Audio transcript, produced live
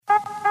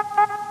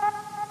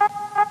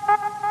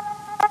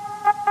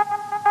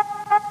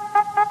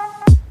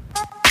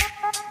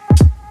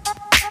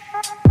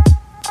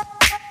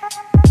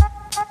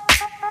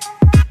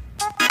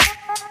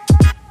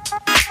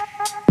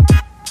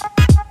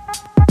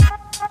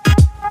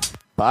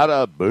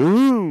Bada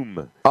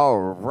boom. All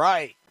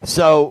right.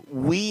 So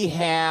we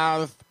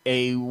have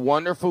a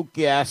wonderful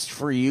guest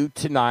for you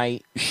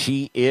tonight.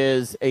 She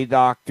is a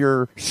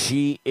doctor.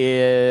 She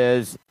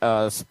is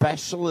a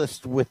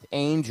specialist with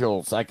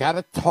angels. I got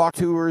to talk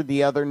to her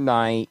the other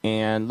night,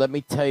 and let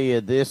me tell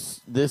you, this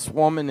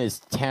woman is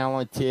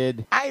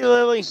talented. Hi,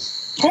 Lily.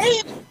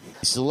 Hey.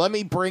 So let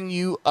me bring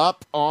you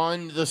up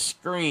on the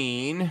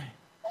screen.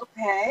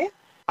 Okay.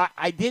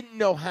 I didn't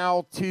know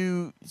how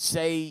to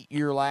say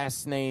your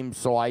last name,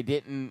 so I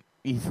didn't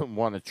even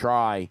want to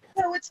try.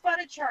 No, it's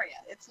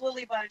Bhattacharya. It's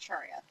Lily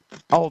Bhattacharya.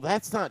 Oh,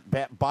 that's not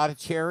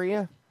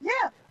Bhattacharya? Yeah.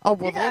 Oh,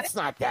 well, that's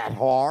not that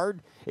hard.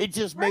 It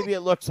just, maybe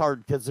it looks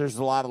hard because there's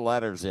a lot of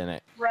letters in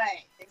it.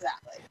 Right,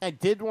 exactly. I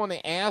did want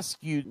to ask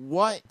you,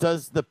 what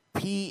does the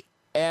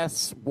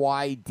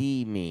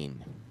PsyD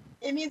mean?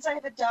 It means I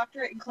have a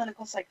doctorate in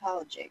clinical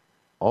psychology.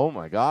 Oh,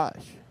 my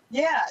gosh.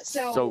 Yeah,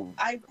 so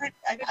I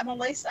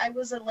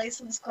was a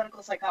licensed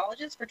clinical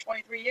psychologist for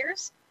 23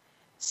 years.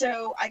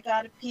 So I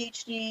got a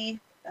PhD,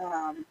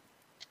 what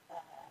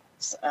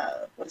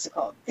is it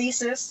called?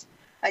 Thesis.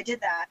 I did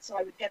that, so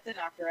I would get the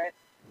doctorate.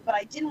 But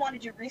I didn't want to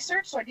do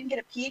research, so I didn't get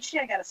a PhD.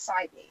 I got a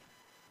PsyD.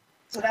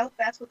 So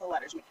that's what the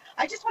letters mean.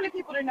 I just wanted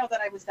people to know that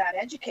I was that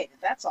educated.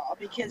 That's all,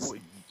 because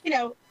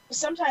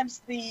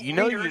sometimes the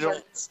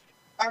readers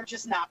are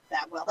just not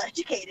that well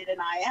educated, and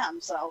I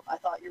am. So I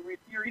thought your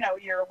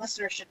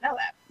listeners should know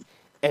that.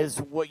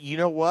 You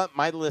know what?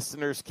 My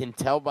listeners can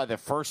tell by the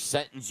first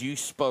sentence you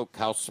spoke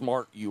how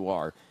smart you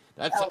are.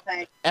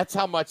 That's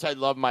how much I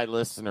love my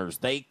listeners.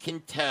 They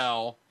can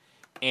tell,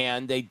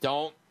 and they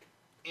don't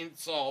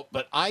insult,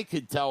 but I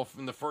could tell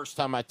from the first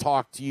time I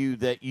talked to you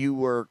that you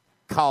were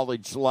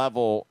college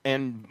level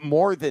and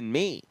more than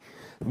me,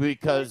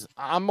 because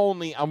I'm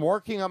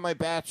working on my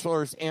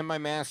bachelor's and my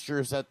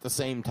master's at the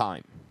same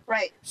time.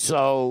 Right.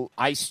 So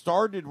I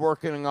started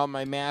working on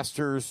my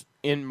master's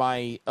in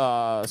my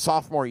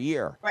sophomore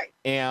year. Right.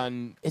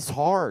 And it's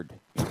hard.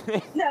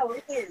 No,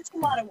 it is. It's a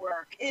lot of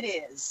work. It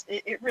is.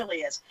 It really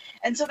is.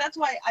 And so that's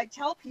why I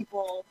tell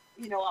people,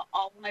 when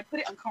I put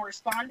it on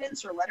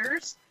correspondence or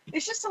letters,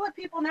 it's just to let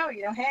people know,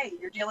 hey,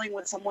 you're dealing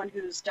with someone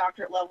who's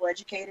doctorate level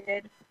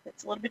educated.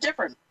 It's a little bit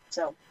different.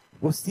 So.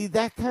 Well, see,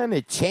 that kind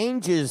of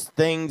changes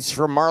things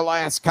from our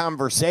last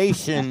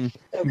conversation.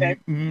 Okay.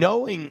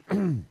 Knowing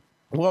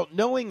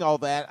all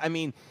that, I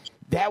mean,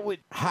 that would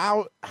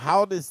how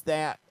does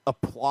that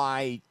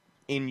apply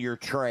in your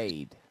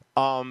trade?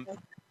 I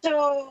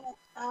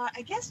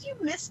guess you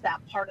missed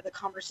that part of the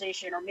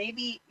conversation, or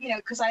maybe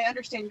because I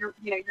understand you're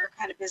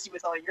kind of busy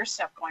with all your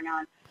stuff going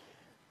on.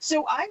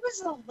 So I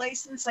was a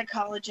licensed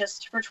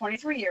psychologist for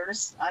 23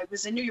 years. I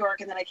was in New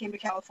York, and then I came to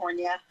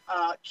California.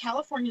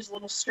 California's a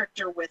little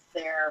stricter with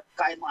their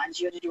guidelines.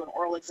 You had to do an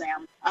oral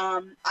exam.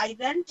 I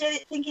then did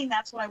it thinking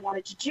that's what I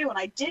wanted to do, and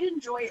I did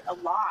enjoy it a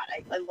lot.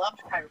 I loved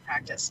private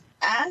practice.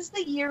 As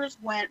the years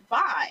went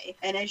by,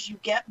 and as you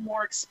get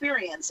more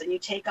experience and you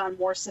take on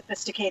more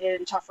sophisticated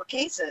and tougher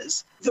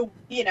cases,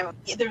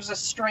 there's a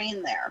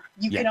strain there.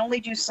 You can only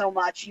do so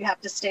much. You have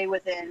to stay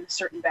within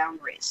certain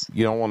boundaries.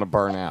 You don't want to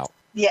burn out.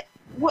 Yeah.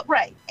 Well,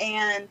 right.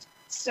 And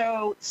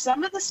so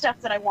some of the stuff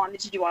that I wanted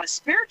to do on a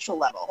spiritual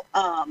level,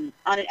 on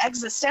an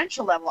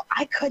existential level,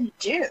 I couldn't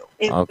do.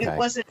 It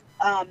wasn't,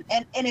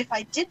 and if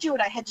I did do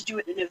it, I had to do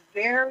it in a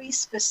very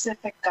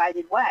specific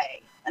guided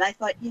way. And I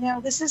thought,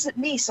 this isn't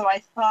me. So I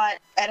thought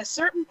at a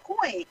certain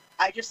point,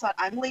 I just thought,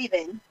 I'm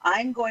leaving.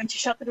 I'm going to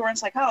shut the door in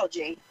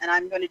psychology, and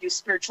I'm going to do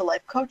spiritual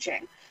life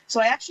coaching. So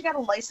I actually got a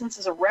license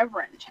as a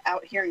reverend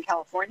out here in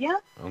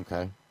California.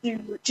 Okay.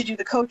 To do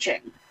the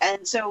coaching.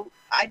 And so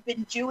I've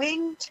been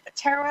doing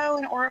tarot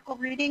and oracle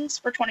readings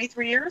for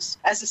 23 years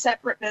as a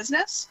separate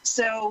business.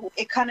 So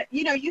it kind of,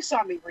 you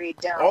saw me read,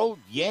 Daryl. Oh,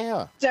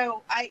 yeah.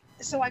 So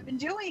I've been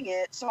doing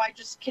it. So I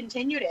just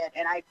continued it.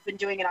 And I've been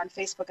doing it on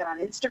Facebook and on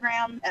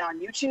Instagram and on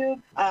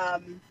YouTube.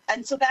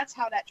 And so that's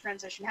how that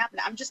transition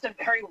happened. I'm just a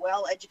very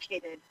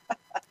well-educated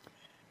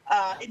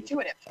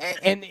intuitive.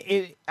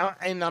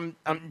 And I'm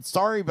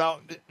sorry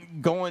about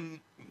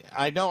going.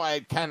 I know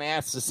I kind of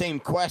asked the same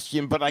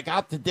question, but I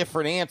got the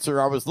different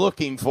answer I was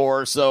looking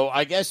for. So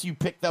I guess you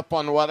picked up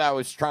on what I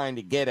was trying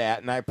to get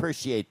at, and I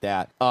appreciate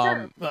that.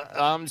 Sure.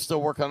 I'm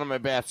still working on my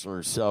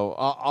bachelor's, so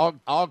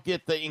I'll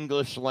get the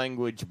English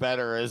language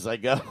better as I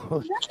go.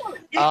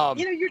 No,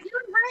 you're doing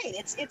right.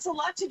 It's a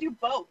lot to do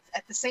both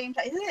at the same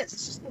time. It is.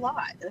 It's just a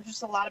lot. There's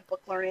just a lot of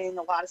book learning,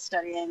 a lot of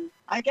studying.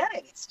 I get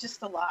it. It's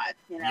just a lot.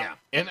 Yeah,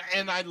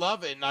 and I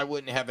love it, and I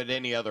wouldn't have it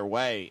any other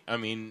way. I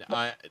mean,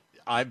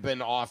 I've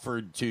been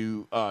offered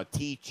to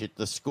teach at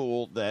the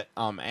school that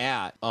I'm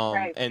at,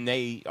 and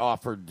they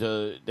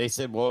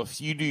said, well, if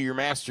you do your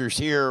master's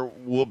here,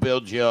 we'll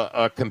build you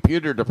a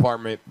computer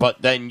department,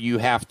 but then you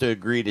have to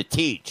agree to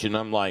teach. And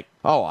I'm like,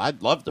 oh,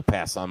 I'd love to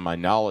pass on my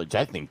knowledge.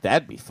 I think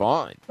that'd be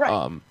fun.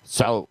 Right.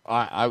 So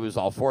I was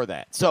all for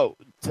that. So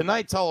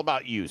tonight's all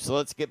about you. So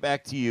let's get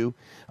back to you.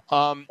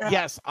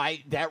 Yes,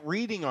 that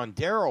reading on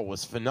Daryl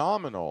was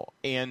phenomenal.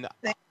 And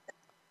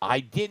I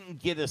didn't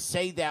get to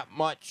say that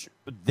much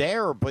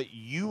there, but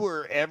you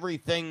were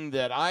everything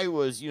that I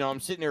was. I'm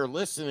sitting there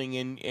listening,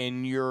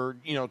 and you're,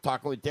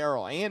 talking with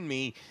Daryl and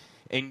me,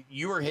 and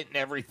you were hitting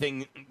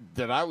everything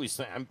that I was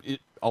saying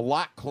a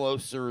lot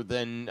closer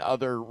than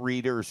other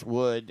readers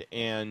would,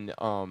 and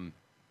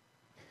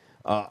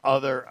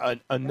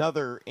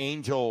another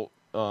angel,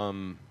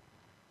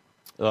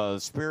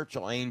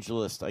 spiritual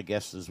angelist, I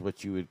guess is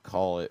what you would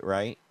call it,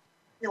 right?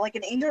 You're like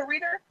an angel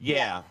reader?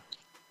 Yeah.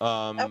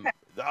 Okay.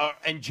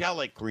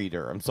 Angelic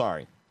reader. I'm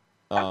sorry.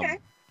 Okay.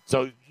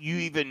 So you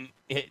even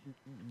hit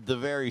the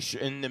very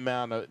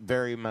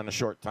amount of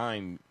short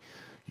time,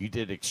 you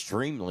did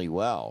extremely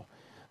well.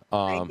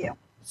 Thank you.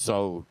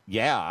 So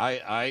yeah,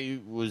 I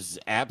was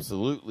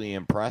absolutely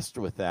impressed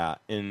with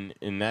that, and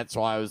that's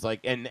why I was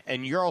like, and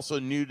you're also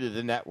new to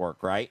the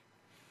network, right?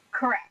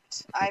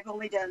 Correct. I've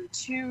only done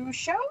 2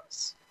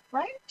 shows,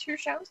 right? 2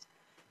 shows.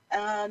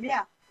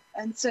 Yeah.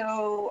 And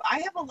so I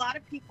have a lot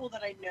of people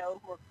that I know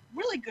who are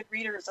really good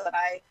readers that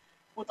I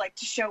would like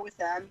to show with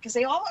them, because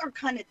they all are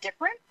kind of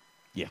different.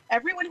 Yeah.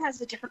 Everyone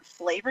has a different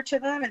flavor to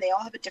them, and they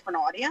all have a different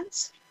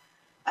audience.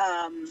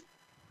 And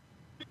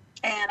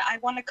I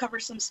want to cover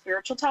some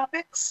spiritual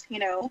topics,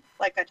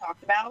 like I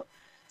talked about.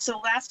 So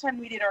last time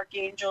we did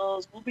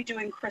archangels, we'll be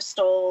doing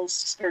crystals,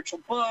 spiritual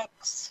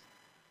books,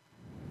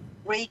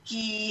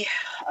 Reiki,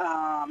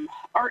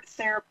 art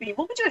therapy.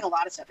 We'll be doing a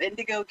lot of stuff.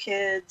 Indigo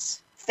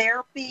kids,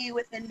 therapy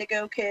with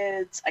indigo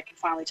kids. I can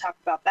finally talk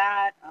about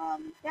that.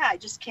 I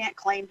just can't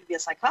claim to be a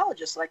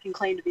psychologist, so I can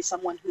claim to be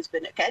someone who's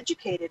been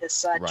educated as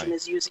such, right, and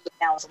is using it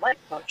now as a life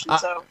coach. And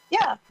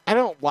I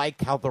don't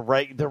like how the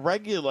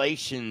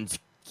regulations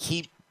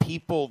keep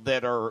people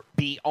that are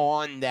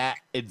beyond that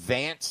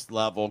advanced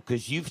level,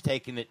 because you've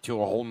taken it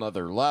to a whole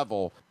nother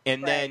level,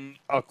 and right, then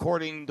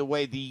according to the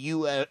way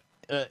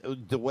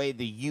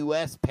the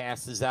U.S.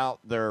 passes out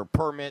their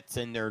permits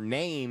and their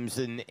names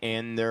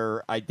and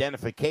their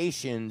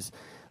identifications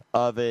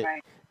of it,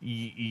 right,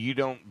 you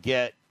don't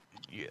get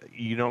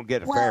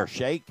a fair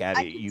shake at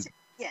it.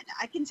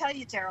 I can tell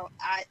you, Daryl.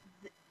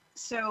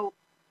 So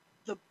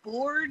the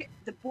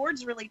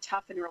board's really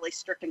tough and really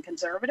strict and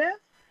conservative,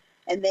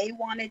 and they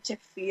wanted to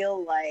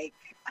feel like,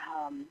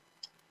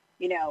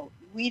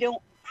 we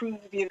don't prove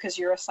you because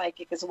you're a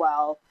psychic as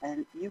well,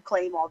 and you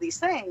claim all these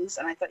things.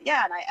 And I thought,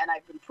 and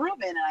I've been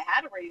proven, and I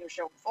had a radio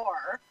show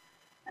before,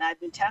 and I've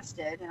been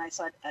tested, and I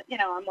said,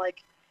 I'm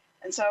like,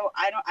 and so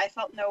I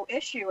felt no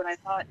issue, and I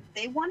thought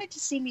they wanted to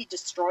see me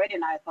destroyed,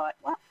 and I thought,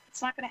 well,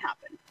 it's not going to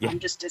happen. Yeah. I'm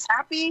just as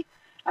happy.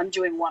 I'm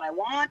doing what I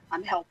want.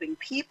 I'm helping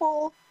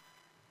people.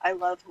 I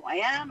love who I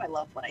am. I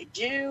love what I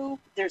do.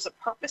 There's a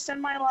purpose in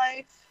my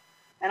life,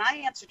 and I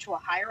answer to a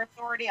higher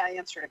authority. I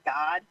answer to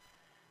God,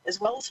 as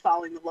well as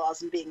following the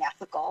laws and being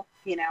ethical,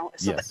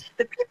 So yes,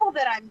 the people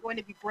that I'm going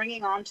to be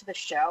bringing onto the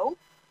show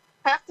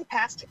have to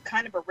pass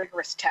kind of a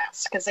rigorous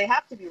test, because they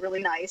have to be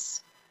really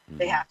nice. Mm-hmm.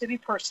 They have to be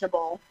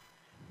personable.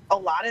 A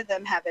lot of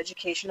them have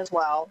education as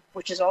well,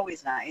 which is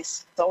always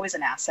nice. It's always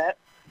an asset.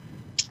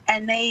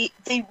 And they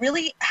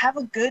really have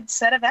a good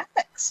set of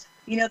ethics.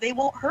 They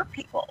won't hurt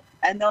people,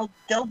 and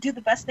they'll do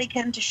the best they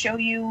can to show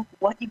you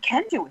what you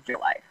can do with your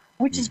life,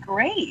 which is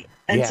great.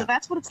 And so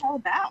that's what it's all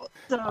about.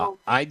 So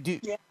I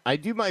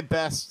do my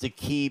best to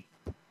keep.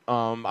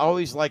 I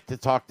always like to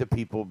talk to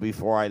people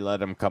before I let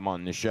them come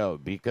on the show,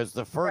 because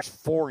the first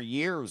 4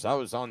 years I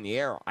was on the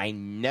air, I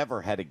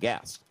never had a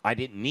guest. I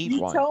didn't need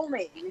one. You told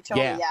me.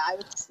 Yeah.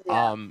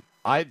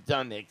 I've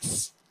done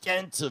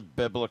extensive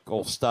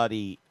biblical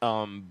study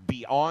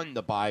beyond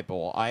the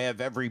Bible. I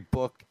have every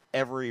book,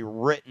 every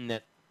written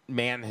that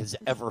man has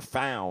ever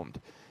found.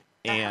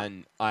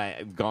 And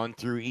I've gone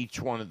through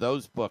each one of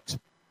those books,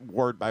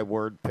 word by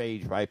word,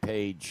 page by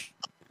page,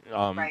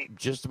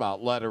 just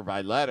about letter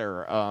by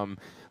letter.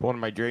 One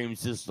of my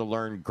dreams is to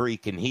learn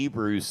Greek and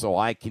Hebrew, so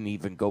I can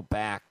even go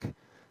back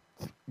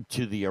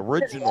to the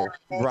original,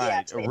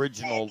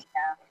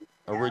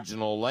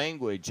 original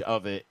language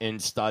of it and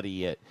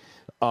study it.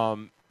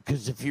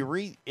 Because if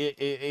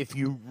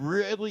you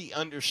really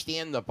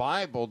understand the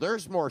Bible,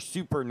 there's more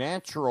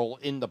supernatural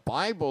in the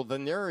Bible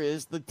than there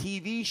is the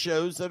TV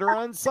shows that are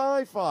on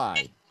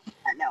sci-fi.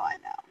 I know.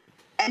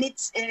 And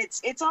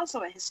it's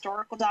also a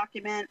historical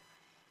document.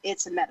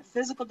 It's a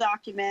metaphysical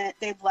document.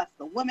 They've left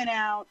the women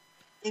out.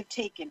 They've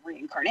taken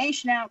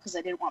reincarnation out because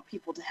they didn't want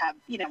people to have,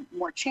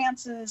 more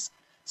chances.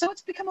 So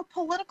it's become a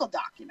political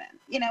document.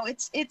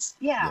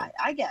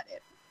 I get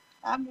it.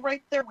 I'm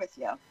right there with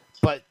you.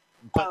 But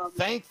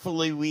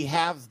thankfully, we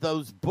have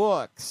those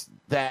books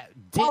that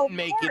didn't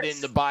make it in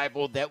the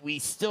Bible that we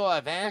still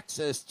have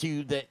access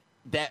to,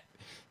 that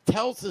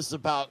tells us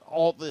about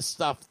all this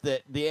stuff,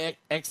 that the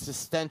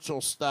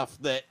existential stuff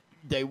that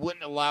they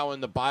wouldn't allow in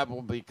the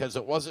Bible because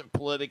it wasn't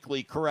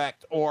politically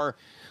correct, or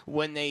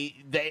when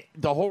the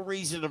whole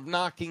reason of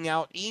knocking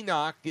out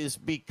Enoch is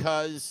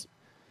because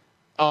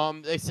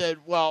they said,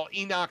 well,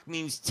 Enoch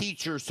means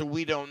teacher, so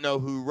we don't know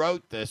who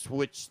wrote this,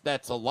 which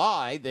that's a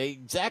lie. They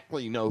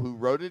exactly know who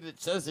wrote it. It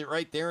says it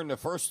right there in the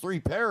first 3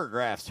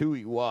 paragraphs who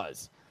he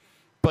was.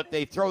 But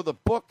they throw the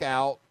book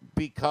out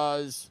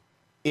because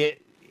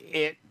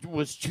it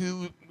was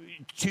too,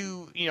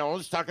 I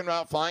was talking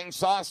about flying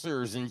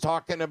saucers and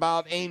talking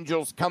about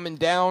angels coming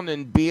down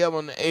and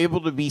being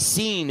able to be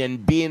seen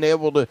and being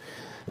able to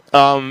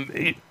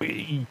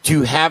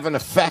have an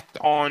effect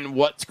on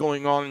what's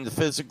going on in the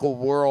physical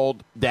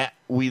world that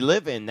we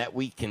live in, that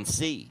we can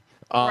see.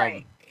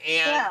 Right.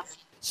 And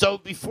so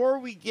before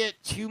we get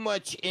too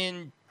much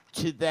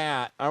into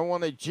that, I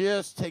want to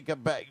just take a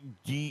back.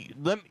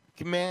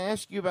 May I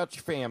ask you about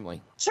your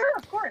family? Sure,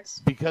 of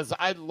course. Because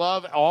I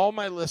love, all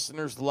my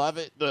listeners love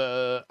it.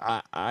 The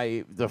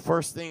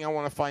first thing I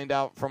want to find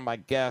out from my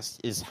guests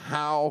is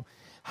how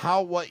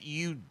what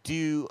you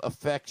do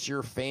affects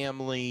your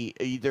family,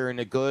 either in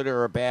a good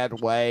or a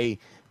bad way,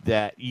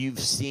 that you've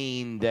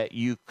seen that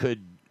you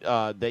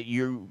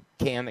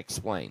can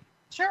explain.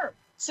 Sure.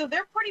 So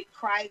they're pretty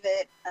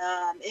private.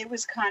 It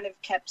was kind of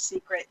kept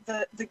secret.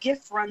 The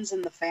gift runs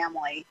in the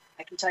family.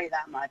 I can tell you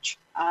that much.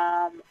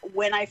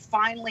 When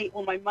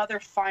my mother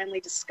finally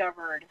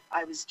discovered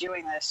I was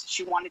doing this,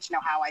 she wanted to know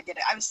how I did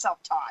it. I was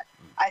self-taught.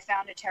 I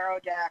found a tarot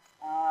deck,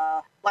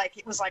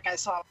 it was like I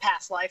saw a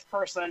past life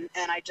person,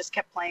 and I just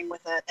kept playing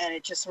with it, and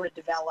it just sort of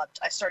developed.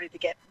 I started to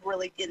get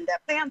really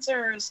in-depth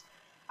answers.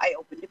 I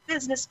opened a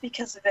business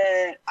because of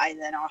it. I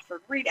then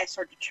offered I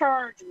started to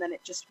charge, and then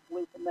it just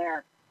flew from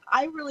there.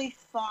 I really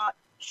thought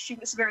she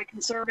was very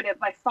conservative.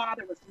 My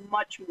father was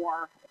much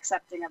more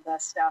accepting of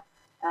that stuff,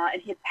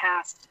 and he had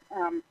passed.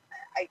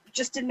 I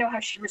just didn't know how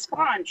she'd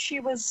respond. She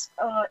was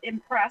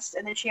impressed,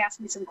 and then she asked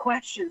me some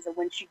questions, and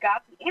when she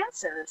got the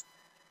answers,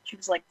 she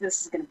was like,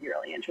 this is going to be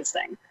really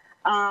interesting.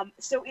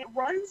 So it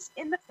runs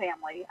in the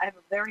family. I have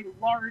a very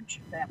large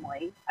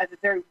family. I have a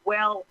very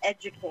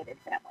well-educated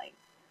family.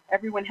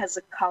 Everyone has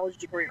a college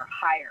degree or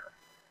higher.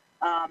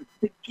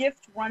 The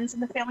gift runs in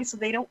the family, so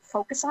they don't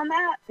focus on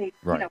that. They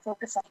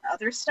focus on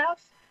other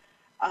stuff.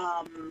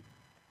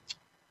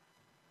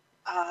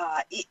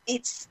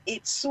 It's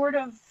sort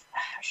of,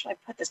 how should I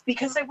put this?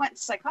 Because I went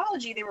to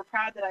psychology, they were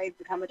proud that I had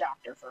become a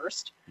doctor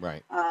first.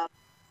 Right.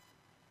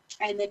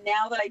 And then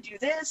now that I do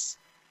this,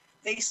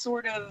 they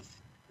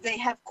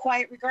have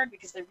quiet regard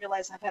because they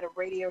realize I've had a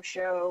radio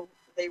show.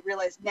 They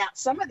realize now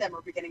some of them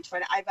are beginning to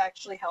find out I've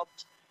actually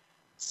helped.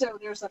 So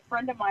there's a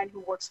friend of mine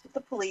who works with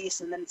the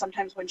police, and then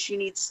sometimes when she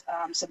needs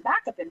some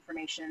backup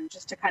information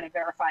just to kind of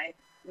verify,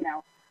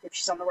 if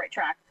she's on the right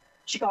track,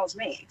 she calls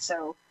me.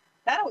 So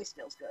that always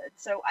feels good.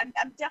 So I'm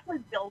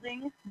definitely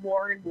building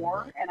more and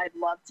more, and I'd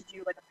love to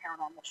do like a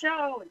paranormal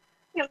show, and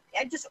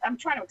I'm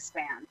trying to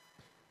expand.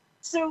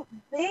 So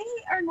they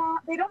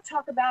don't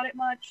talk about it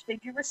much. They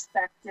do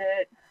respect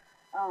it.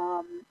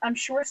 I'm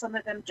sure some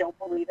of them don't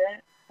believe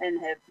it and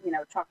have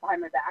talked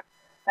behind my back.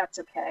 That's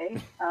okay.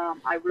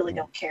 I really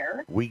don't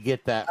care. We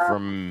get that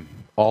from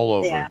all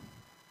over. Yeah.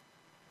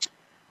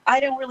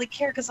 I don't really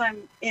care because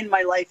I'm in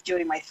my life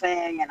doing my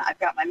thing, and I've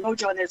got my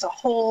mojo, and there's a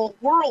whole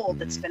world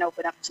that's been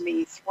opened up to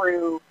me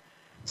through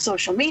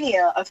social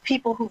media of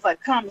people who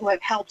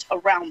I've helped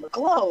around the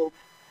globe.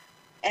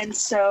 And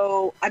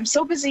so I'm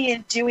so busy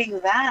in doing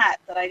that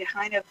I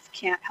kind of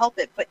can't help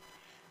it.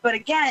 But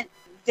again,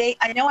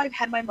 I know I've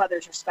had my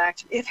mother's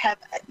respect.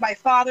 My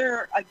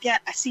father, again,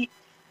 I think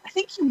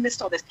you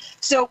missed all this.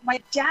 So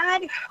my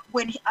dad,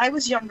 when I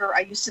was younger,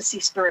 I used to see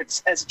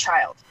spirits as a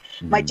child.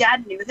 Mm-hmm. My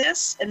dad knew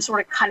this and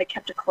sort of kind of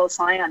kept a close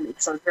eye on me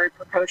because I was very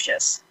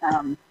precocious.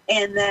 And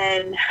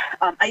then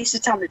I used to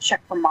tell him to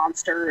check for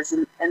monsters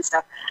and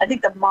stuff. I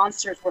think the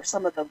monsters were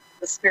some of the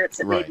spirits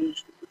that maybe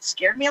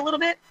scared me a little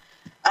bit.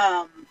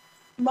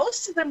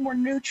 Most of them were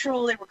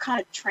neutral. They were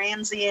kind of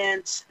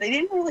transient. They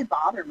didn't really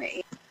bother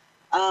me.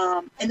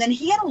 And then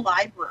he had a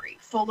library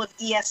full of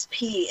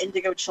ESP,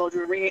 indigo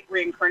children,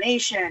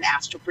 reincarnation,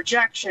 astral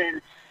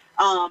projection,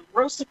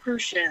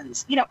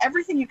 Rosicrucians,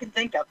 everything you can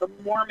think of, the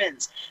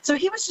Mormons. So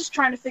he was just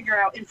trying to figure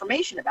out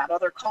information about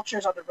other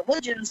cultures, other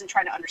religions, and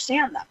trying to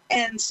understand them.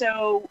 And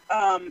so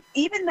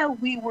even though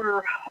we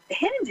were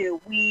Hindu,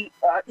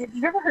 have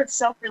you ever heard of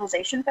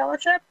Self-Realization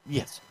Fellowship?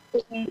 Yes.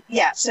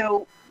 Yeah,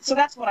 so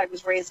that's what I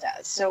was raised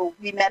as. So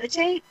we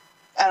meditate.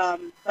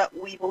 But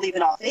we believe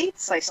in all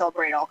faiths. I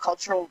celebrate all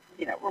cultural,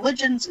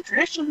 religions and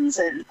traditions,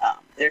 and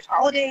there's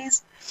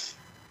holidays.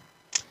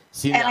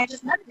 I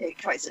just meditate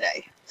twice a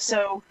day.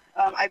 So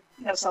I,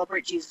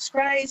 celebrate Jesus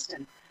Christ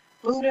and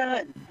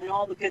Buddha and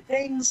all the good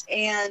things.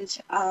 And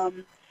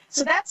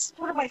so that's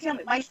sort of my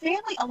family. My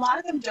family, a lot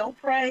of them don't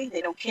pray.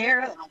 They don't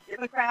care. They don't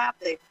give a crap.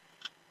 They're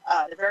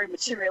very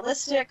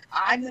materialistic.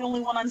 I'm the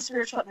only one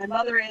unspiritual. My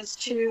mother is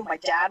too. My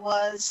dad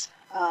was.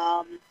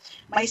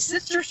 My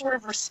sister sort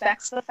of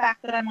respects the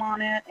fact that I'm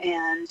on it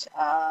and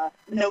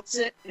notes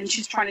it, and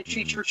she's trying to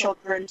teach her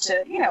children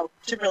to,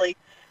 to really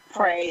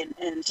pray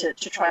and to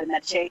try to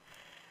meditate.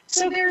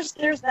 So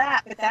there's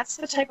that, but that's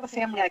the type of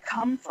family I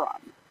come from.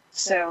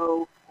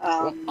 So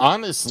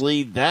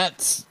honestly,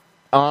 that's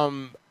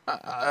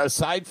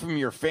aside from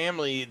your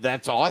family,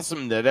 that's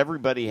awesome that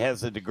everybody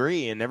has a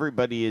degree and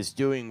everybody is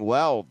doing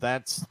well.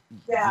 That's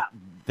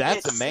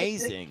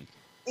amazing.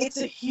 It's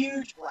a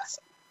huge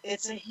blessing.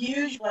 It's a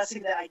huge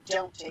blessing that I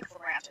don't take for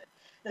granted.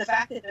 The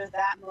fact that they're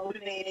that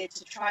motivated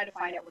to try to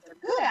find out what they're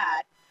good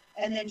at,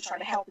 and then try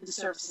to help and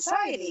serve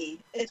society,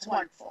 it's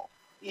wonderful.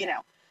 You know,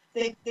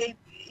 they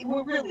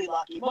we're really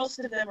lucky. Most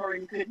of them are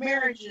in good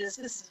marriages.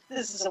 This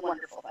is a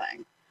wonderful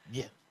thing.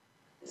 Yeah.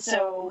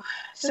 So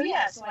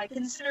I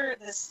consider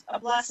this a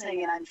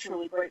blessing, and I'm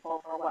truly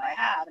grateful for what I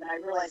have. And I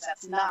realize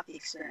that's not the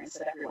experience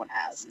that everyone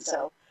has. And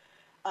so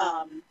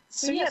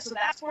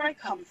that's where I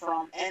come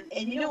from. And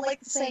you know, like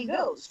the saying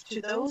goes,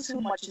 to those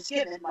who much is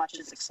given, much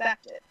is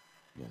expected.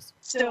 Yes.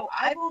 So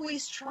I've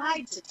always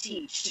tried to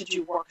teach, to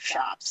do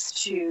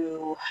workshops,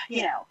 to,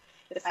 you know,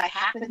 if I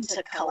happen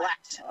to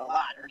collect a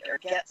lot or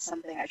get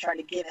something, I try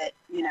to give it,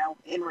 you know,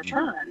 in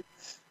return.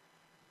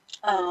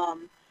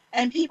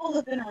 And people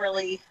have been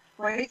really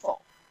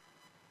grateful,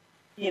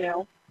 you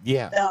know.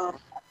 Yeah.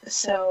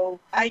 So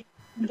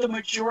the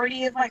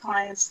majority of my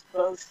clients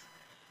both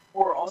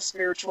were all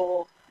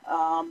spiritual,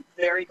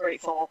 very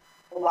grateful.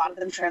 A lot of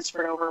them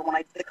transferred over when I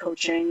did the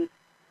coaching.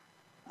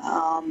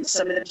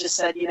 Some of them just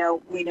said, you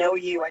know, we know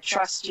you, I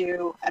trust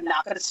you. I'm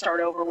not going to start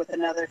over with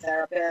another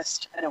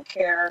therapist. I don't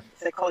care if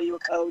they call you a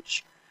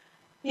coach.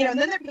 You know, and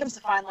then there becomes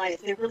a fine line.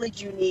 If they really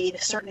do need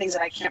certain things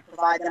that I can't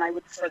provide, then I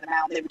would refer them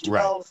out. They would do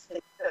both. They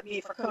would put me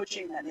for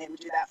coaching, then they would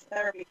do that for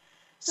therapy.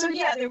 So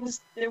yeah, there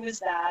was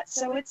that.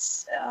 So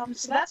it's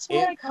so that's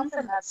where I come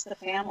from. That's the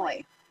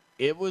family.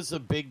 It was a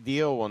big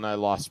deal when I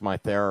lost my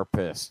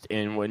therapist,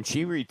 and when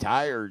she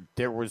retired,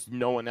 there was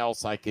no one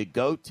else I could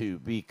go to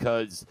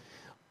because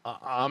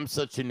I'm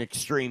such an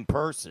extreme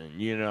person.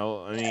 You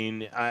know, I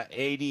mean,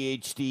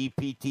 ADHD,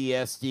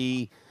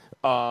 PTSD.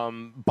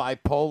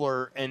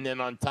 Bipolar, and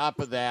then on top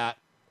of that,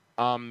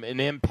 an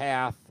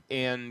empath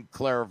and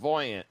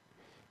clairvoyant,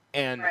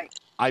 and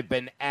I've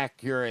been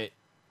accurate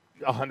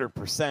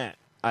 100%.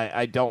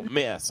 I don't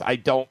miss. I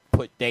don't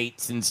put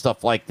dates and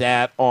stuff like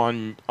that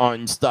on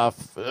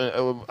stuff.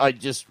 I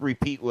just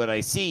repeat what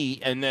I see,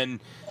 and then,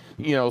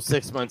 you know,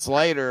 6 months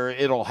later,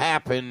 it'll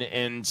happen,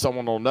 and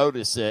someone will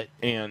notice it,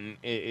 and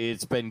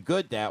it's been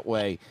good that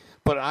way.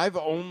 But I've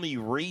only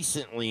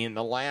recently, in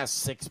the last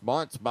 6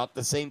 months, about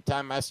the same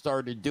time I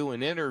started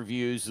doing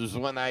interviews, was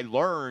when I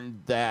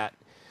learned that,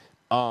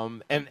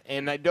 and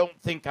I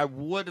don't think I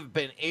would have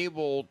been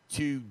able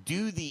to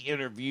do the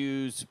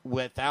interviews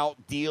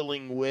without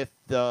dealing with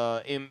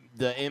the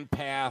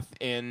empath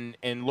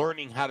and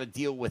learning how to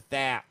deal with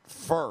that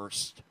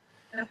first.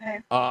 Okay.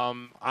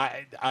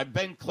 I've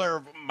been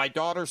my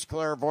daughter's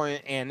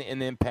clairvoyant and an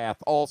empath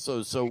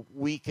also, so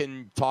we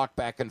can talk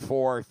back and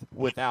forth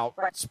without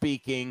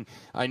speaking.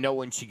 I know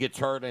when she gets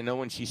hurt. I know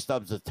when she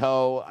stubs a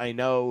toe. I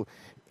know,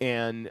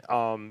 and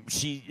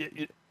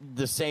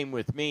the same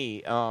with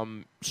me.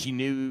 She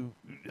knew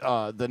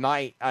the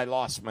night I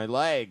lost my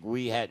leg,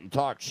 we hadn't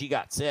talked. She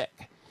got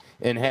sick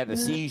and had a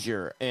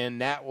seizure,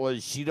 and that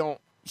was she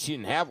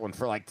didn't have one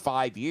for like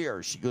 5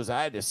 years. She goes,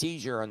 I had a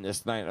seizure on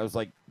this night. I was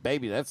like,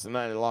 baby, that's the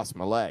night I lost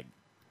my leg.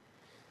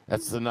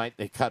 That's the night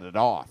they cut it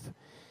off.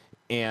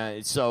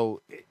 And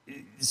so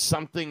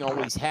something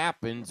always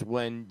happens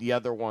when the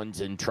other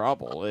one's in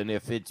trouble. And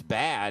if it's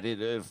bad,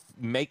 it'll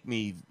make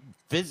me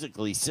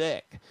physically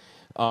sick.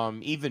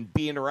 Even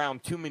being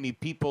around too many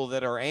people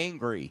that are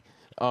angry.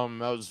 I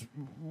was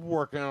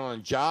working on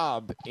a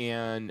job,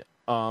 and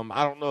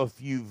I don't know if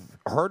you've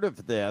heard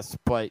of this,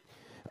 but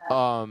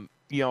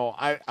you know,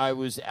 I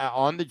was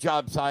on the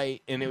job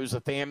site, and it was a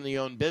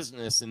family-owned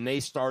business, and they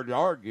started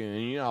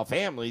arguing. You know,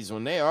 families,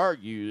 when they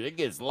argue, it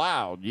gets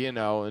loud, you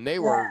know, and they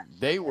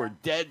were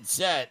dead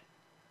set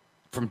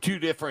from two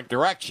different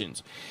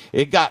directions.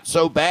 It got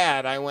so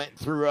bad, I went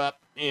threw up,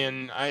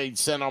 and I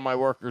sent all my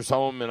workers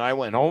home, and I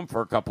went home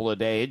for a couple of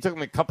days. It took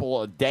me a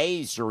couple of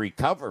days to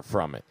recover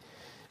from it.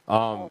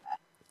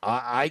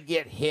 I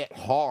get hit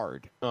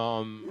hard.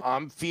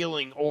 I'm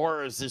feeling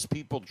auras as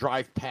people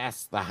drive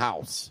past the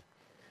house.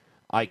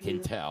 I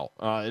can tell.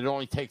 It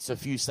only takes a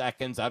few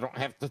seconds. I don't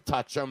have to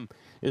touch them.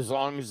 As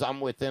long as I'm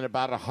within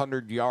about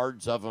 100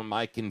 yards of them,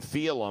 I can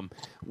feel them,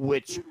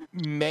 which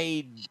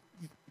made,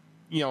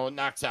 you know,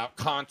 knocks out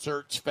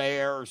concerts,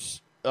 fairs.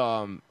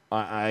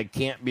 I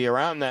can't be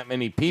around that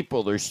many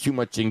people. There's too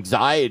much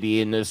anxiety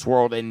in this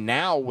world. And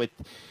now with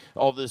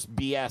all this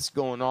BS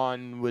going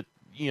on with,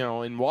 you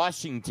know, in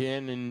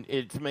Washington, and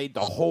it's made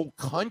the whole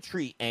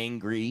country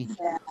angry.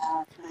 Yeah,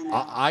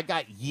 I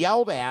got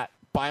yelled at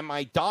by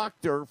my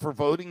doctor for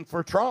voting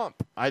for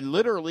Trump. I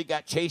literally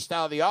got chased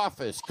out of the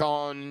office,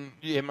 calling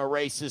him a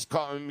racist,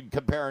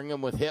 comparing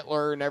him with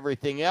Hitler and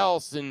everything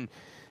else. And,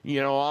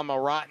 you know, I'm a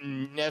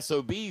rotten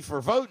SOB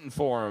for voting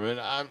for him. And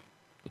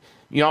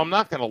I'm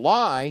not going to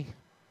lie.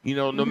 You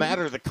know, no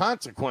matter the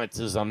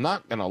consequences, I'm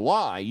not going to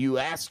lie. You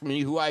ask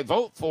me who I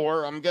vote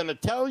for, I'm going to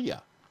tell you.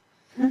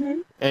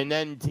 And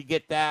then to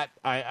get that,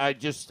 I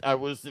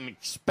wasn't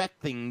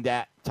expecting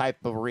that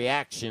type of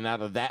reaction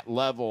out of that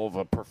level of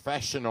a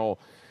professional.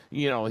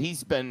 You know,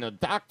 he's been a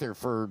doctor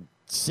for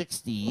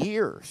 60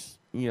 years.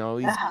 You know,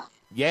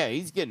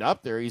 he's getting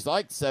up there. He's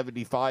like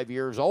 75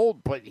 years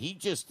old, but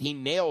he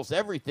nails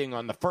everything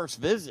on the first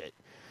visit.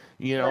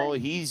 You know,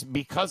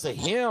 because of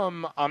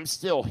him, I'm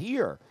still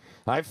here.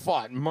 I've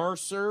fought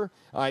MRSA.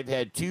 I've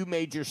had 2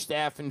 major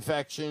staph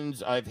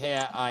infections. I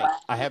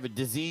have a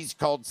disease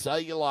called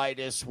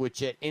cellulitis,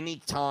 which at any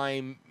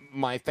time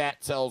my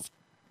fat cells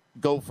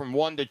go from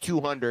 1 to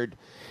 200,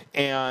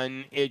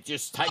 and it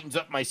just tightens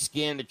up my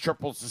skin. It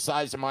triples the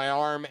size of my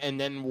arm, and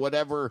then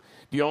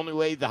the only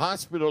way the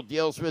hospital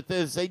deals with it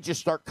is they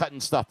just start cutting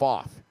stuff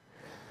off.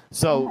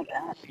 So,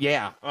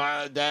 my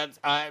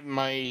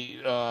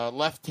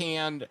left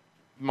hand,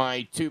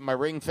 my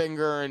ring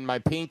finger and my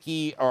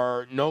pinky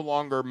are no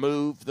longer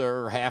moved.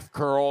 They're half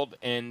curled,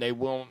 and they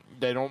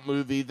don't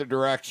move either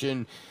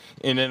direction.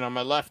 And then on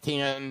my left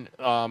hand,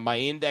 my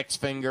index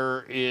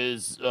finger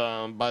is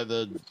by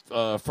the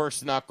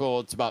first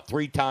knuckle. It's about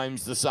 3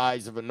 times the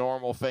size of a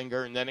normal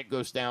finger, and then it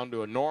goes down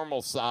to a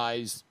normal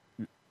size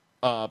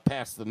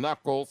past the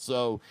knuckle.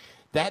 So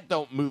that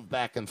don't move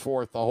back and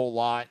forth a whole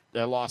lot.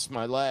 I lost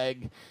my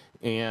leg,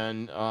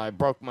 and I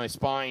broke my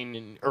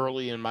spine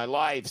early in my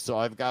life, so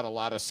I've got a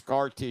lot of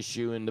scar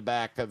tissue in the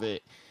back of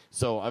it.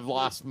 So I've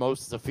lost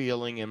most of the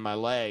feeling in my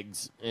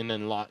legs, and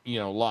then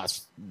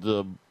lost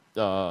the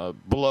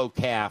below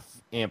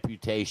calf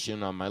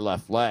amputation on my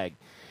left leg.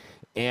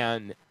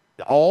 And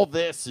all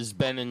this has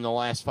been in the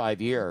last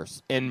 5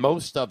 years, and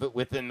most of it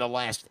within the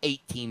last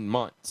 18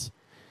 months.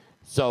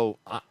 So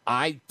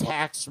I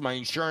taxed my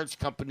insurance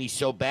company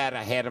so bad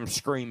I had them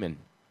screaming.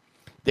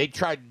 They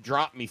tried to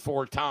drop me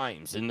 4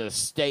 times, and the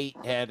state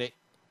had to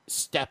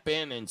step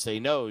in and say,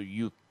 no,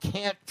 you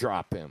can't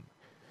drop him.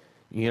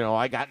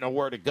 I got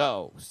nowhere to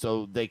go.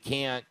 So they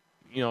can't,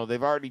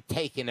 they've already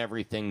taken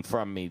everything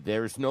from me.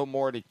 There's no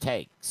more to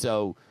take.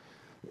 So,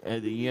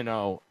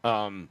 gets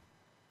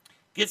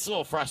a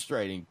little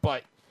frustrating,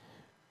 but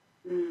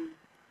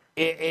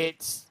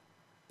it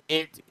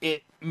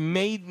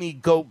made me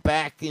go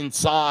back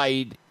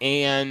inside,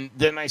 and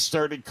then I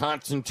started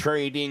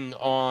concentrating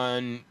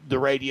on the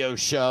radio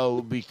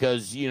show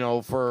because,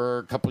 for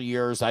a couple of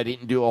years I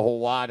didn't do a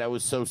whole lot. I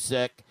was so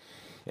sick.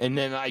 And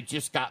then I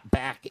just got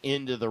back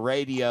into the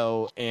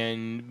radio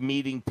and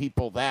meeting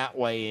people that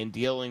way and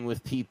dealing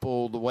with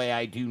people the way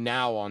I do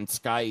now on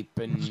Skype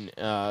and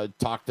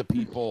talk to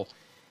people.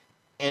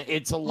 And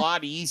it's a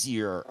lot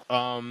easier.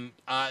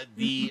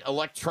 The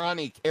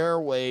electronic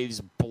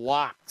airwaves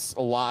blocks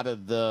a lot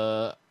of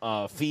the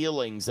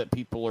feelings that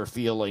people are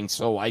feeling.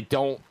 So I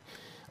don't,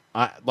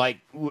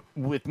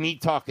 with me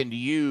talking to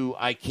you,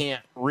 I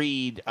can't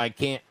read. I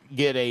can't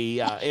get a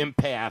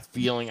empath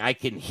feeling. I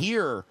can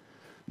hear,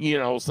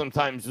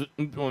 sometimes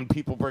when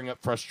people bring up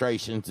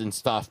frustrations and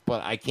stuff,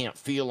 but I can't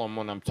feel them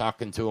when I'm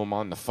talking to them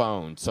on the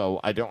phone. So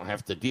I don't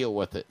have to deal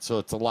with it. So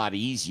it's a lot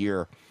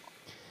easier.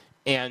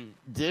 And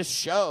this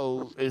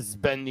show has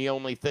been the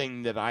only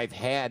thing that I've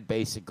had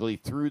basically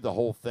through the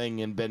whole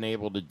thing and been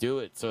able to do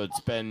it. So it's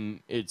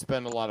been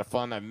a lot of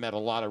fun. I've met a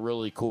lot of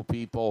really cool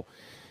people.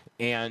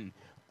 And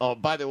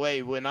by the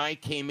way, when I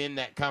came in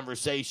that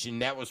conversation,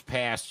 that was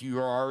past. You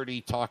were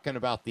already talking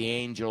about the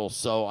angels,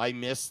 so I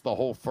missed the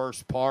whole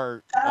first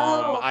part. Okay.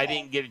 I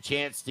didn't get a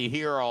chance to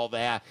hear all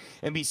that.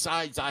 And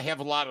besides, I have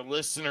a lot of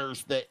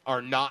listeners that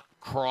are not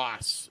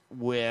cross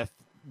with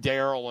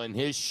Daryl and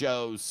his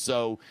shows,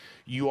 so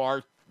you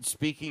are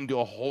speaking to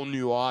a whole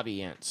new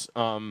audience.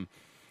 Wow,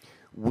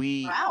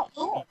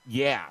 cool.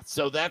 Yeah,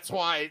 so that's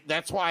why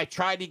I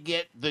try to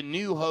get the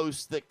new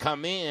hosts that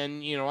come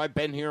in. I've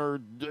been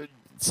here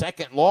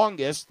second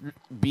longest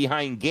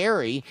behind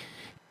Gary,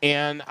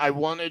 and I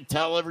want to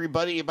tell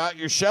everybody about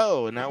your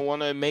show, and I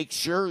want to make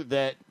sure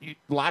that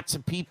lots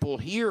of people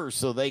hear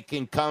so they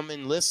can come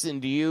and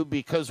listen to you,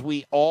 because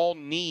we all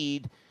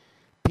need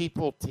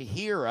people to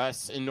hear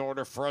us in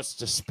order for us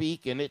to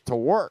speak and it to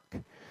work.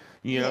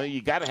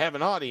 You got to have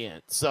an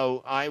audience.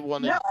 So I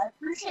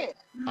appreciate it.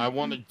 I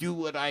want to do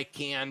what I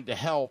can to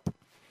help.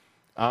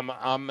 I'm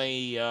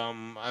a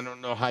I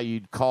don't know how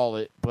you'd call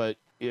it, but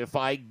if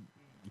I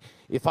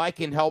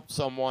can help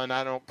someone,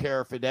 I don't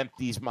care if it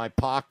empties my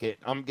pocket,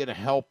 I'm going to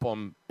help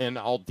them, and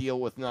I'll deal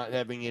with not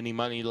having any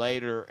money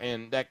later.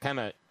 And that kind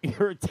of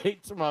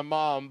irritates my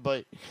mom,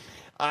 but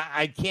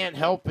I can't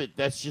help it.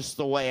 That's just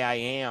the way I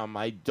am.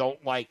 I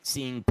don't like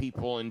seeing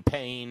people in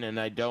pain, and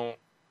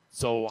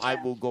so I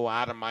will go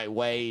out of my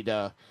way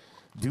to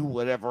do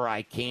whatever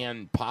I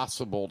can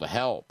possible to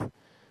help.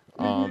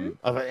 And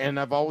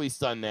I've always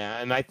done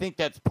that. And I think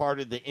that's part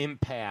of the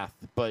empath,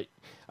 but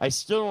I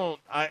still don't,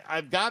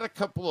 I've got a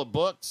couple of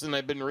books and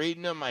I've been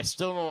reading them. I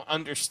still don't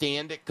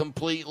understand it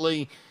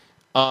completely.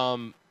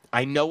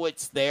 I know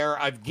it's there.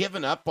 I've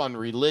given up on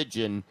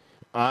religion.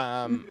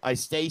 I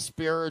stay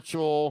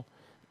spiritual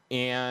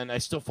and I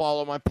still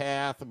follow my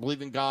path. I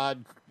believe in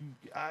God.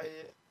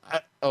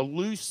 A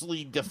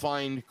loosely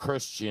defined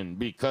Christian,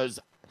 because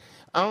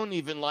I don't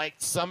even like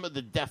some of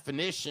the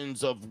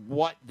definitions of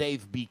what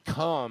they've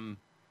become.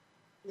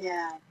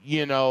 Yeah.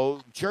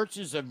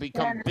 Churches have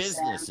become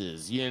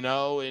businesses, and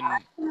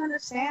I can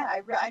understand.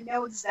 I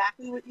know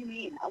exactly what you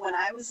mean. When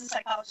I was a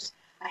psychologist,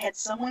 I had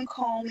someone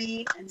call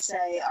me and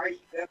say, "Are you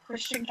a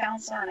Christian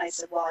counselor?" And I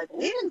said, "Well, I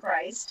believe in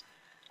Christ."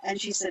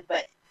 And she said,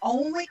 "But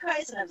only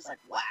Christ?" And I was like,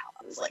 wow.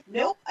 I was like,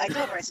 nope. I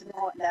told her, I said,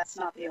 no, that's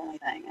not the only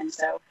thing. And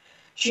so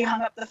she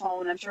hung up the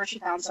phone. I'm sure she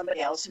found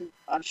somebody else who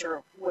I'm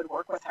sure would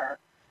work with her.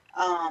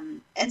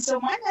 And so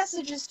my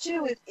message is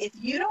too, if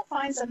you don't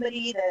find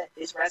somebody that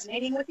is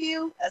resonating with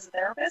you as a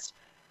therapist,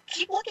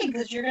 keep looking,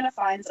 because you're going to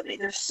find somebody.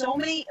 There's so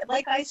many,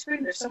 like ice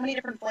cream, there's so many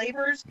different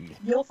flavors.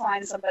 You'll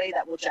find somebody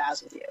that will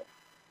jazz with you.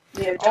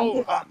 You know, don't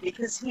give up,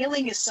 because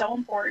healing is so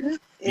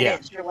important.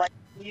 It is. Your life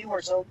and you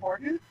are so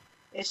important.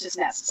 It's just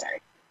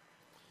necessary.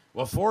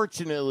 Well,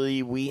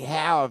 fortunately, we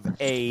have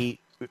a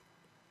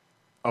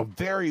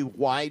very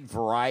wide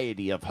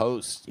variety of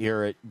hosts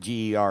here at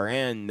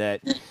GERN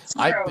that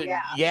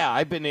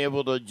I've been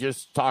able to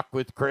just talk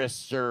with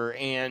Chris or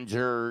Ange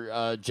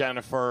or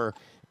Jennifer,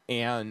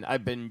 and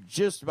I've been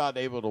just about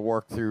able to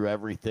work through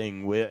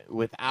everything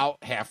without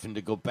having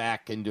to go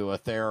back into a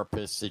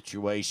therapist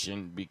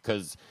situation,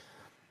 because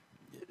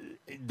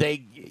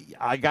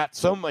I got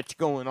so much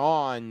going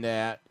on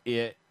that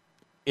it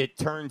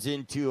turns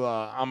into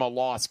I'm a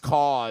lost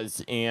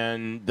cause,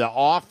 and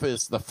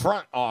the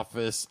front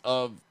office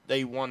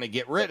they want to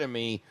get rid of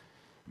me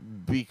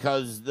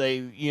because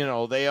they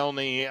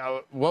only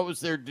what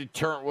was their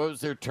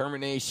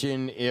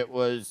termination? It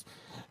was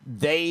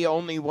they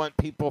only want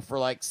people for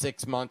like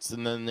 6 months,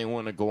 and then they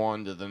want to go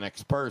on to the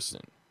next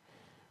person.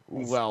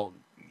 Well,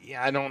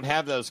 yeah, I don't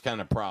have those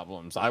kind of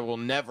problems. I will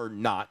never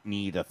not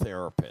need a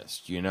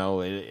therapist.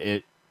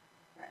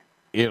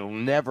 It'll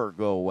never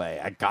go away.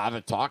 I got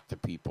to talk to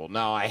people.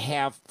 Now, I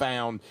have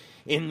found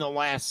in the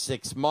last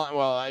 6 months,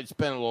 well, it's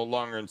been a little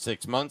longer than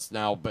 6 months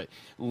now, but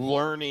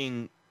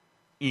learning,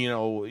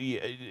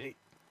 in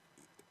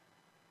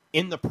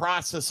the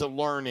process of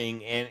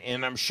learning,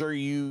 and I'm sure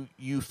you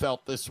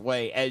felt this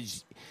way,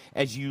 as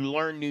you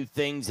learn new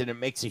things and it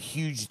makes a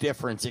huge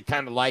difference, it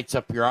kind of lights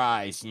up your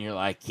eyes, and you're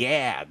like,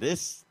 yeah,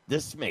 this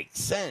makes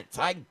sense.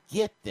 I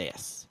get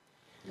this.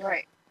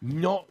 Right.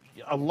 No,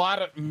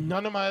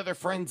 none of my other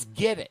friends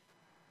get it.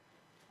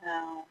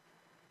 No.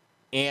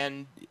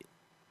 And,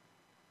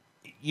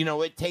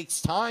 it takes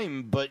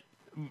time, but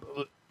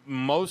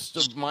most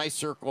of my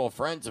circle of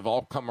friends have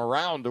all come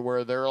around to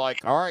where they're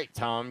like, all right,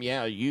 Tom,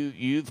 yeah,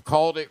 you've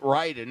called it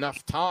right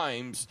enough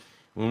times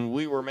when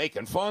we were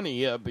making fun of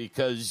you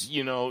because,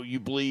 you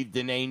believed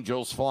in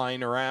angels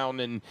flying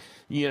around and,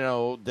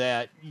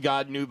 that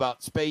God knew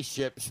about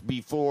spaceships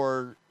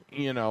before,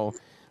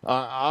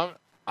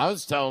 I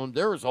was telling them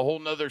there was a whole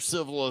nother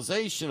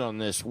civilization on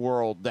this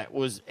world that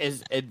was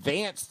as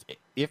advanced,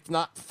 if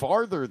not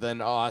farther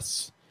than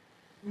us,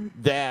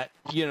 that,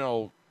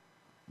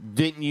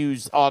 didn't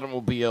use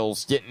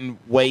automobiles, didn't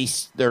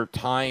waste their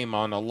time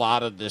on a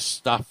lot of this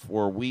stuff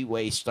where we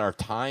waste our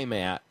time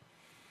at.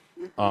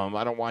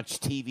 I don't watch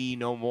TV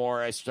no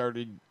more. I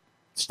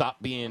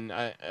stopped being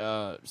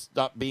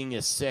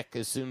as sick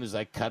as soon as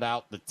I cut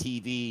out the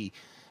TV.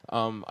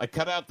 I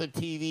cut out the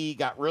TV,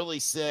 got really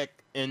sick,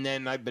 and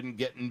then I've been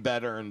getting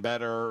better and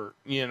better,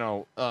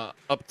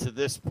 up to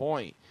this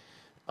point.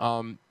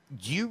 Do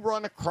you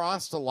run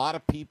across a lot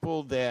of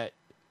people that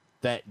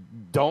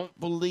don't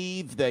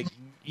believe, that,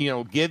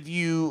 give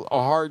you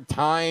a hard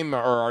time, or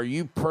are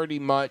you pretty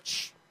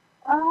much...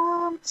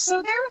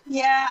 So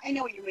I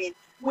know what you mean.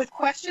 With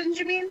questions,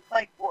 you mean?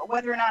 Like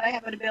whether or not I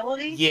have an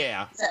ability?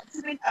 Yeah. Is that what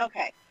you mean?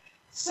 Okay.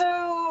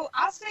 So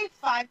I'll say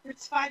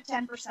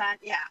 10%.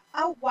 Yeah.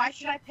 Oh, why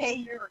should I pay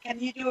you? Or can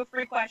you do a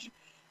free question?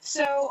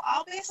 So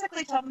I'll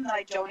basically tell them that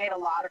I donate a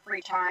lot of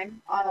free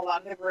time on a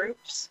lot of the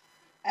groups,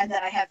 and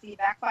that I have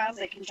feedback files.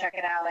 They can check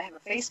it out. I have a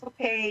Facebook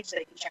page.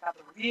 They can check out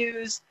the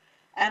reviews.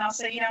 And I'll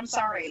say, I'm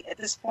sorry. At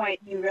this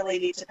point, you really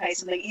need to pay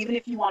something. Even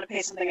if you want to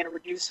pay something at a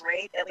reduced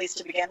rate, at least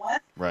to begin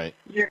with, right?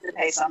 You're going to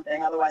pay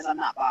something. Otherwise, I'm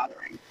not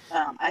bothering.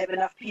 I have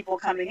enough people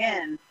coming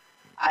in.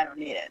 I don't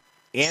need it.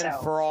 And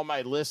for all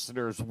my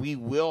listeners, we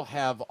will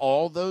have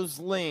all those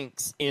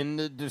links in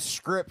the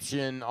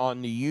description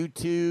on the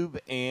YouTube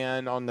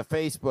and on the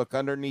Facebook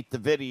underneath the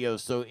video.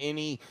 So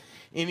any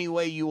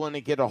way you want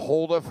to get a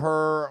hold of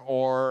her,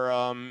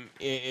 or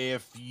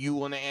if you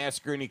want to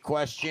ask her any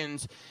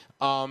questions,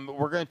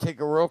 we're going to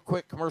take a real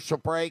quick commercial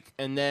break,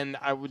 and then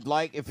I would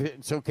like, if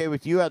it's okay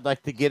with you, I'd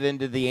like to get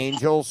into the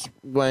angels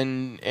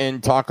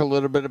and talk a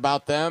little bit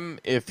about them,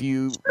 if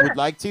you would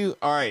like to.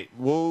 All right,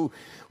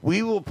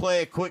 we will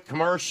play a quick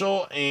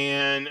commercial,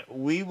 and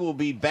we will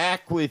be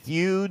back with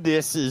you.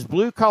 This is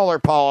Blue Collar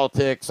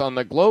Politics on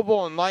the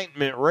Global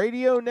Enlightenment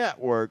Radio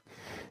Network,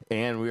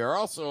 and we are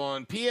also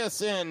on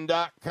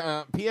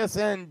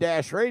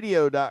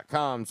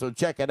psn-radio.com, so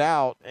check it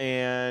out,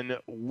 and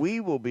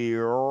we will be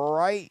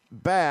right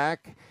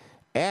back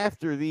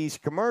after these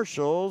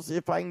commercials,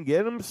 if I can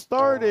get them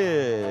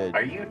started.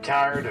 Are you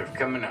tired of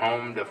coming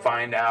home to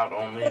find out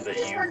only that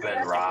you've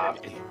been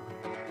robbed?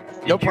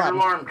 No Did your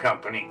problem. alarm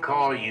company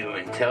call you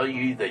and tell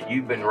you that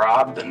you've been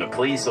robbed and the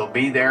police will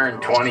be there in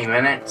 20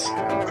 minutes?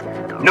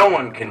 No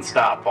one can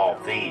stop all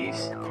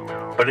thieves.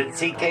 But at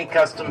CK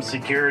Custom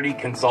Security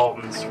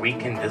Consultants, we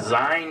can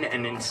design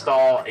and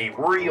install a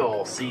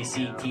real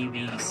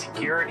CCTV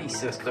security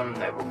system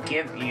that will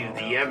give you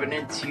the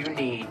evidence you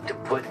need to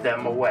put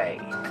them away.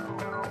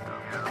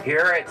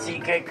 Here at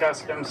CK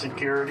Custom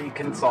Security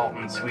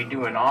Consultants, we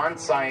do an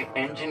on-site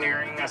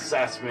engineering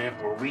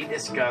assessment where we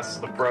discuss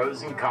the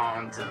pros and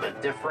cons of the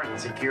different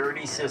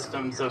security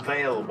systems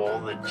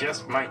available that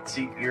just might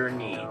suit your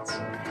needs.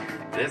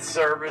 This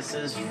service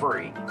is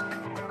free.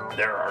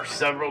 There are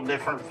several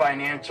different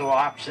financial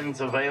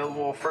options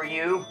available for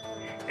you,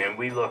 and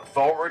we look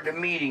forward to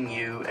meeting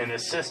you and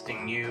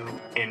assisting you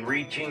in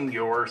reaching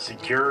your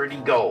security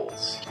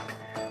goals.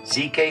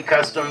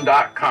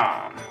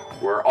 CKCustom.com,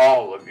 where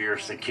all of your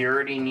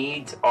security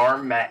needs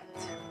are met.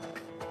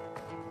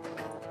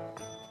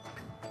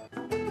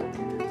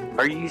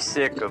 Are you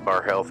sick of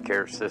our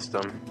healthcare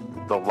system?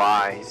 The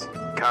lies,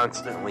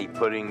 constantly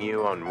putting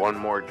you on one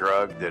more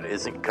drug that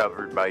isn't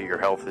covered by your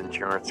health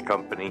insurance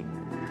company?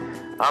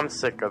 I'm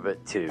sick of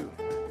it too.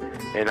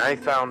 And I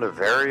found a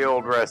very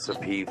old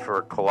recipe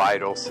for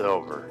colloidal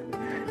silver.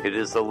 It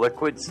is a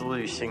liquid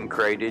solution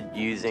created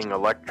using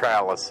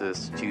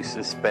electrolysis to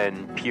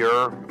suspend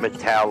pure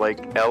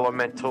metallic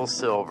elemental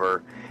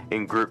silver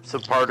in groups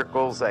of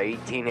particles of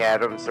 18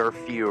 atoms or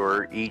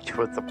fewer, each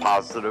with a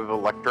positive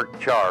electric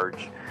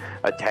charge,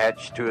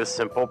 attached to a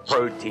simple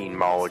protein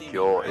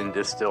molecule in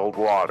distilled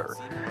water.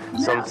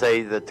 Some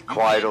say that the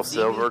colloidal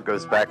silver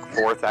goes back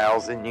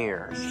 4,000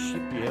 years.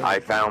 I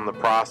found the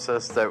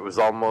process that was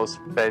almost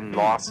been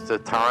lost to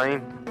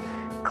time.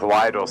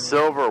 Colloidal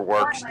silver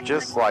works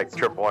just like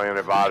triple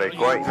antibiotic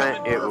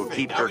ointment. It will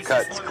keep your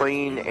cuts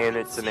clean, and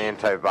it's an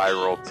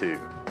antiviral too.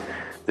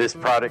 This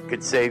product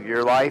could save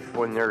your life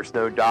when there's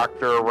no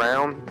doctor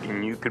around,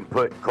 and you can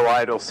put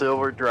colloidal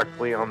silver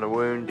directly on the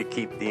wound to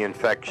keep the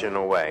infection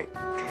away.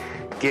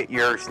 Get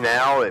yours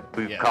now at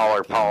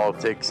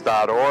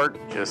bootcollarpolitics.org.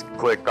 Just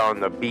click on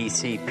the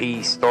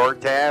BCP store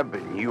tab,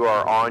 and you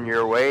are on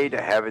your way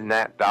to having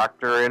that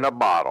doctor in a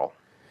bottle.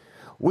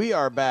 We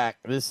are back.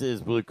 This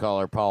is Blue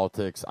Collar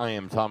Politics. I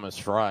am Thomas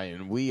Fry,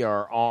 and we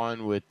are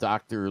on with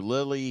Dr.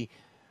 Lily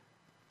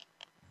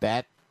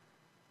Oh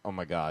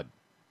my God.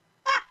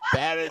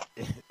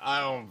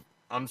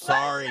 I'm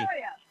sorry.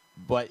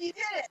 But you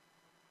did it.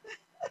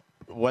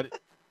 What?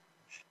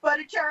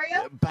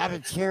 Bhattacharya?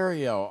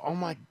 Bhattacharya. Oh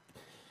my.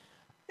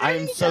 I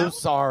am so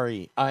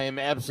sorry. I am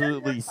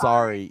absolutely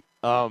sorry.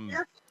 You're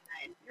fine.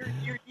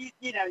 You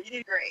did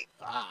great.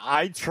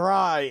 I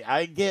try.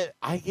 I get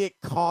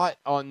caught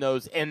on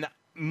those, and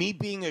me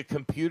being a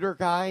computer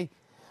guy,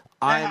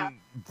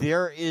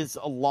 there is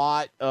a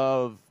lot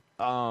of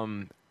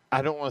I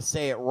don't want to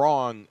say it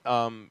wrong.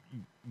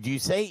 Do you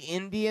say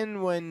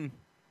Indian when?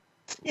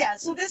 Yeah.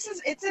 So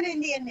it's an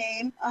Indian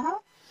name.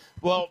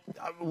 Well,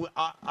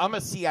 I'm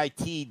a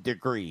CIT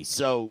degree,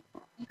 so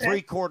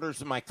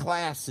 3/4 of my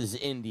class is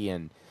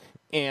Indian.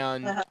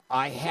 And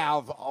I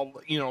have,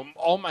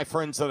 all my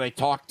friends that I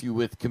talk to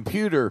with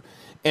computer.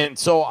 And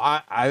so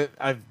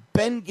I've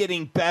been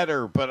getting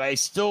better, but I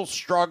still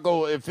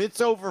struggle. If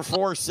it's over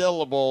 4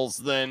 syllables,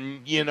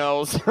 then,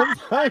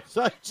 sometimes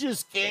I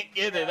just can't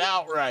get it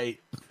out right.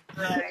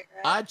 Right.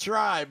 I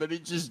try, but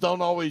it just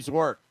don't always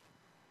work.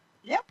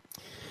 Yep.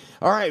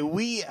 All right,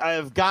 we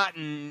have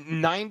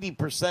gotten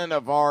 90%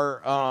 of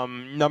our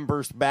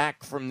numbers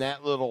back from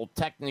that little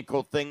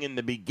technical thing in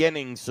the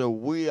beginning, so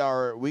we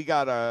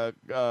got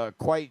a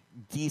quite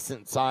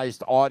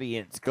decent-sized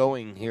audience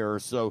going here.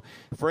 So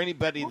for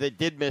anybody that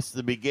did miss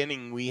the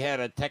beginning, we had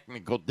a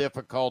technical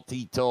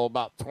difficulty till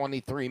about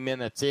 23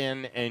 minutes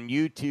in, and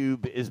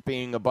YouTube is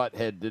being a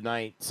butthead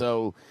tonight.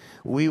 So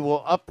we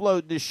will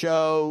upload the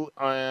show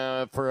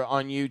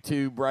on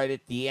YouTube right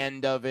at the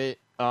end of it.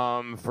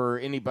 For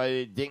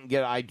anybody that didn't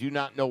get it, I do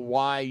not know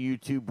why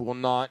YouTube will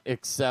not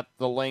accept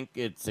the link.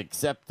 It's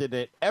accepted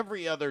it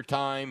every other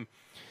time,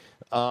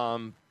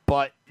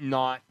 but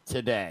not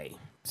today.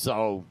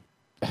 So,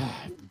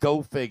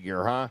 go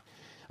figure, huh?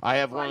 I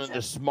have one of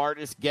the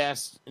smartest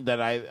guests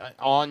that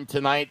on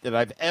tonight that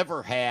I've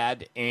ever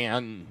had,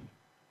 and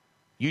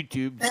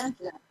YouTube's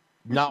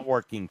not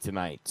working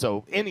tonight.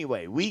 So,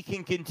 anyway, we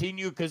can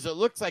continue because it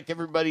looks like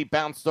everybody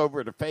bounced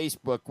over to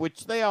Facebook,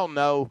 which they all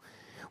know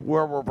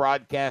where we're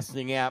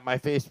broadcasting at. My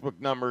Facebook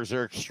numbers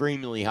are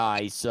extremely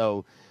high,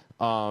 so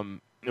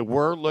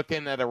we're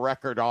looking at a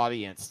record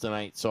audience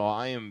tonight, so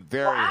I am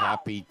very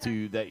happy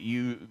that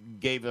you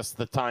gave us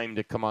the time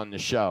to come on the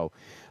show.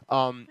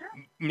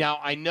 Now,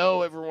 I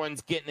know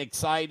everyone's getting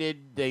excited.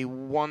 They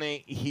want to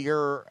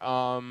hear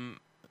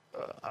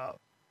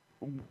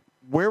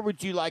where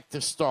would you like to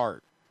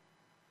start?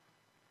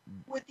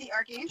 With the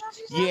Archangels,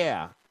 you said?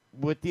 Yeah,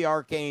 with the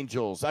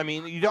Archangels. I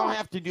mean, you don't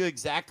have to do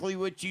exactly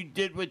what you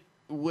did with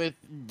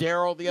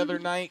Daryl the other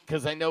night,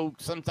 because I know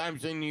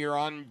sometimes when you're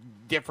on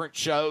different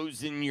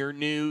shows and you're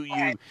new,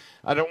 I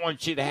don't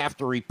want you to have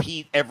to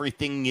repeat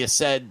everything you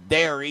said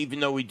there,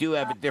 even though we do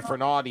have a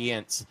different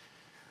audience.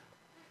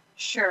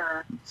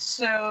 Sure.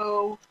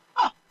 So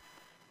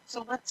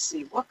let's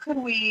see. All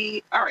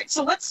right,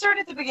 so let's start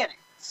at the beginning.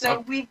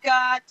 So we've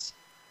got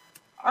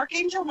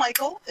Archangel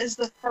Michael is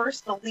the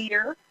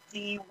leader,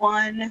 the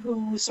one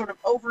who sort of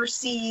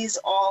oversees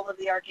all of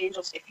the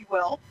archangels, if you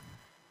will.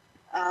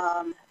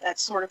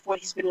 That's sort of what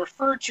he's been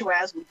referred to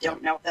as. We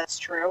don't know if that's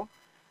true.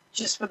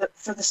 just for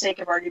the sake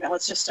of argument,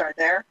 let's just start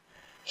there.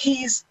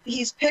 He's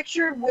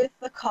pictured with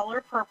the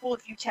color purple.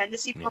 If you tend to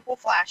see purple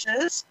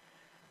flashes,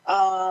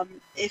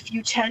 if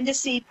you tend to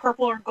see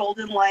purple or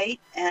golden light,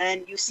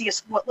 and you see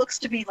what looks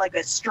to be like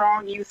a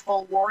strong,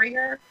 youthful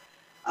warrior,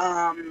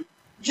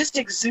 just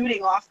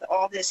exuding off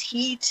all this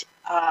heat.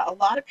 A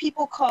lot of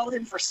people call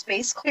him for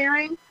space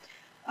clearing.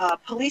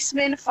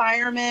 Policemen,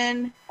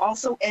 firemen,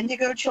 also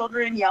indigo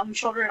children, young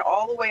children,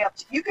 all the way up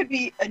to, you could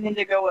be an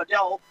indigo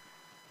adult.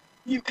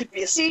 You could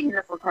be a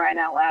senior, for crying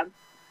out loud.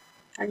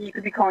 And you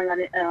could be calling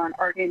on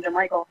Archangel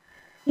Michael.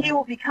 He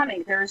will be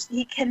coming.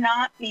 He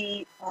cannot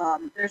be,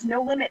 there's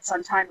no limits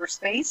on time or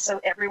space, so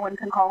everyone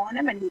can call on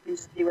him and he can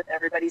just be with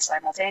everybody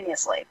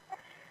simultaneously.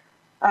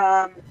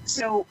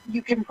 So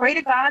you can pray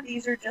to God.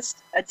 These are just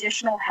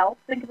additional help.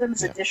 Think of them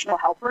as additional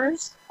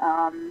helpers.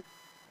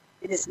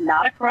 It is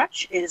not a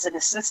crutch. It is an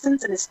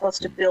assistance and is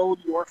supposed to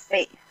build your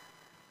faith.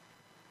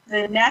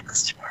 The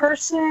next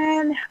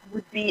person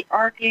would be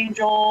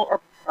Archangel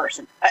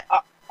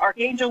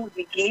would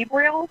be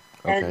Gabriel.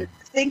 Okay. And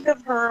think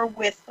of her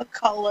with the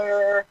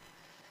color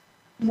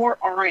more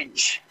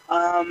orange.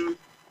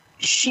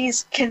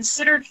 She's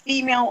considered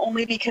female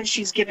only because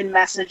she's given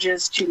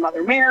messages to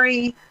Mother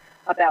Mary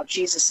about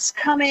Jesus'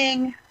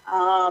 coming.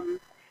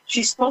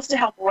 She's supposed to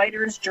help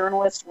writers,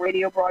 journalists,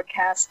 radio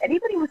broadcasts,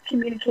 anybody with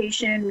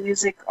communication,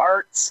 music,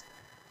 arts.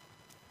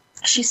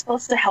 She's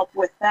supposed to help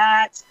with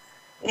that.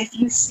 If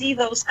you see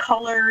those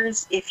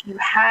colors, if you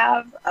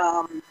have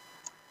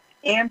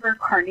amber,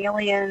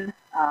 carnelian,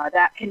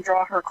 that can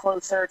draw her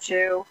closer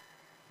to.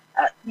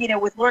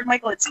 With Lord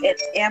Michael, it's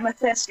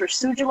amethyst or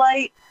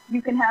sugilite.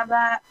 You can have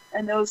that,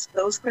 and those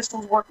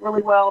crystals work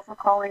really well for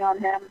calling on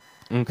him.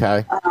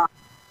 Okay.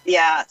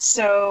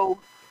 So,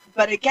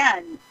 but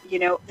again,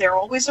 they're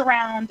always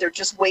around. They're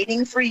just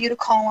waiting for you to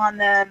call on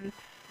them.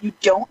 You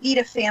don't need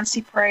a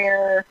fancy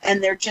prayer,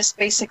 and they're just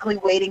basically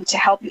waiting to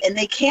help you. And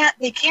they can't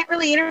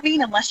really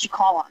intervene unless you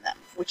call on them,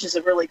 which is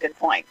a really good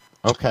point.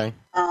 Okay.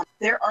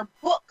 There are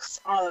books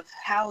of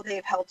how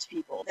they've helped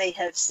people. They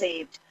have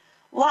saved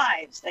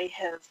lives. They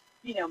have,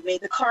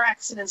 made the car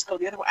accidents go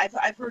the other way.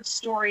 I've heard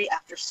story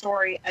after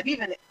story. I've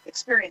even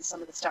experienced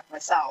some of the stuff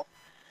myself,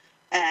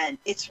 and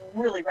it's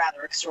really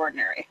rather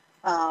extraordinary.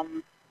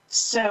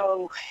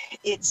 So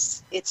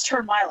it's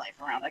turned my life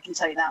around. I can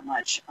tell you that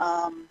much.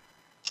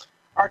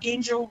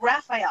 Archangel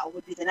Raphael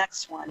would be the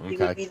next one. Okay. He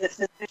would be the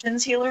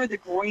physician's healer, the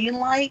green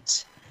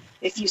light.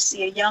 If you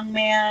see a young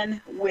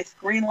man with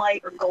green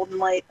light or golden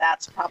light,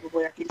 that's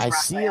probably Archangel Raphael.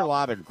 I see a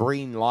lot of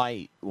green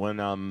light when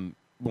I'm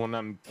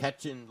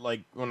catching,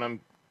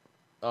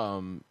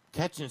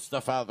 catching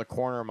stuff out of the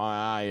corner of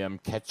my eye. I'm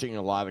catching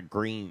a lot of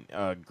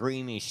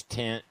greenish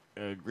tint,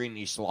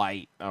 greenish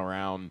light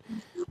around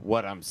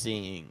what I'm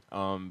seeing.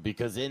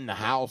 Because in the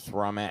house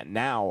where I'm at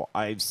now,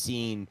 I've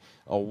seen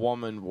a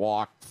woman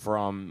walk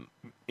from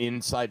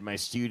inside my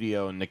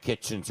studio, and the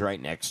kitchen's right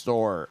next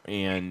door,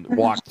 and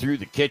walked through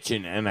the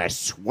kitchen, and I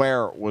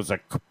swear it was a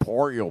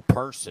corporeal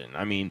person.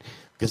 I mean,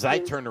 because I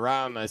turned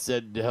around and I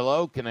said,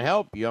 "Hello, can I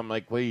help you?" I'm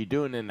like, "What are you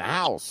doing in the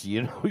house?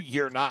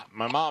 You're not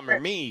my mom or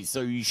me,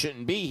 so you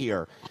shouldn't be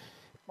here."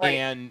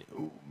 Right.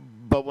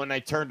 But when I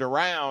turned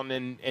around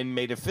and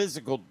made a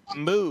physical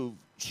move,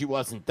 she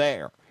wasn't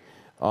there.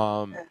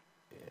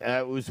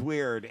 It was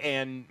weird.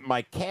 And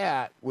my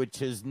cat, which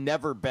has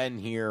never been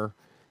here,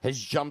 has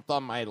jumped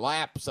on my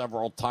lap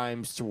several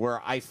times to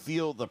where I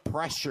feel the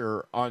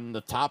pressure on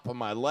the top of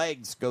my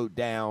legs go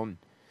down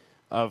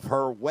of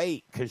her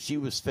weight, because she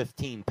was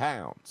 15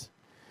 pounds.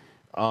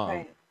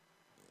 Right.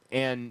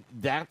 And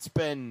that's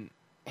been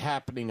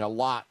happening a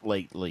lot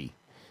lately.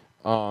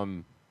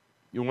 When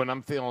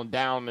I'm feeling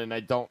down and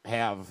I don't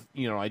have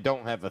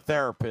a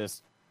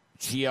therapist,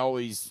 she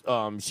always,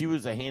 she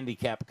was a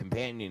handicapped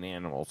companion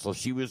animal. So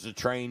she was a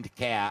trained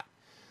cat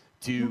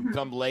to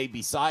come lay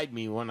beside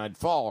me when I'd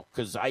fall,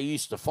 because I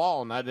used to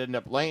fall and I'd end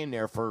up laying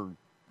there for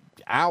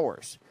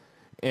hours.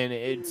 And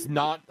it's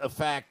not a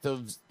fact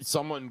of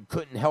someone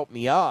couldn't help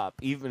me up,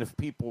 even if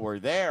people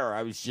were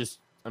there.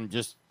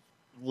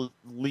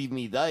 Leave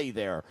me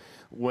there.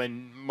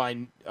 When my,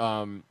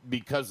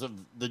 because of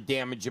the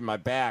damage in my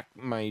back,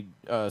 my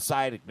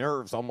sciatic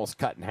nerves almost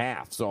cut in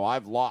half. So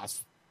I've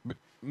lost,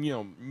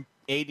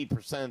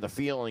 80% of the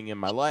feeling in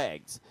my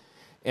legs.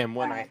 And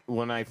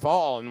when I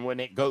fall and when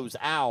it goes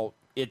out,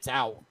 it's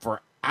out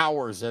for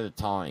hours at a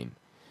time.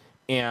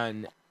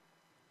 And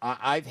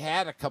I've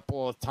had a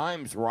couple of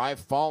times where I've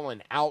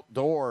fallen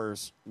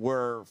outdoors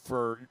where,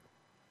 for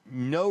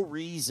no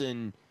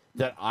reason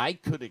that I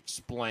could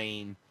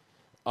explain,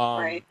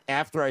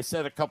 after I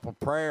said a couple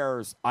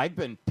prayers, I've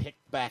been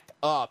picked back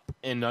up,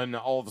 and then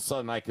all of a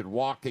sudden I could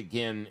walk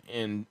again,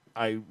 and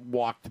I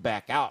walked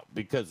back out.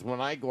 Because when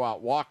I go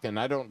out walking,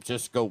 I don't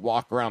just go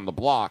walk around the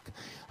block.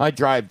 I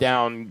drive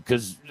down,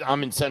 because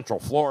I'm in Central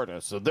Florida,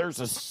 so there's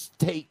a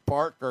state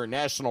park or a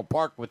national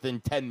park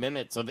within 10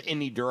 minutes of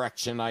any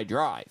direction I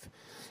drive.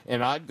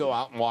 And I'd go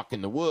out and walk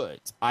in the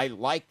woods. I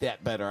like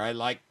that better. I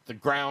like the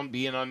ground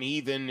being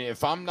uneven.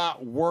 If I'm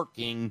not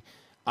working,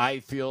 I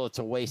feel it's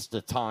a waste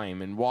of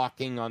time. And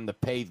walking on the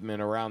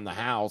pavement around the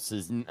house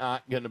is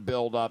not going to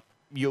build up.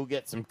 You'll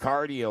get some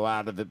cardio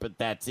out of it, but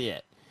that's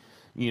it.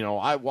 You know,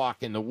 I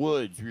walk in the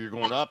woods where you're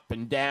going up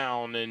and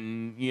down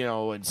and, you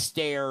know, and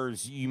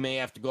stairs. You may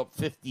have to go up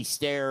 50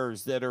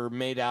 stairs that are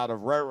made out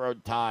of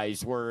railroad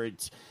ties where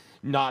it's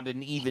not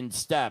an even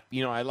step.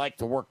 You know, I like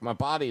to work my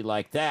body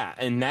like that.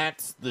 And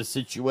that's the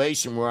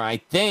situation where I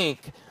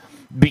think,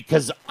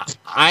 because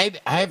I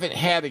haven't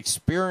had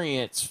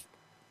experience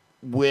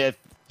with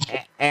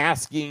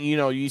asking, you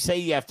know, you say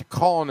you have to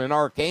call on an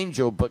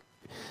archangel, but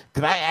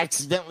could I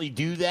accidentally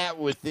do that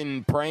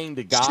within praying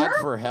to God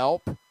for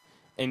help?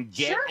 And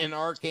get an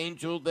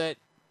archangel that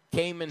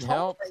came and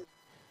helped?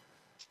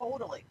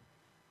 Totally.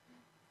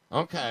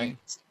 Okay. You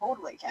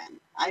totally can.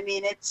 I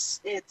mean,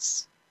 it's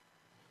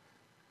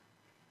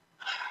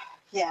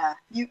yeah,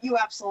 you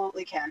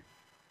absolutely can.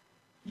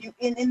 You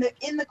in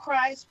the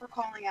cries for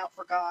calling out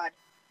for God.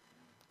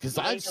 Because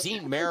I've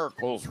seen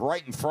miracles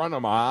right in front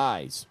of my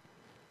eyes.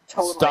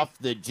 Totally. Stuff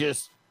that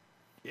just,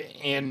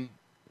 and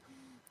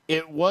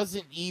it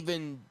wasn't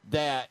even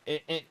that.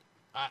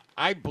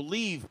 I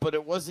believe, but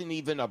it wasn't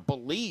even a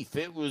belief.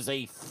 It was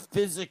a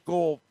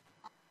physical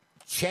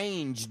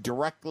change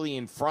directly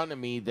in front of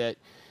me that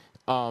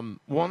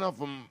one of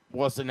them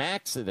was an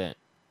accident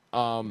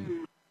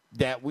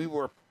that we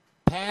were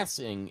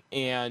passing,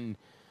 and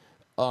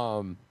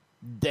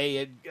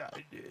they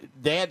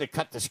had to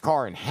cut this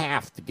car in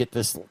half to get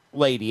this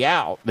lady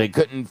out. They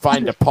couldn't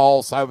find a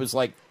pulse. I was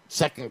like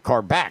second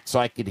car back,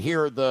 so I could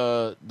hear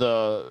the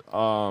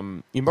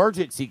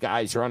emergency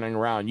guys running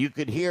around. You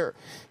could hear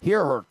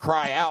her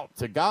cry out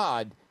to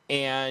God,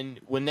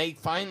 and when they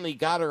finally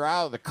got her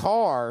out of the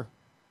car,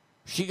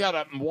 she got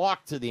up and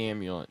walked to the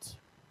ambulance.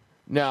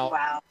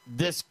 Now,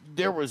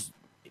 there was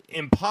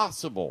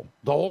impossible.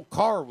 The whole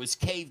car was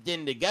caved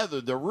in together.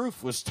 The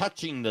roof was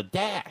touching the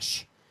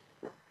dash.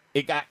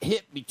 It got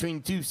hit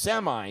between two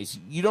semis.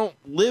 You don't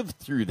live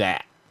through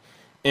that.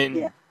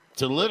 And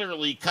to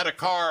literally cut a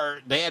car,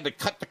 they had to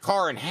cut the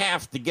car in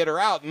half to get her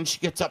out, and she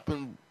gets up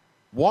and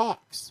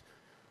walks.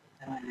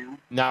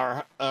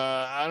 Now,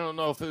 I don't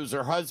know if it was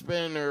her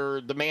husband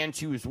or the man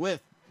she was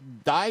with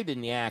died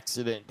in the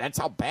accident. That's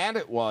how bad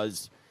it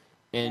was.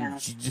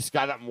 And she just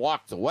got up and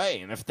walked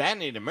away. And if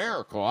that ain't a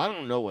miracle, I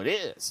don't know what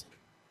is.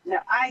 No,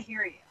 I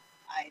hear you.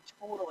 I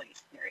totally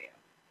hear you.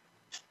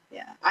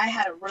 Yeah, I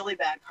had a really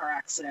bad car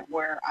accident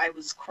where I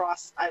was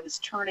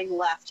turning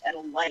left at a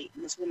light,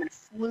 and this woman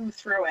flew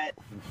through it,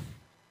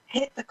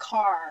 hit the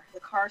car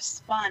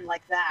spun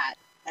like that,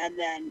 and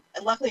then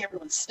luckily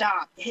everyone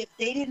stopped. If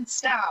they didn't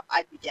stop,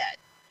 I'd be dead,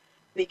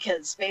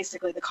 because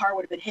basically the car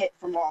would have been hit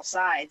from all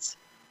sides.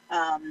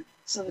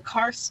 So the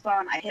car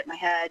spun, I hit my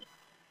head.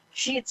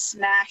 She had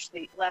smashed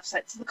the left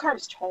side, so the car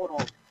was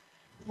totaled.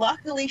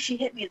 Luckily, she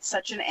hit me at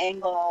such an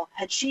angle.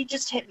 Had she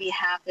just hit me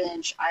half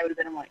inch, I would have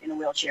been in a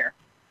wheelchair.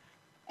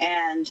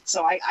 And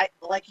so I,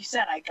 like you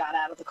said, I got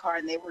out of the car,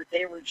 and they were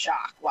in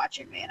shock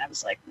watching me, and I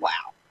was like, wow.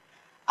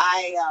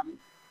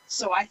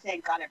 So I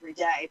thank God every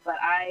day, but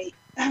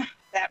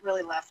that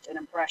really left an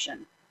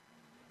impression.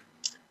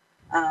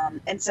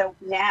 And so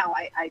now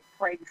I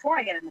pray before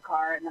I get in the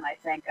car, and then I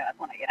thank God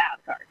when I get out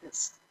of the car,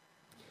 because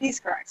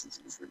these car accidents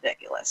is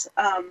ridiculous.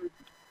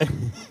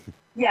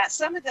 Yeah,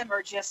 some of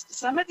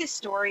these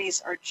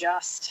stories are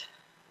just,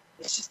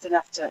 it's just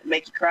enough to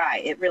make you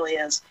cry. It really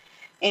is.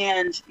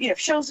 And, you know,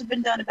 shows have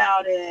been done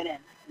about it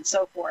and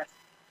so forth.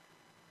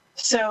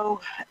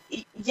 So,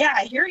 yeah,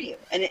 I hear you.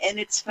 And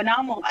it's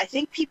phenomenal. I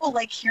think people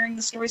like hearing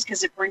the stories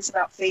because it brings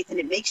about faith, and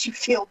it makes you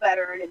feel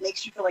better, and it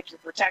makes you feel like you're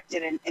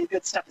protected, and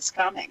good stuff is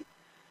coming,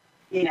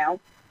 you know?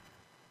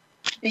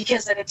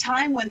 Because at a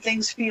time when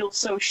things feel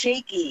so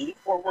shaky,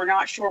 or we're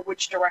not sure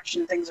which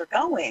direction things are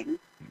going,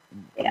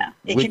 yeah,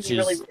 it can be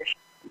really weird.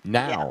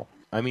 Now, yeah.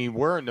 I mean,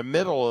 we're in the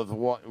middle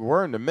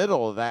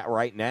of that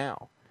right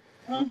now.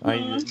 Mm-hmm. I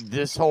mean,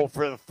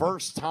 for the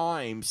first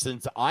time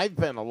since I've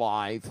been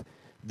alive,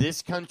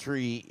 this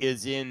country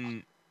is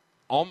in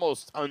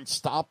almost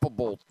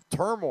unstoppable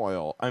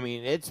turmoil. I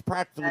mean, it's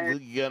practically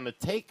going to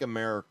take a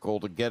miracle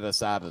to get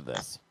us out of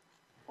this.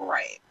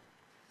 Right.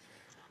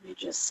 Let me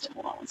just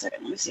hold on one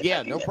second. Let me see.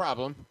 Yeah, no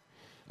problem.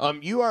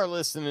 You are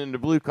listening to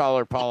Blue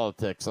Collar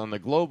Politics on the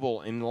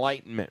Global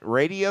Enlightenment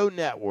Radio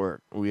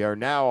Network. We are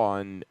now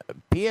on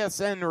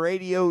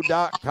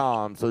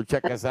psnradio.com, so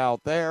check us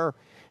out there.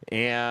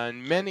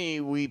 And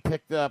we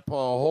picked up a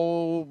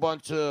whole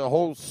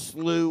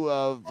slew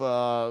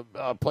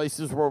of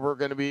places where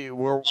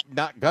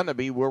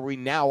where we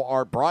now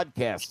are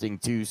broadcasting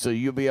to, so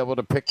you'll be able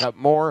to pick up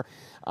more.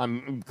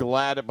 I'm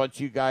glad a bunch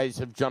of you guys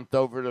have jumped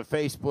over to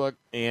Facebook,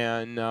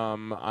 and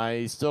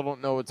I still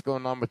don't know what's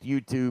going on with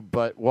YouTube,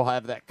 but we'll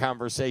have that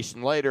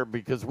conversation later,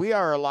 because we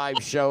are a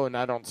live show, and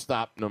I don't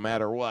stop no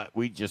matter what.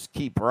 We just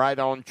keep right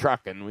on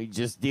trucking. We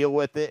just deal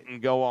with it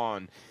and go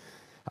on.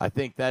 I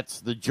think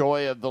that's the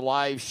joy of the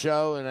live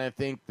show, and I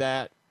think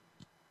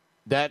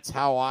that's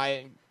how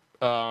I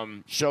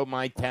show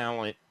my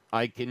talent.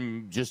 I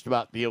can just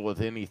about deal with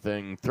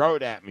anything. Throw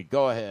it at me.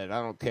 Go ahead.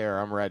 I don't care.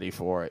 I'm ready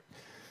for it.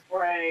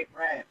 Right.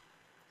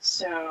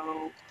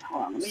 So,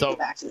 hold on, let me go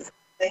back to this.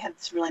 They had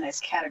this really nice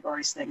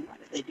categories thing. Why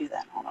did they do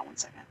that? Hold on one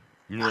second.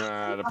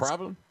 Not a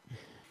problem.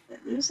 Did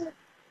I lose it?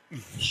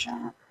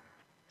 Shop.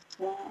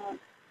 Blog.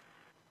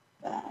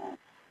 All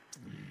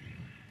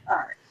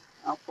right.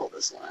 I'll pull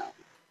this one out.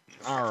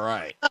 All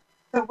right.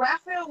 So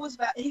Raphael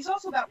he's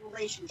also about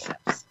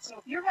relationships. So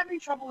if you're having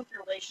trouble with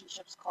your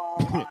relationships, call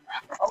on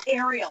Raphael. Oh,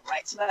 Ariel,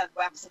 right. So that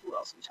was who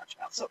else we talked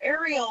about. So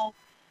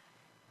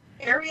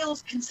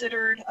Ariel's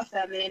considered a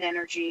feminine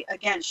energy.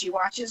 Again, she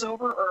watches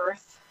over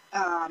Earth.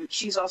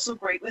 She's also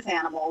great with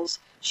animals.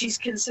 She's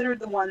considered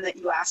the one that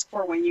you ask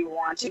for when you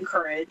want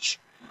encourage.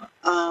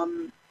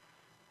 And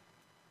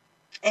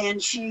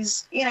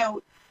she's,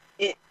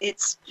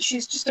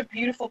 she's just a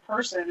beautiful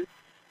person.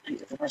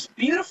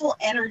 Beautiful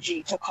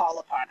energy to call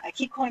upon. I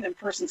keep calling them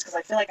persons because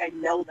I feel like I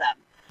know them.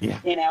 Yeah.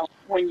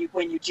 When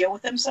you deal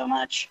with them so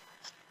much.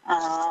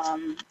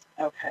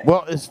 Okay.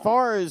 Well, as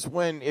far as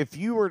if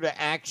you were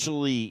to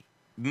actually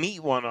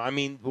meet one, I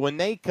mean, when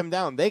they come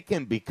down, they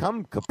can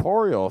become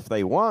corporeal if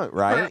they want,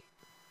 right?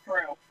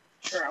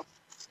 True.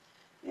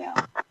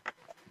 Yeah.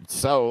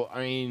 So, I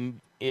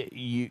mean,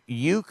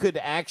 you could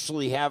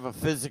actually have a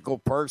physical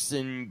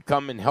person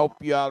come and help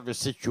you out of a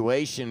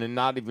situation and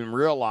not even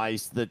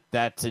realize that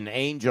that's an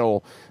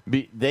angel.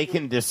 They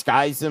can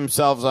disguise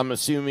themselves, I'm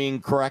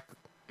assuming, correct?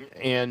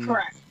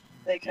 Correct.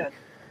 They could.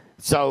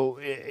 So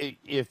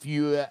if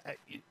you,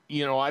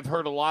 I've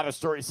heard a lot of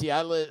stories. See,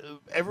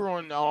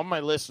 all my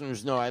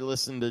listeners know I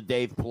listen to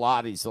Dave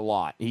Pilates a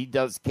lot. He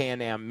does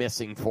Can-Am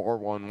Missing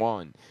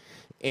 411.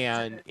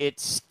 And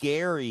it's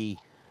scary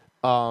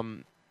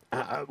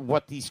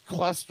what these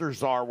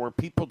clusters are where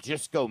people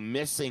just go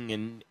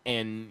missing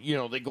and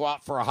they go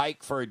out for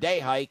a day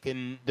hike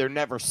and they're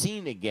never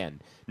seen again.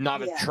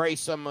 Not a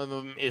trace of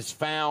them is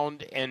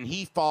found, and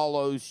he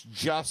follows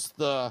just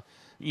the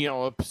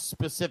a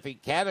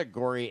specific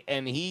category,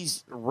 and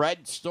he's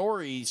read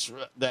stories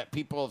that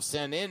people have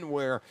sent in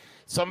where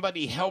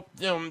somebody helped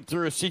them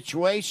through a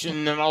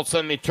situation and all of a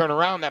sudden they turn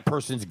around, that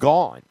person's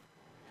gone.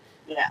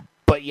 Yeah.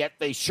 But yet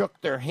they shook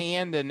their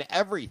hand and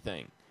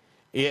everything.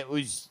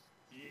 It's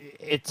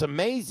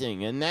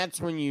amazing, and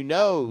that's when you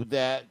know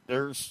that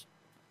there's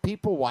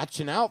people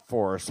watching out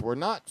for us. We're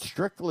not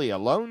strictly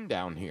alone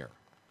down here.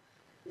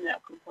 No,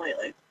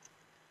 completely.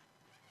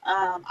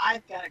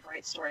 I've got a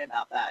great story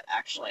about that,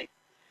 actually.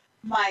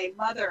 My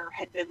mother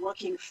had been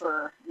looking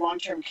for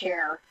long-term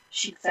care.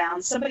 She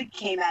found somebody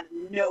came out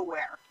of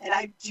nowhere, and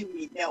I do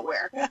mean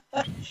nowhere.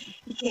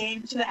 He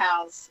came to the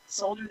house,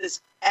 sold her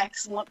this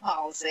excellent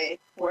policy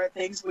where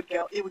things would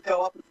go. It would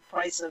go up with the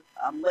price of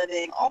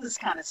living, all this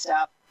kind of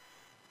stuff.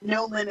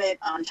 No limit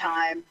on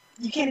time.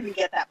 You can't even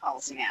get that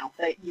policy now.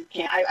 That you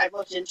can't. I've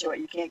looked into it.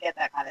 You can't get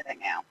that kind of thing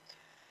now.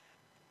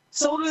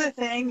 Sold her the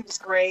thing. It was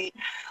great.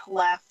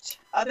 Left.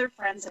 Other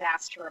friends had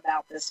asked her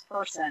about this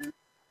person.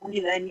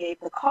 We then gave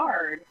the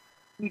card.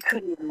 We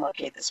couldn't even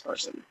locate this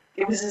person.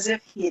 It was as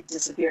if he had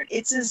disappeared.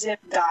 It's as if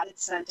God had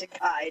sent a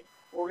guide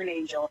or an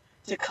angel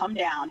to come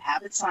down,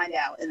 have it signed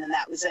out, and then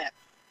that was it.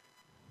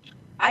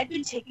 I'd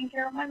been taking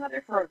care of my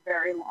mother for a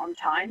very long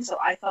time, so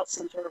I felt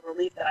some sort of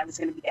relief that I was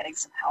going to be getting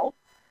some help.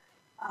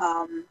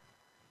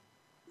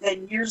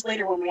 Then years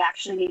later, when we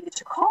actually needed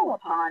to call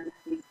upon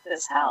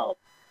this help,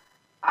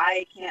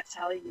 I can't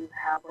tell you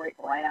how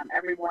grateful I am.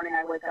 Every morning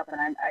I wake up and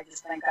I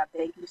just thank God,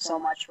 thank you so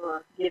much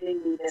for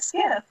giving me this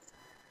gift,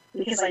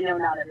 because I know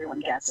not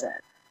everyone gets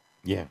it.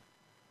 Yeah.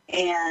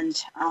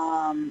 And,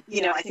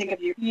 I think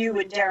of you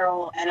and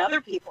Daryl and other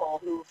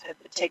people who have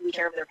taken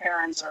care of their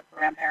parents or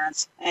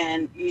grandparents,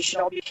 and you should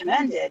all be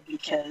commended,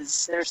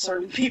 because there's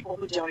certain people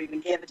who don't even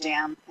give a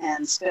damn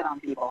and spit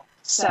on people.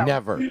 So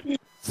never.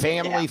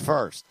 Family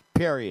first,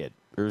 period.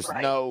 There's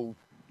no...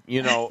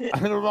 I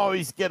don't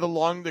always get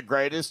along the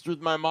greatest with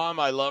my mom.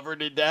 I love her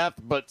to death,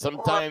 but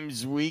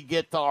sometimes we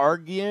get to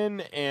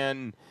arguing,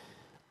 and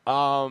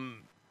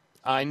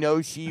I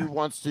know she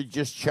wants to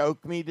just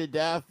choke me to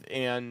death,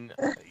 and,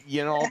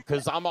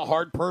 because I'm a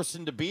hard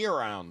person to be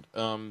around.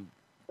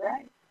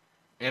 Right.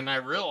 And I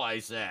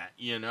realize that,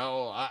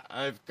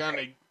 I've kind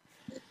of...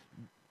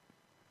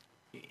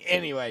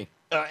 Anyway...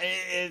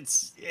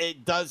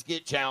 it does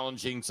get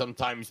challenging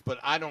sometimes, but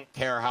I don't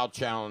care how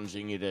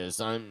challenging it is.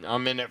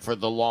 I'm in it for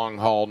the long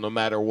haul, no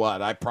matter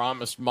what. I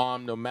promised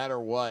Mom, no matter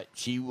what,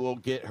 she will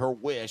get her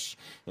wish,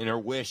 and her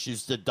wish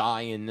is to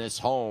die in this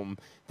home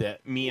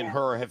that me and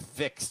her have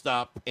fixed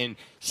up. And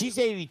she's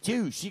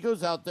 82. She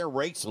goes out there,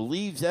 rakes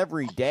leaves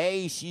every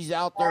day. She's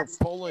out there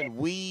pulling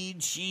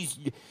weeds. She's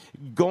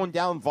going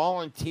down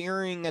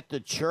volunteering at the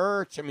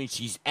church. I mean,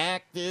 she's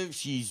active.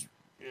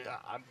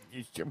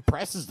 It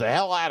impresses the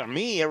hell out of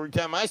me every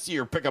time I see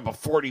her pick up a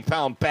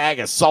 40-pound bag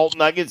of salt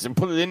nuggets and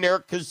put it in there,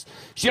 because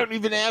she don't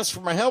even ask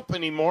for my help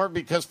anymore,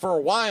 because for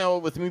a while,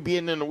 with me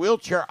being in a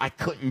wheelchair, I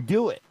couldn't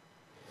do it.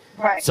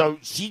 Right. So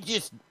she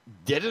just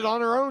did it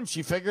on her own.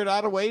 She figured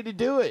out a way to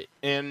do it,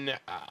 and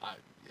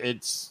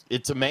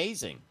it's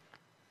amazing.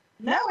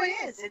 No,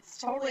 it is. It's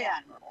totally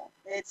admirable.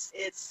 It's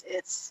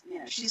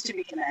she's to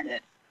be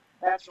commended.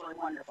 That's really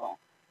wonderful.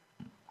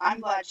 I'm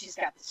glad she's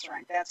got the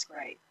strength. That's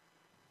great.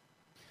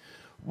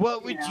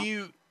 What would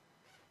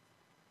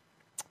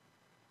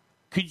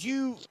could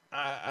you,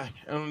 I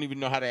don't even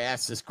know how to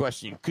ask this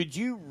question. Could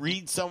you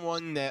read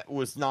someone that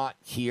was not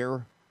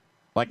here?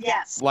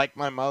 Yes. Like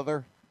my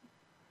mother?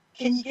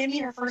 Can you give me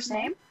her first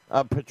name?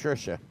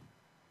 Patricia.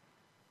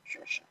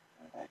 Patricia.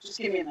 Okay, just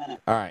give me a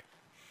minute. All right.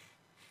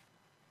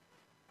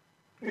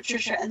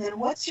 Patricia, and then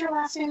what's your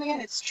last name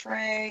again? It's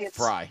Trey.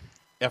 Fry.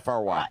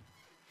 F-R-Y.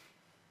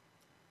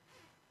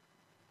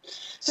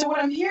 So what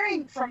I'm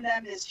hearing from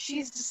them is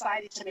she's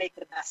decided to make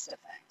the best of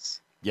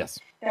things. Yes.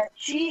 That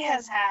she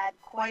has had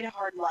quite a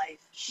hard life.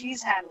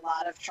 She's had a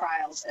lot of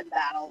trials and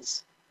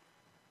battles.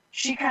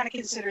 She kind of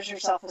considers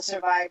herself a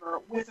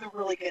survivor with a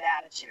really good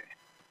attitude.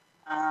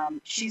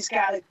 She's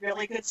got a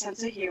really good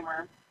sense of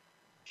humor.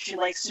 She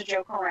likes to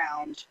joke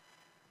around.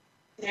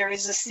 There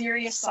is a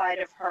serious side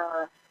of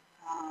her.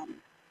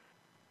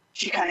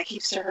 She kind of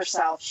keeps to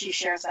herself. She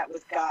shares that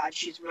with God.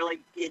 She's really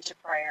into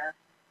prayer.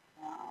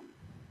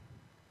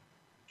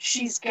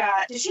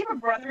 Does she have a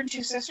brother and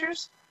 2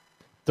 sisters?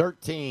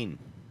 13.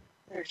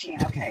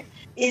 13, okay.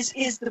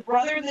 Is the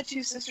brother and the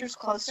 2 sisters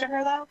close to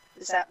her, though?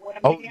 Is that what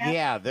I'm thinking of?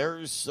 Yeah,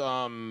 there's,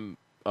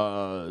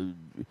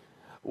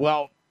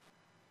 well,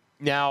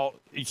 now,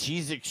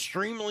 she's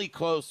extremely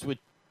close with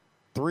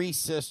 3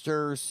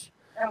 sisters.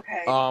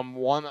 Okay.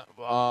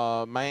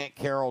 My Aunt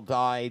Carol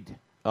died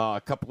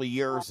a couple of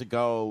years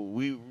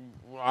ago.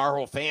 Our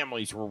whole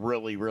families were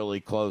really,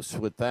 really close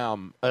with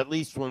them, at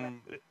least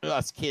when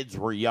us kids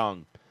were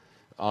young.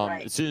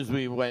 Right. As soon as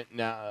we went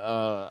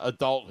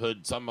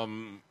adulthood, some of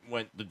them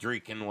went the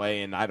drinking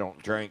way, and I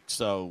don't drink,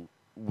 so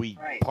we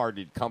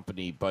parted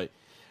company. But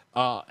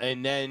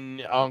and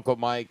then Uncle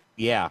Mike,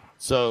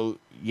 So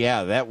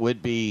that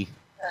would be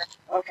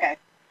okay.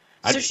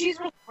 So she's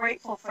really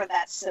grateful for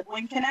that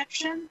sibling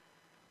connection.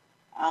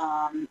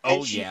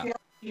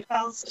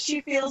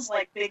 She feels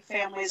like big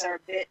families are a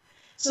bit.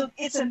 So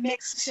it's a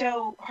mix.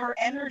 So her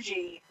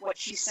energy, what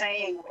she's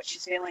saying, what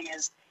she's feeling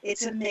is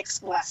it's a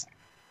mixed blessing.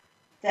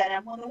 That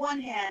on the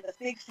one hand, a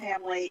big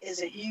family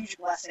is a huge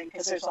blessing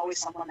because there's always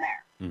someone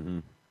there. Mm-hmm.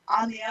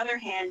 On the other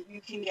hand,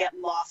 you can get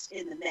lost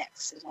in the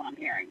mix, is what I'm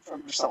hearing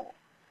from her soul.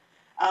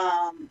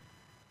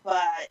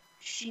 But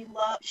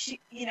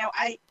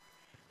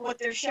what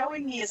they're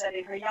showing me is that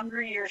in her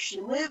younger years,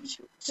 she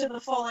lived to the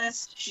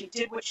fullest. She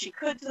did what she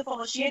could to the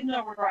fullest. She had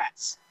no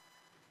regrets.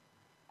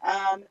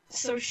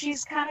 So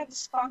she's kind of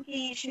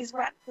spunky. She's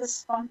got this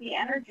spunky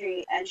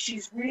energy, and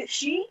she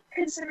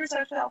considers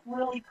herself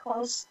really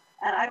close.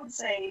 And I would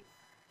say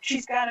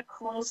she's got a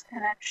close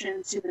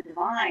connection to the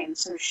divine,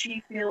 so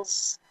she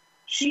feels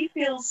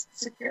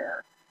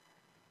secure.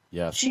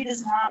 Yes. She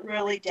does not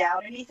really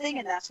doubt anything,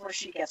 and that's where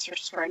she gets her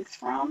strength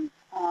from.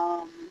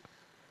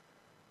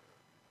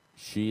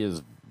 She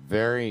is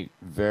very,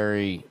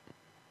 very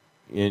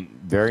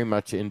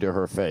much into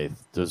her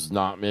faith. Does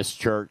not miss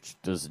church.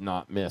 Does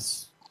not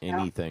miss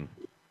anything.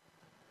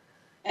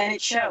 And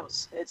it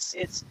shows.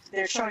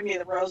 They're showing me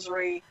the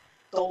rosary,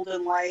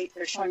 golden light.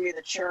 They're showing me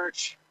the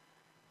church.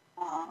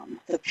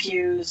 The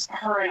pews,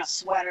 her in a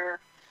sweater.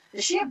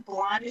 Does she have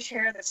blondish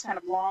hair that's kind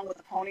of long with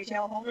a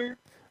ponytail holder?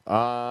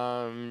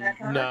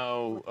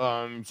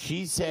 No.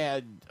 She's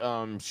had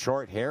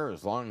short hair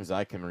as long as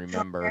I can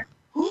remember.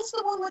 Who's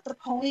the one with the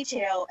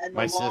ponytail and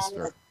the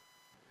sister?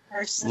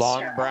 Her sister.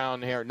 Long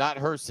brown hair. Not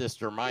her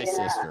sister, my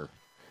sister.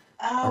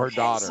 Oh, her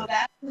daughter. So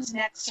that's who's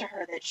next to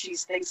her that she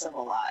thinks of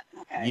a lot.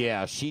 Okay.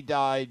 Yeah, she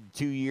died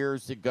 2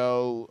 years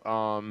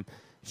ago.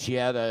 She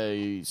had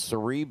a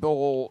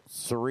cerebral,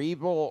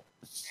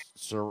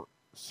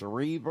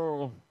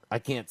 I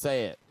can't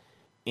say it,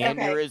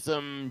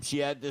 aneurysm. Okay. She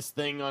had this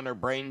thing on her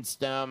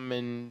brainstem,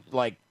 and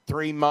like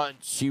 3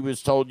 months, she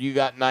was told you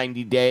got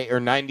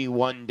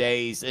 91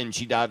 days, and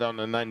she died on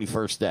the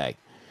 91st day.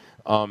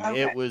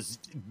 It was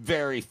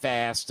very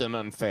fast and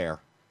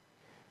unfair.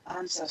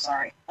 I'm so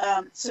sorry.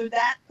 So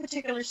that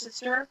particular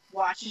sister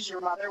watches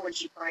your mother when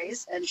she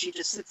prays, and she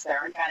just sits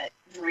there and kind of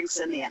drinks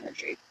in the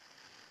energy.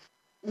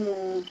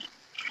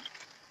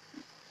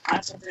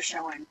 That's what they're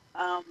showing.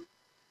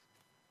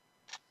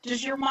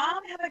 Does your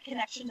mom have a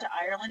connection to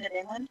Ireland and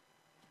England?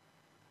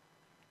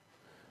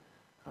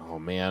 Oh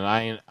man,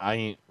 I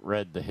ain't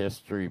read the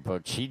history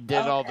book. She did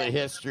all the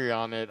history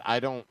on it. I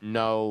don't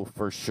know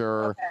for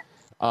sure.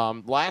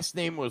 Okay. Last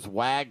name was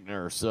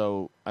Wagner,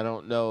 so I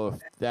don't know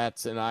if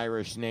that's an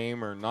Irish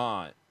name or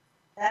not.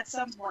 That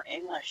sounds more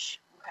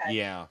English. Okay.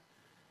 Yeah.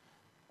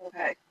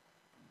 Okay.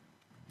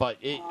 But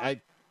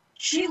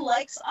she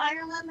likes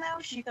Ireland,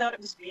 though. She thought it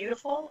was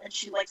beautiful, and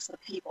she likes the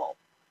people.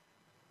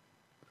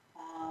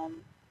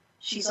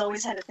 She's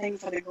always had a thing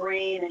for the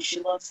green, and she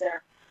loves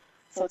their...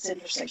 So it's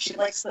interesting. She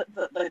likes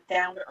the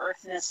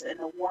down-to-earthness and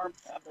the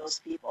warmth of those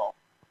people.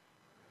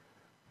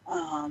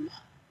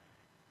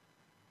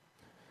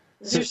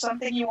 Is there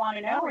something you want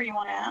to know or you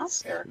want to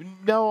ask? Or?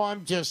 No,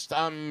 I'm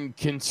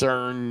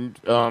concerned.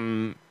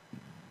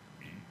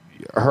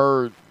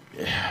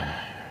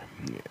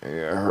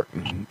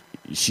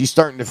 She's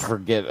starting to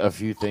forget a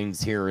few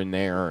things here and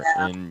there,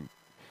 and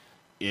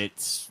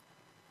it's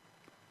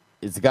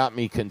got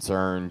me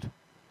concerned.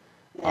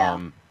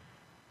 Yeah.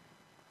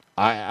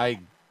 I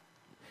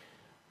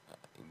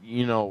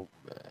you know,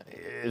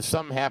 if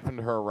something happened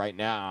to her right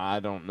now, I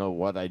don't know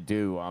what I'd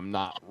do. I'm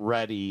not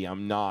ready.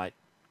 I'm not,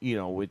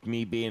 with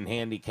me being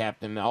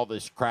handicapped and all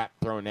this crap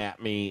thrown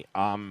at me,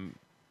 I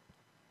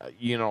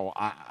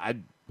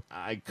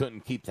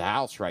couldn't keep the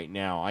house right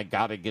now. I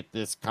got to get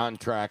this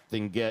contract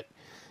and get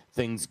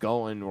things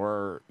going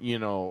where,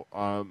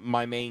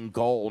 my main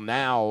goal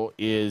now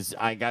is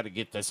I got to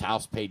get this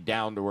house paid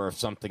down to where if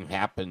something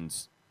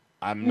happens,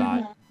 I'm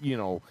not,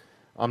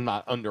 I'm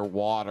not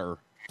underwater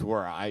to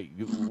where I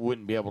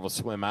wouldn't be able to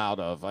swim out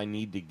of. I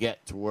need to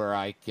get to where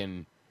I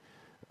can,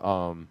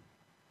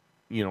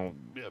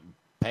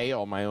 pay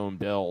all my own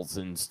bills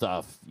and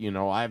stuff.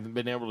 I haven't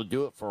been able to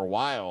do it for a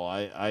while.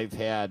 I've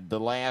had the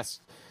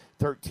last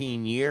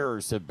 13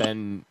 years have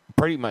been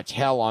pretty much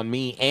hell on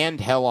me and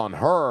hell on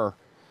her.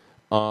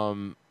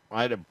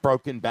 I had a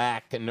broken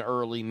back in the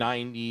early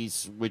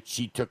 90s, which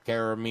she took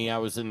care of me. I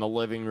was in the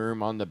living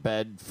room on the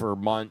bed for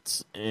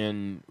months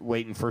and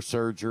waiting for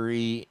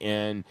surgery.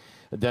 And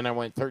then I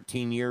went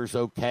 13 years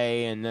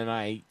okay. And then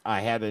I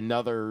had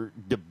another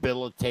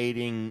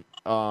debilitating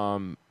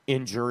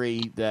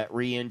injury that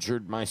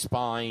re-injured my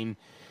spine.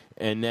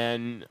 And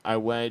then I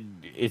went,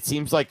 it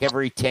seems like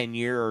every 10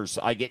 years,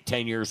 I get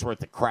 10 years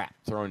worth of crap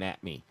thrown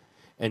at me.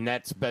 And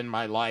that's been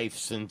my life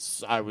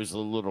since I was a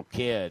little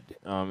kid.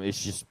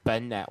 It's just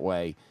been that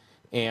way.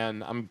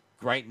 And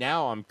right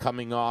now I'm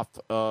coming off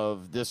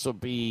of, this will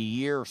be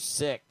year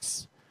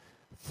 6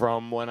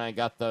 from when I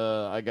got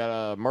a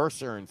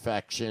MRSA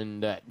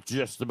infection that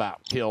just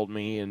about killed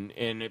me, and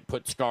it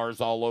put scars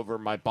all over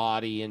my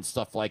body and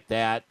stuff like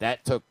that.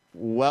 That took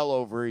well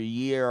over a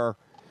year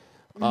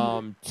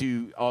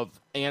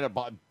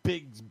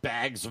big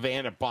bags of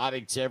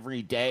antibiotics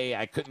every day.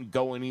 I couldn't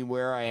go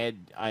anywhere.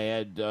 I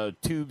had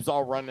tubes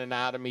all running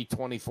out of me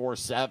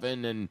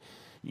 24/7, and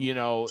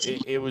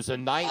it was a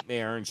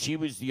nightmare. And she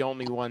was the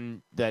only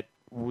one that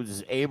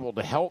was able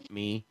to help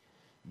me,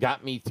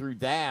 got me through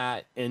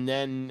that. And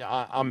then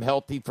I'm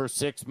healthy for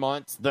 6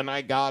 months. Then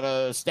I got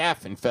a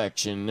staph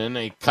infection. Then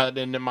they cut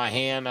into my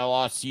hand. I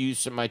lost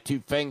use of my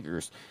 2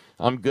 fingers.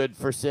 I'm good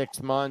for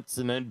 6 months,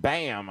 and then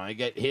bam, I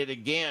get hit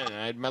again.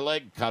 I had my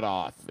leg cut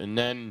off, and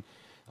then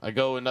I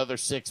go another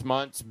 6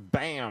 months,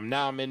 bam,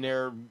 now I'm in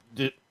there.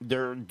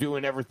 They're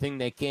doing everything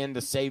they can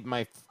to save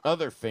my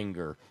other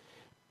finger.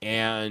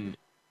 And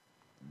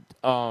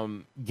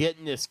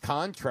getting this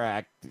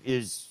contract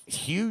is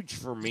huge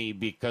for me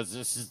because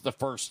this is the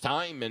first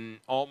time in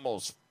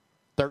almost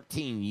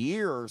 13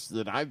 years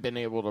that I've been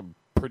able to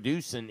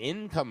produce an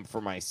income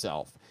for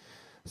myself.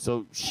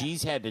 So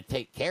she's had to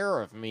take care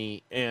of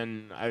me,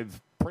 and I've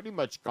pretty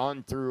much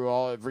gone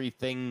through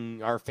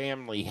everything our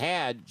family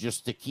had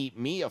just to keep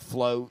me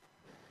afloat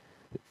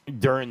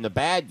during the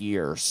bad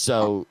years.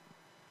 So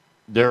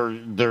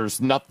there's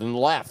nothing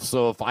left.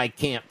 So if I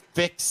can't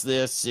fix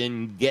this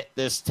and get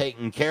this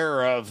taken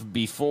care of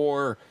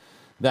before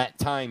that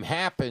time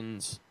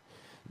happens,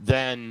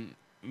 then,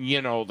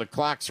 the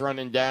clock's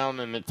running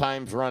down and the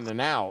time's running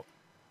out.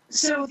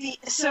 So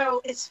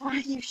it's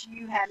funny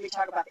you had me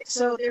talk about it.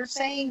 So they're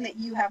saying that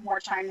you have more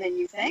time than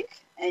you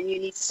think, and you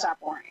need to stop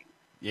worrying.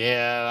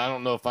 Yeah, I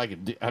don't know if I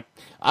can do.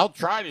 I'll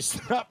try to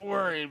stop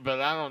worrying,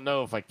 but I don't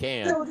know if I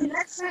can. So the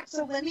next time,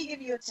 let me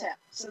give you a tip.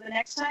 So the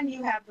next time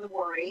you have the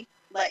worry,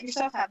 let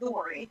yourself have the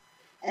worry,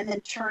 and then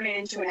turn it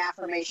into an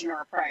affirmation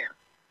or a prayer,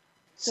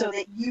 so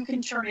that you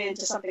can turn it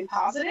into something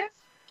positive,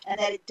 and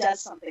that it does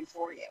something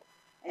for you,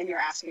 and you're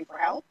asking for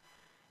help.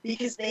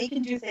 Because they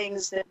can do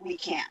things that we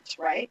can't,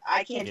 right?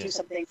 I can't do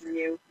something for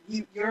you.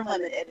 You're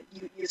limited.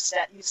 You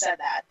said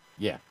that.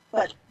 Yeah.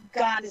 But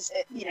God is,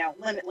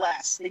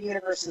 limitless. The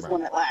universe is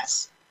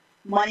limitless.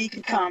 Money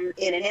could come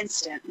in an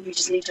instant. You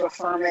just need to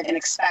affirm it and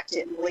expect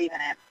it and believe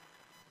in it.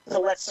 So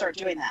let's start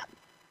doing that.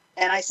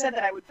 And I said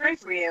that I would pray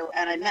for you,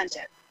 and I meant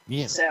it.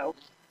 Yeah. So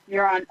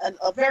you're on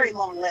a very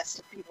long list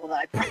of people that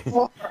I pray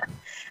for.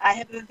 I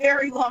have a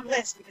very long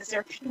list because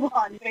there are people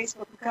on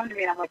Facebook who come to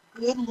me, and I'm like,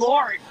 good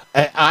Lord.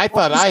 I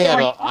thought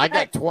I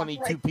got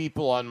 22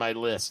 people on my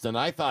list, and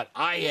I thought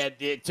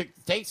it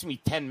takes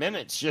me 10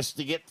 minutes just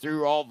to get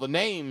through all the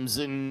names.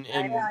 And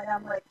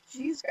I'm like,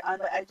 geez,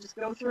 I just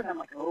go through it, and I'm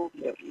like, oh,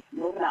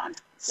 moving on.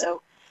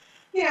 So,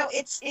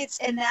 it's,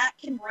 and that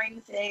can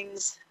bring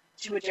things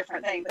to a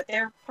different thing, but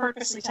they're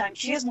purposely timed.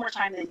 She has more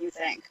time than you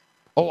think.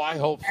 Oh, I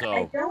hope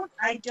so. And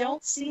I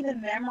don't see the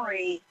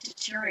memory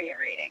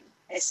deteriorating.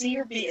 I see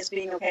her as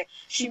being okay.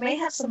 She may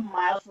have some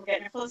mild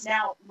forgetfulness.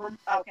 Now,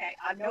 okay,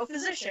 I'm no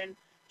physician.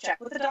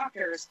 Check with the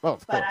doctors. Oh,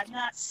 but I'm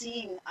not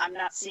seeing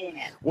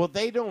it. Well,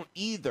 they don't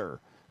either.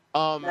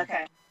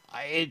 Okay.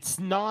 It's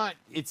not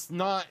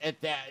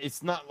at that.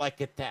 It's not like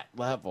at that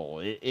level.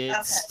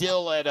 It's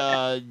still at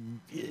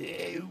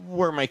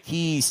where my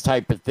keys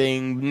type of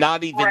thing.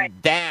 Not even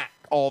that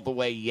all the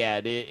way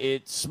yet.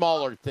 It's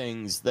smaller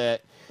things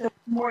that.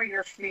 More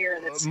your fear.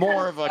 That's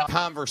more of a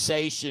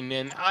conversation,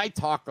 and I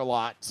talk a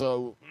lot,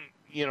 so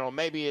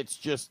maybe it's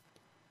just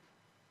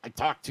I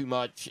talk too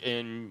much,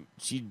 and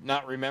she's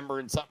not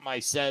remembering something I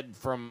said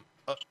from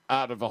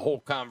out of a whole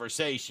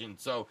conversation.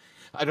 So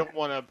I don't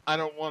want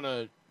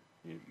to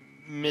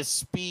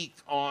misspeak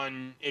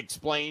on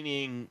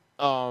explaining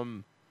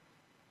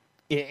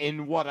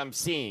in what I'm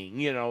seeing.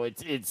 You know,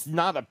 it's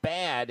not a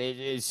bad.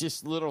 It's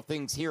just little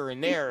things here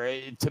and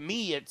there. To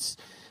me, it's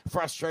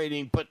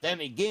frustrating. But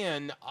then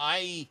again,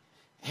 I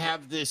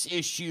have this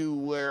issue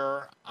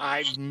where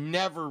I've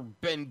never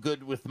been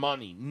good with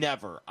money.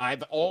 Never.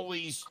 I've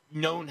always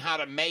known how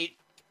to make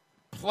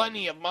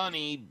plenty of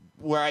money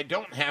where I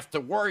don't have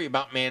to worry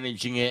about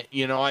managing it.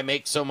 You know, I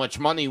make so much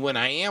money when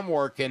I am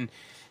working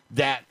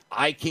that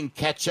I can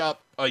catch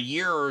up a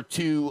year or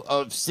two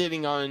of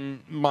sitting on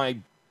my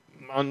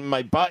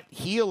butt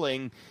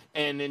healing,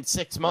 and in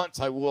 6 months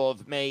I will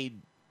have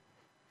made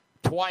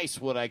twice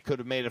what I could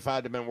have made if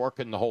I'd have been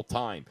working the whole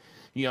time.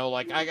 You know,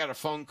 like I got a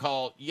phone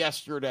call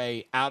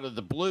yesterday out of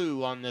the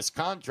blue on this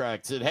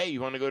contract. Said, hey, you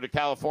want to go to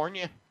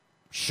California?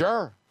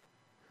 Sure.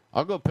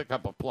 I'll go pick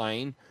up a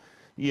plane,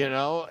 you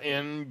know,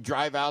 and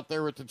drive out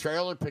there with the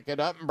trailer, pick it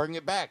up and bring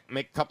it back,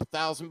 make a couple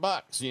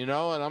 $1,000, you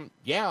know, and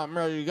I'm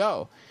ready to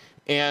go.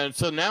 And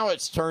so now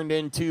it's turned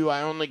into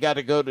I only got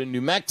to go to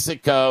New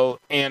Mexico,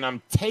 and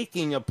I'm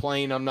taking a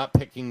plane. I'm not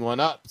picking one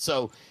up.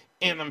 So,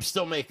 and I'm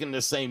still making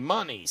the same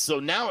money. So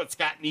now it's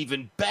gotten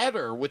even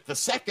better with the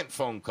second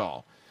phone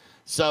call.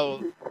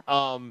 So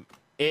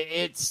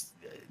it's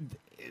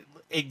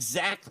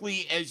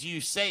exactly as you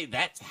say.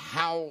 That's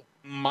how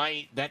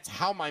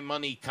my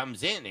money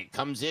comes in. It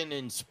comes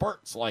in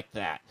spurts like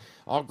that.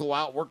 I'll go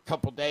out, work a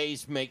couple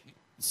days, make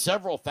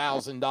several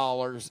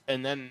 $1,000s,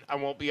 and then I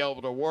won't be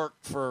able to work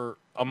for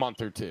a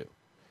month or two.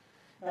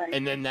 Right.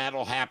 And then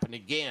that'll happen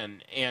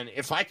again. And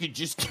if I could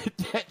just get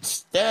that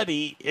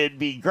steady, it'd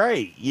be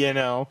great, you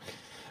know.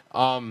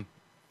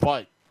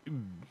 But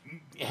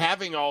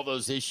having all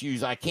those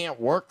issues, I can't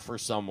work for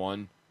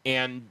someone,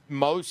 and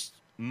most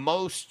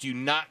do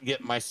not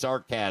get my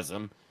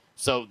sarcasm,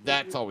 so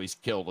that's always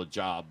killed a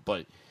job.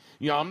 But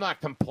you know, I'm not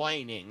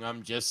complaining.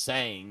 I'm just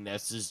saying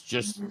this is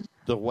just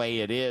the way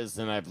it is,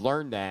 and I've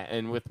learned that.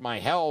 And with my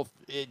health,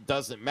 it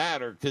doesn't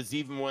matter, because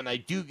even when I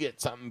do get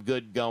something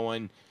good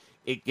going,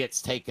 it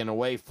gets taken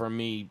away from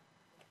me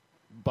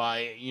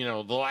by, you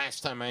know, the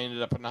last time I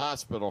ended up in the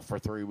hospital for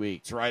 3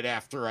 weeks, right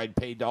after I'd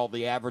paid all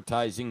the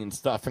advertising and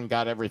stuff and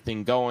got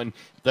everything going,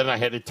 then I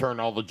had to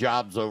turn all the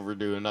jobs over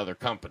to another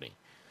company.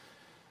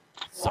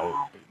 So,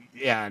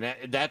 yeah,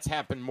 and that's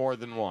happened more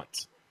than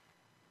once.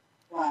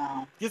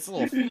 Wow. Gets a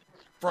little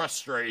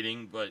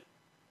frustrating, but,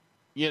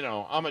 you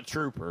know, I'm a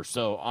trooper,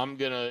 so I'm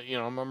going to, you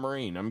know, I'm a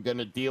Marine. I'm going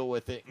to deal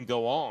with it and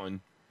go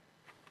on.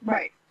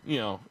 Right. You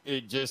know,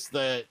 it just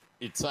that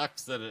it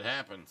sucks that it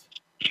happens.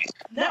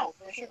 No,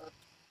 for sure.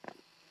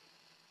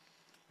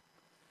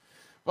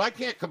 Well, I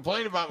can't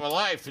complain about my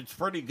life. It's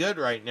pretty good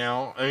right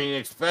now. I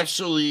mean,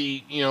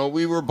 especially, you know,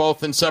 we were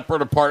both in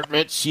separate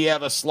apartments. She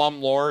had a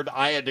slumlord.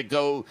 I had to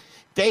go.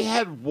 They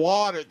had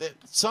water. That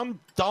some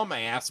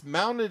dumbass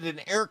mounted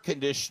an air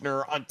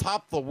conditioner on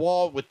top of the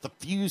wall with the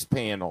fuse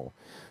panel.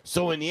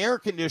 So when the air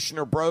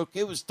conditioner broke,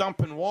 it was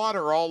dumping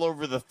water all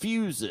over the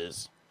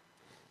fuses.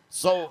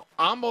 So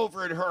I'm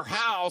over at her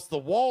house. The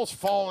wall's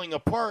falling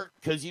apart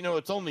because, you know,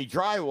 it's only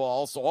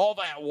drywall. So all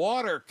that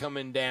water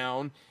coming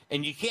down,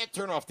 and you can't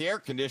turn off the air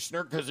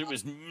conditioner because it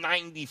was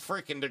 90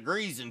 freaking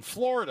degrees in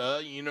Florida.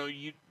 You know,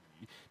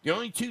 the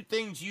only two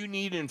things you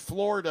need in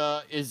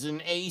Florida is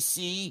an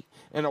AC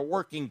and a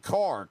working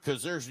car,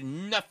 because there's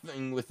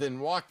nothing within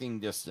walking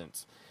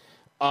distance.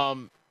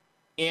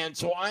 And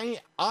so I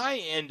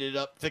ended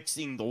up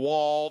fixing the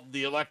wall,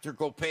 the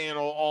electrical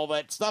panel, all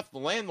that stuff. The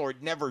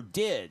landlord never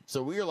did.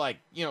 So we were like,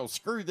 you know,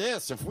 screw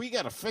this. If we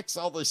got to fix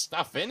all this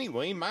stuff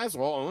anyway, might as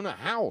well own a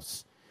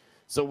house.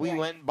 So we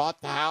went and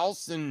bought the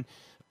house, and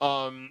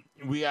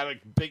we got a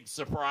big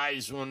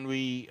surprise when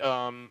we,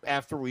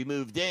 after we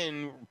moved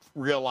in,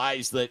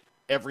 realized that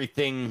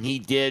everything he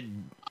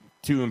did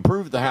to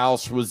improve the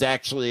house was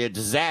actually a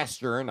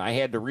disaster, and I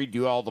had to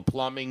redo all the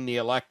plumbing, the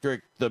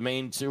electric, the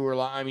main sewer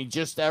line. I mean,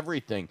 just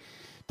everything.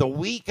 The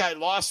week I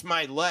lost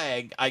my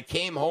leg, I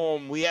came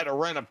home. We had to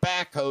rent a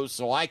backhoe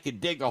so I could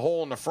dig a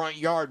hole in the front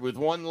yard with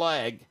one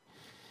leg.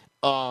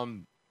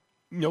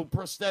 No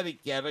prosthetic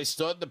yet. I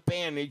still had the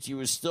bandage. He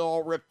was still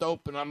all ripped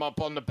open. I'm up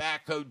on the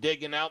backhoe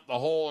digging out the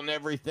hole and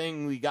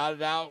everything. We got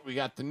it out. We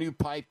got the new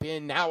pipe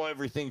in. Now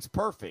everything's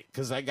perfect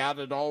because I got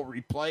it all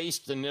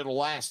replaced, and it'll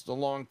last a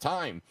long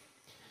time.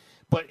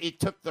 But it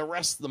took the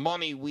rest of the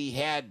money we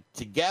had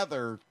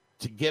together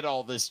to get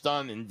all this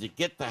done and to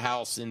get the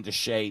house into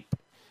shape.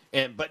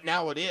 But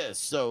now it is.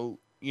 So,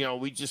 you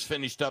know, I just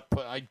finished up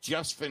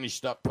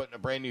putting a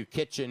brand new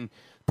kitchen,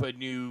 put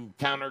new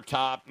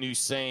countertop, new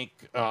sink,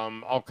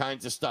 all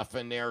kinds of stuff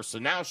in there. So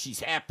now she's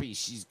happy.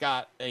 She's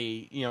got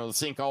the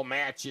sink all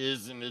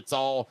matches, and it's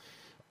all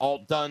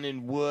done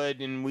in wood,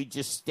 and we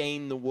just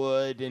stained the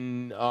wood,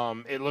 and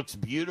it looks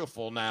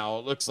beautiful now.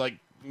 It looks like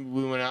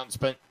we went out and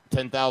spent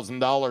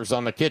 $10,000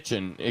 on the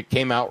kitchen. It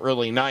came out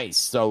really nice.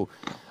 So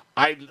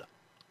I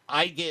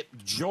get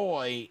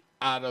joy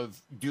out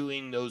of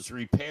doing those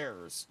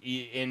repairs.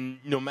 And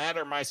no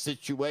matter my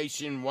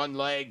situation, one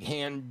leg,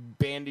 hand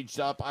bandaged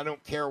up, I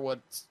don't care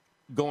what's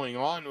going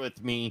on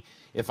with me.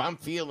 If I'm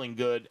feeling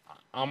good,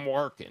 I'm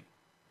working.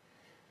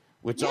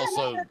 Which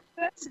also... No,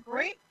 that's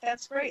great.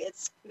 That's great.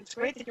 It's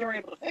great that you were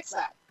able to fix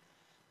that.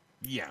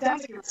 Yeah.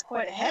 Sounds like it was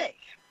quite a headache.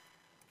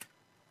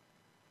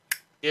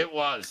 It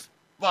was.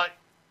 But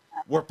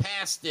we're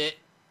past it,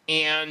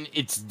 and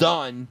it's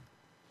done.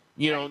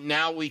 You know,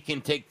 now we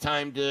can take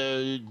time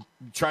to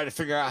try to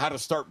figure out how to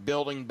start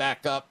building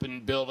back up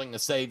and building the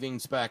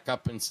savings back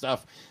up and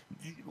stuff.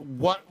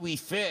 What we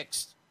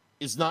fixed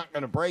is not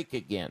going to break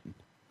again.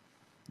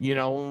 You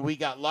know, when we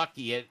got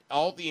lucky,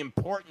 all the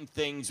important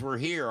things were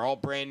here, all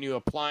brand new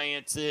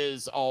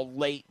appliances, all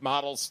late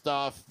model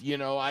stuff. You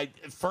know,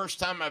 first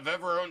time I've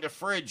ever owned a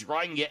fridge where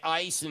I can get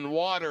ice and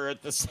water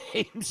at the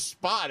same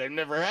spot. I've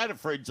never had a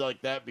fridge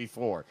like that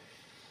before.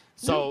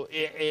 So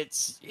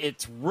it's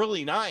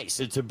really nice.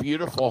 It's a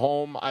beautiful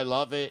home. I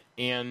love it.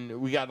 And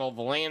we got all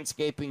the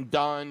landscaping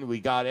done. We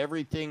got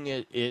everything.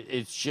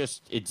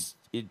 It's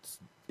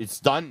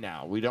done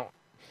now. We don't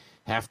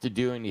have to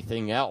do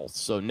anything else.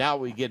 So now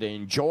we get to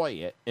enjoy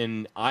it.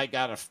 And I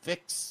got to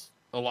fix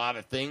a lot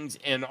of things.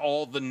 And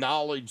all the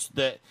knowledge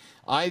that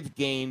I've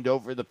gained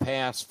over the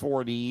past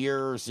 40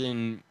 years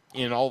in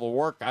all the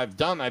work I've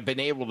done, I've been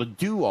able to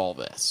do all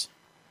this.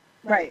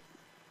 Right.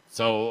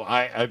 So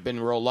I've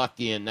been real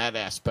lucky in that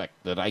aspect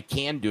that I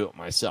can do it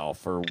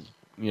myself, or,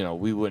 you know,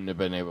 we wouldn't have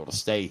been able to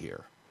stay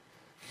here.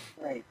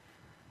 Right.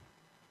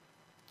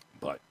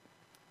 But,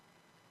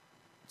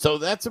 so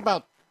that's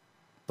about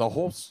the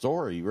whole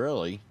story,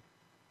 really.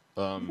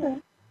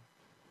 And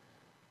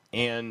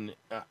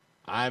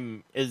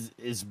I'm,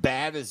 as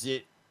bad as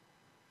it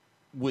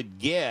would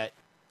get,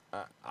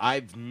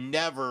 I've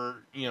never,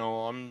 you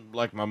know, I'm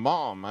like my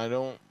mom.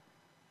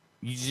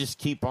 You just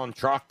keep on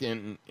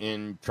trucking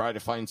and try to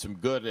find some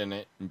good in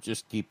it and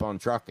just keep on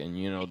trucking,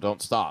 you know,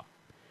 don't stop.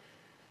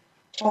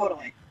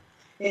 Totally.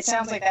 It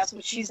sounds like that's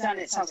what she's done.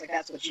 It sounds like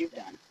that's what you've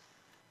done.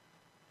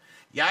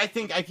 Yeah, I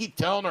think I keep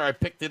telling her I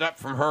picked it up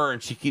from her,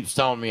 and she keeps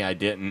telling me I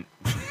didn't.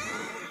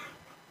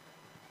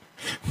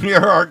 We're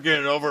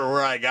arguing over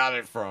where I got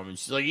it from. And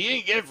she's like, you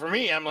didn't get it from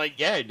me. I'm like,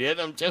 yeah, I did.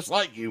 I'm just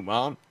like you,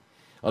 Mom.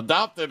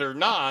 Adopted or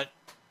not,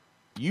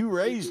 you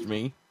raised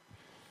me.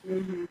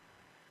 Mm-hmm.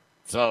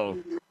 So...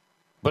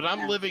 But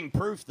I'm living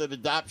proof that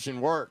adoption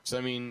works.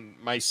 I mean,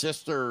 my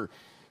sister,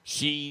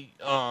 she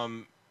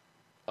met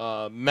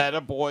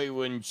a boy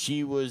when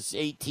she was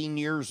 18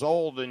 years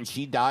old, and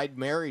she died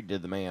married to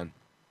the man.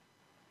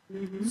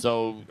 Mm-hmm.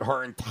 So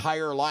her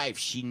entire life,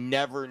 she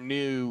never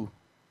knew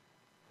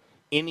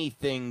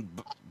anything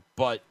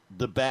but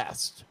the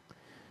best.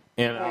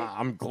 And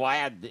I'm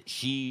glad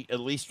that at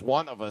least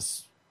one of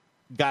us,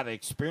 got to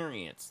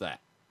experience that.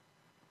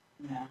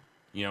 Yeah.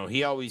 You know,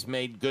 he always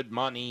made good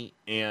money,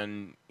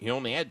 and he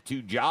only had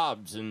 2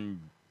 jobs in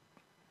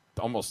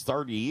almost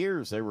 30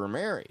 years they were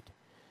married.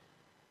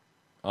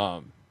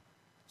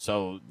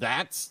 So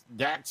that's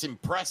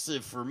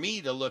impressive for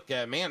me to look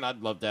at. Man,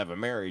 I'd love to have a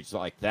marriage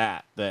like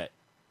that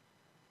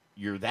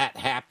you're that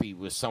happy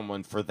with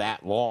someone for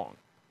that long.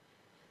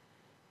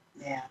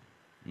 Yeah.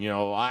 You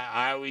know,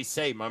 I always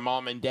say my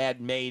mom and dad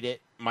made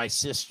it. My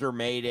sister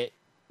made it.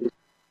 All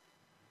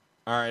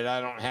right, I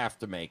don't have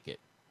to make it.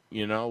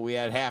 You know, we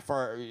had half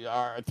our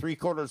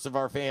 3/4 of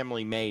our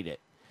family made it.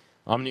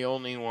 I'm the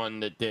only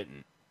one that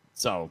didn't.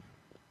 So,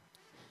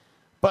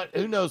 but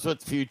who knows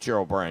what the future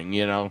will bring,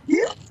 you know?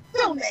 You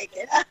still make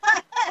it.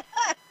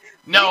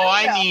 No,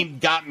 I mean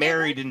got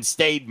married and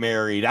stayed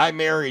married. I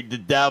married the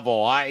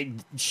devil. I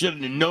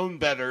should have known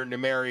better than to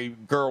marry a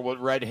girl with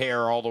red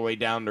hair all the way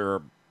down to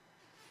her.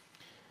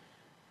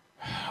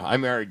 I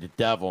married the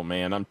devil,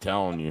 man. I'm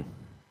telling you.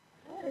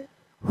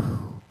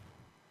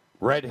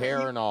 Red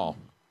hair and all.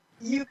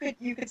 You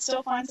could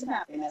still find some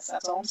happiness.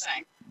 That's all I'm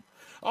saying.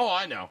 Oh,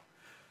 I know.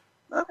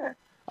 Okay.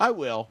 I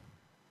will.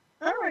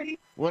 Alrighty.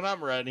 When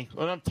I'm ready.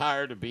 When I'm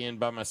tired of being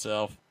by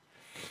myself.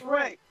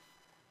 Right.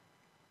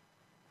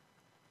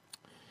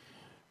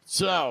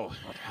 So,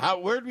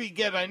 where'd we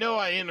get? I know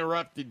I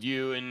interrupted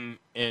you and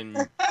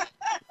I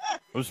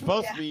was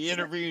supposed to be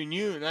interviewing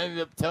you, and I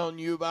ended up telling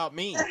you about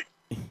me.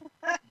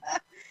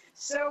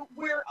 So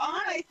we're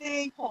on, I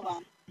think. Hold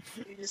on.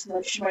 You just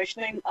nudged my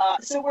thing.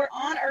 So we're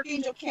on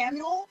Archangel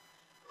Camuel,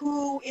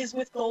 who is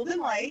with Golden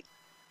Light.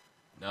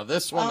 Now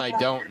this one I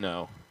don't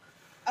know.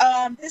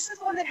 This is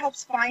one that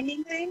helps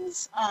finding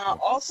things.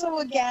 Also,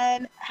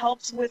 again,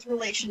 helps with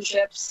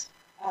relationships.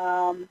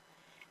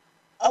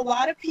 A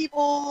lot of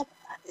people,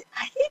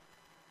 I think,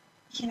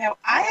 you know,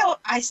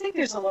 I think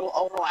there's a little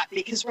overlap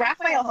because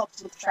Raphael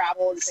helps with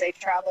travel and safe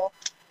travel.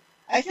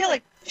 I feel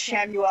like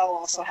Shamuel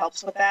also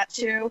helps with that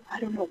too. I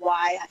don't know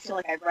why. I feel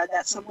like I've read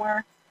that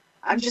somewhere.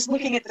 I'm just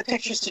looking at the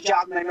pictures to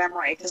jog my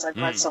memory because I've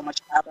read so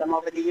much about them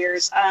over the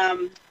years.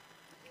 And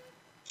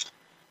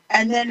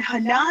then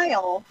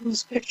Haniel,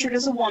 who's pictured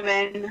as a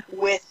woman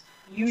with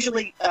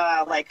usually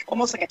like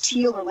almost like a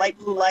teal or light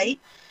blue light.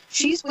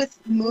 She's with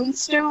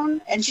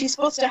Moonstone, and she's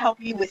supposed to help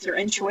you with your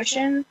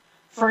intuition,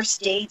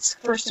 first dates,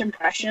 first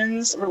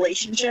impressions,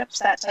 relationships,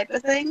 that type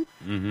of thing.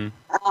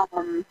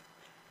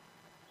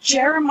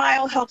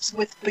 Jeremiah helps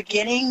with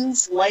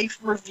beginnings, life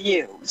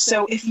review.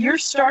 So if you're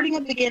starting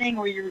a beginning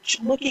or you're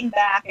looking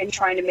back and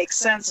trying to make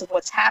sense of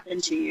what's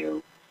happened to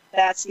you,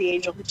 that's the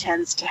angel who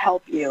tends to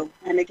help you.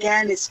 And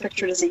again, it's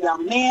pictured as a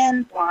young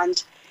man,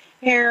 blonde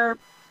hair,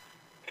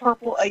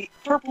 purple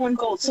and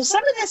gold. So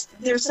some of this,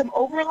 there's some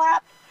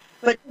overlap,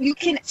 but you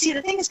can see,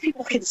 the thing is,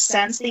 people can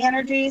sense the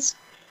energies.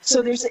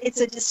 So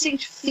it's a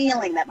distinct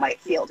feeling that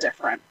might feel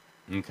different.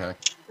 Okay.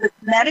 With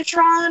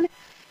Metatron,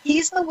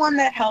 he's the one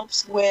that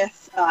helps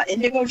with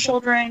indigo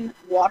children.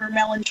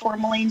 Watermelon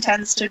tourmaline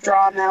tends to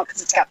draw him out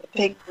because it's got the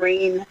pink,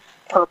 green,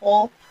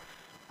 purple.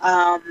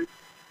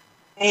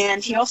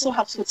 And he also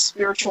helps with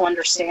spiritual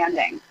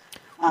understanding.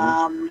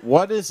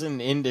 What is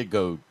an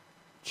indigo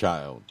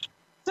child?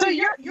 So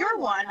you're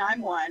one,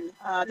 I'm one.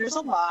 There's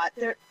a lot.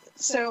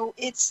 So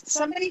it's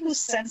somebody who's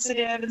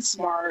sensitive and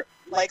smart,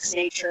 likes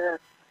nature,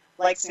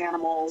 likes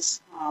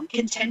animals,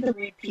 can tend to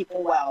read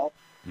people well.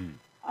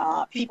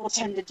 People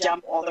tend to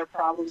dump all their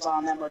problems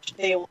on them, or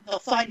they'll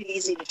find it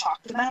easy to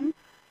talk to them.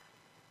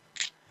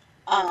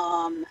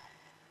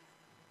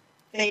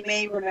 They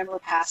may remember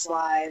past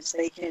lives.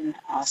 They can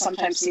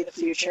sometimes see the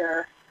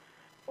future,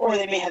 or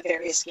they may have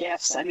various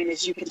gifts. I mean,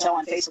 as you can tell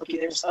on Facebook,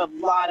 there's a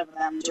lot of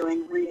them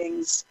doing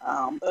readings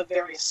of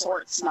various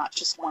sorts, not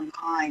just one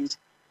kind.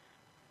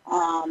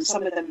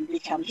 Some of them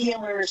become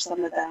healers.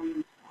 Some of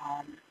them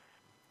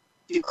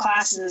do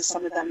classes.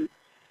 Some of them,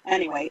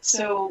 anyway.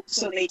 So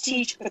they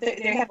teach, but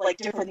they have like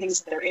different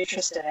things that they're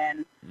interested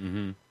in.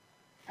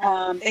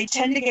 They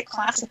tend to get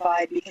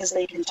classified because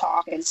they can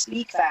talk and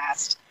speak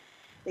fast.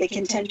 They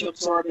can tend to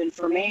absorb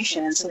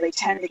information, and so they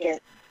tend to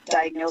get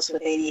diagnosed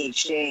with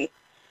ADHD.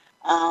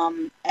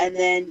 And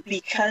then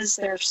because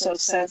they're so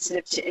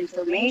sensitive to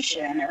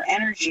information or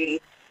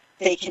energy,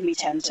 they can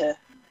tend to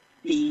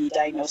be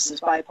diagnosed as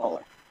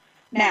bipolar.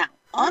 Now,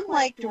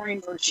 unlike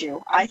Doreen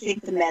Virtue, I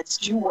think the meds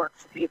do work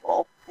for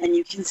people, and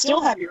you can still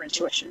have your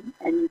intuition,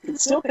 and you can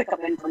still pick up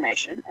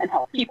information and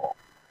help people.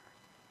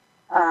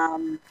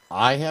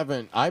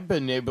 I've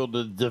been able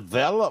to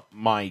develop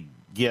my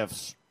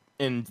gifts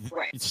and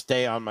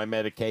stay on my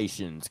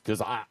medications,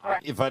 because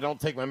if I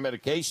don't take my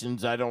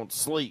medications, I don't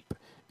sleep,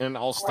 and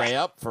I'll stay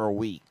up for a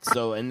week.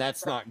 So, and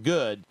that's not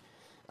good.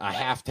 I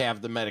have to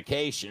have the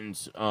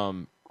medications,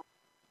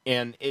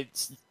 and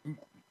it's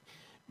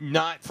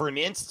not for an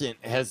instant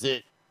has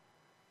it.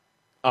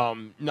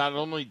 Not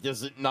only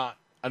does it not,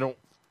 I don't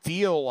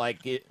feel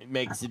like it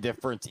makes a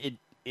difference.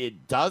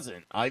 It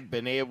doesn't. I've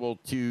been able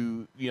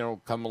to,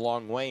 come a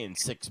long way in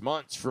 6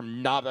 months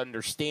from not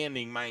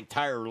understanding my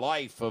entire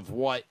life of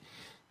what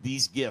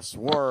these gifts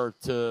were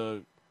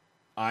to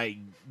I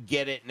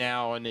get it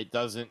now and it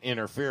doesn't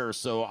interfere.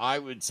 So I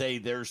would say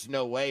there's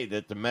no way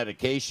that the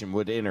medication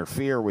would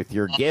interfere with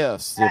your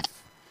gifts.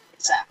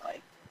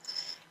 Exactly.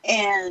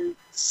 And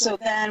so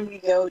then we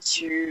go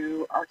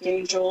to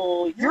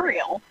Archangel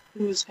Uriel,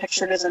 who's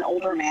pictured as an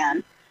older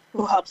man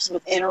who helps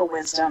with inner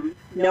wisdom,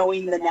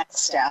 knowing the next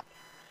step,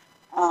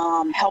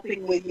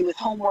 helping with you with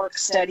homework,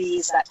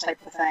 studies, that type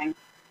of thing.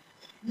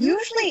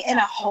 Usually in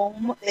a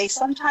home,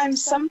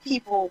 some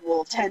people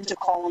will tend to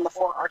call on the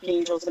four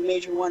archangels, the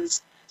major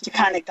ones, to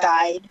kind of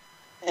guide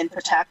and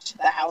protect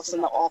the house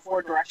in all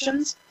four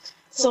directions.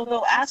 So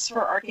they'll ask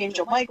for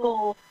Archangel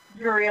Michael,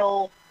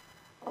 Uriel,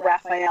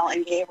 Raphael,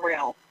 and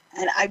Gabriel.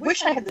 And I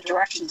wish I had the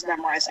directions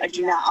memorized. I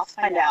do not. I'll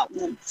find out and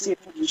then see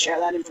if we can share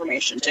that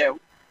information too.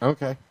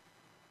 Okay.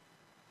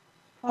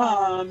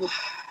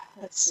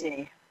 Let's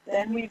see.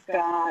 Then we've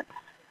got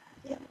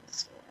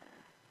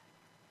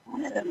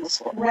one of them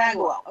was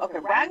Raguel. Okay,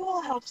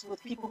 Raguel helps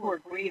with people who are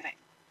grieving.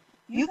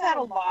 You've had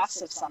a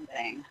loss of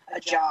something, a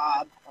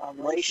job, a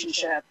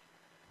relationship,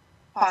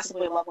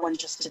 possibly a loved one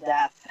just to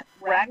death.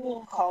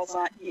 Raguel calls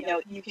on,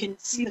 you can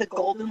see the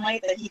golden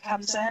light that he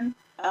comes in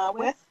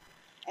with,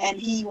 and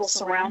he will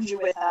surround you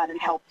with that and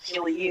help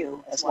heal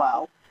you as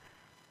well.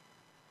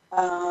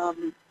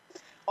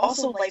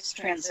 Also, life's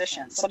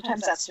transition.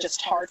 Sometimes that's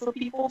just hard for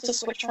people to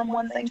switch from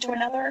one thing to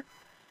another,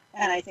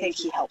 and I think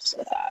he helps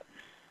with that.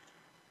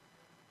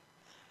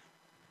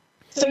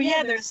 So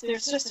yeah, there's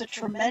just a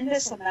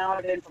tremendous amount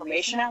of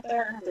information out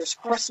there. There's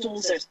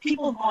crystals. There's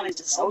people going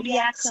into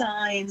zodiac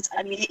signs.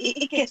 I mean,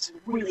 it gets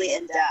really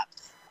in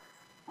depth.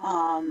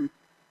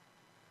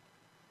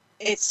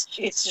 It's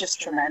just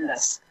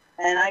tremendous,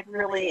 and I've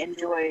really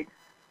enjoyed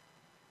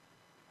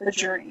the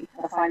journey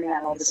of finding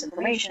out all this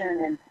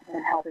information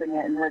and helping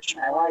it enrich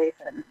my life.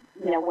 And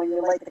when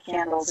you light the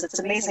candles, it's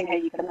amazing how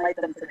you can light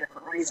them for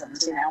different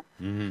reasons.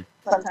 Mm-hmm.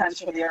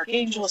 Sometimes for the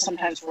archangel,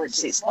 sometimes for a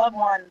deceased loved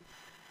one.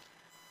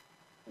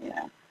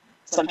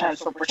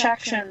 Sometimes for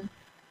protection.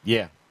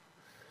 Yeah.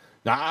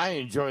 Now, I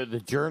enjoy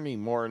the journey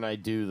more than I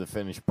do the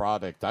finished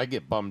product. I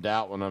get bummed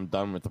out when I'm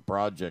done with the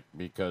project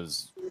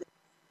because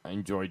I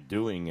enjoy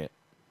doing it.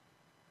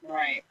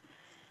 Right.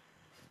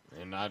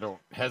 And I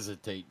don't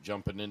hesitate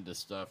jumping into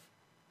stuff.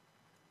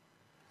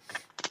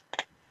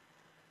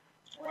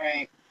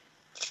 Right.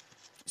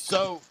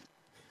 So,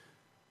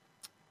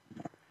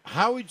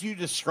 how would you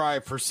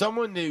describe, for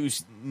someone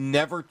who's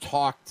never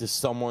talked to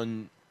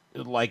someone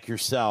like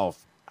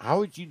yourself, how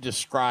would you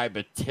describe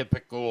a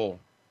typical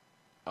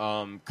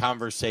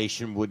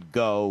conversation would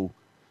go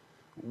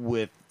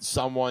with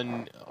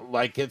someone?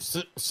 Like if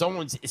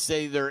someone's,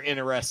 say they're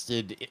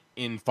interested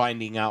in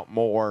finding out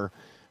more,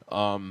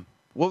 what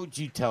would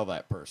you tell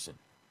that person?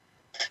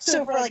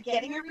 So for like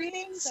getting a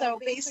reading, so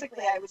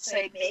basically I would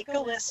say make a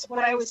list. What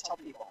I always tell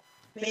people,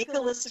 make a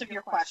list of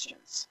your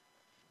questions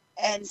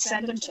and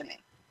send them to me.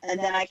 And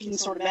then I can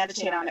sort of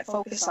meditate on it,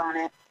 focus on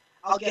it.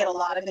 I'll get a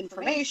lot of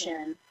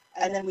information,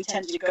 and then we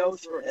tend to go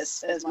through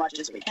this as much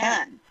as we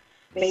can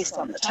based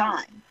on the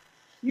time.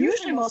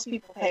 Usually most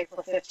people pay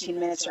for 15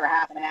 minutes or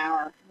half an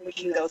hour. We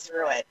can go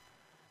through it.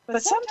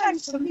 But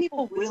sometimes some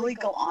people really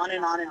go on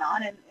and on and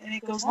on, and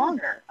it goes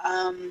longer.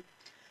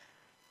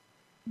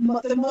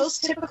 The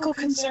most typical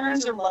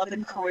concerns are love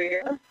and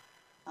career.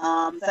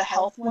 The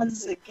health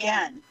ones,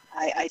 again,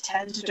 I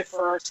tend to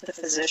defer to the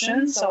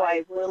physician, so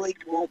I really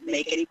won't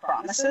make any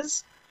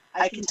promises.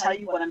 I can tell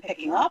you what I'm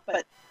picking up,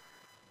 but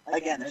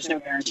again, there's no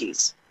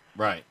guarantees.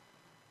 Right.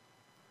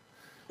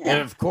 Yeah.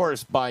 And of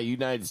course, by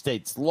United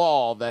States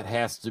law, that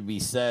has to be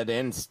said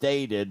and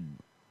stated.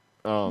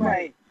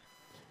 Right.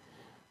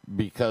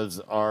 Because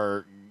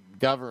our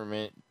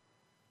government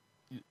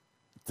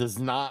does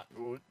not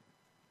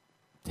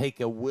take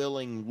a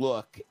willing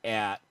look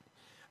at.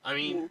 I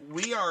mean,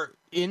 we are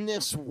in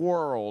this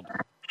world.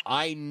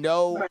 I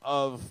know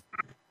of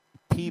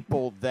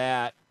people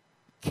that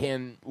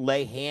can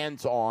lay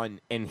hands on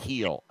and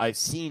heal. I've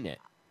seen it.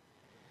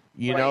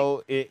 You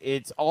know,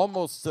 it's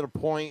almost to the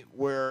point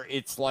where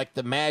it's like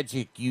the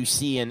magic you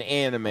see in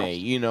anime,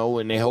 you know,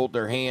 when they hold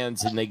their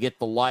hands and they get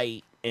the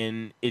light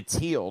and it's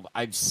healed.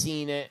 I've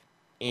seen it,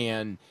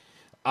 and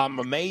I'm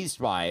amazed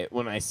by it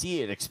when I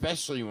see it,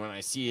 especially when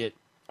I see it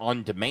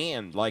on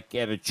demand, like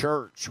at a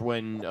church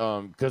when,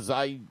 because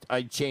I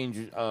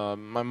changed,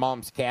 my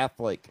mom's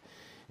Catholic,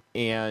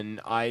 and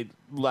I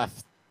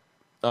left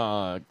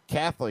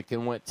Catholic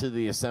and went to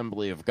the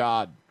Assembly of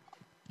God.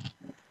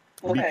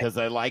 Okay. Because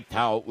I liked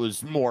how it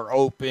was more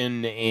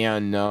open,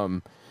 and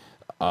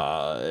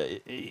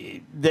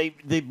they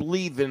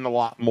believe in a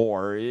lot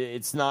more.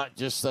 It's not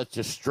just such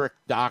a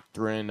strict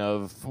doctrine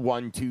of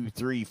 1, 2,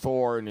 3,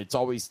 4, and it's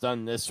always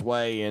done this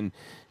way. And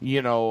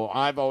you know,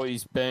 I've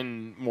always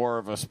been more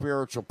of a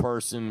spiritual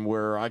person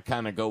where I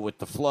kind of go with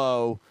the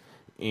flow,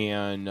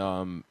 and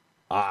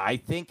I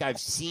think I've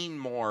seen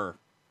more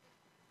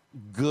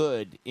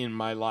good in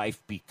my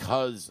life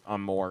because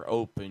I'm more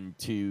open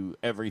to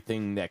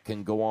everything that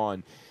can go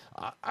on.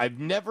 I've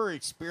never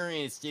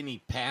experienced any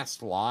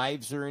past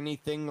lives or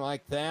anything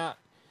like that,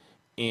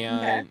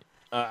 and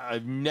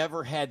I've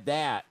never had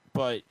that,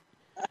 but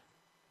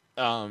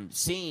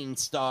seeing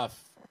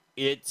stuff,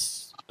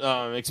 it's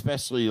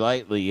especially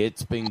lately,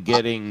 it's been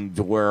getting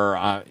to where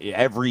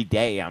every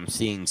day I'm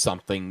seeing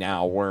something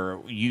now, where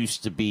it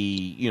used to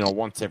be, you know,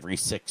 once every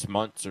 6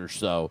 months or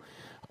so.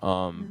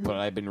 But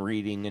I've been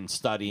reading and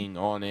studying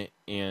on it,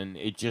 and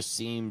it just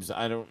seems,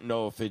 I don't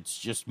know if it's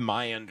just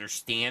my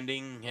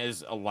understanding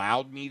has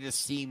allowed me to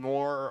see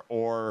more,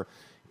 or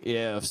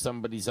if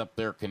somebody's up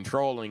there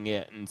controlling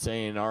it and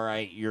saying, all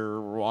right, you're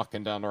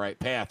walking down the right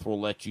path, we'll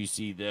let you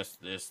see this,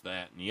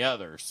 that, and the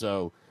other.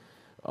 So,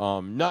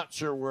 not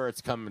sure where it's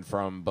coming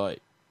from, but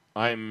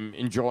I'm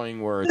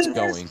enjoying where it's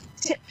going.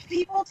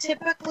 People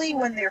typically,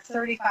 when they're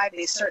 35,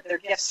 their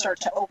gifts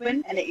start to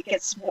open, and it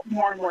gets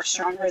more and more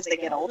stronger as they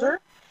get older.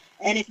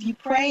 And if you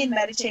pray and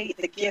meditate,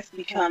 the gift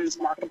becomes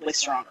markedly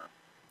stronger.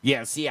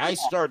 Yeah, see, I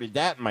started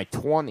that in my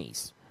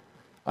 20s.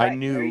 Right, I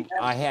knew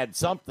I had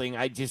something.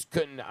 I just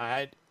couldn't.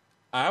 I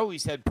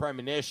always had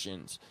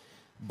premonitions,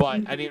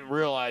 but I didn't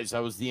realize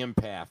I was the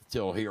empath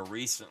till here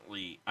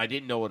recently. I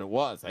didn't know what it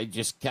was. I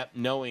just kept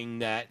knowing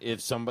that if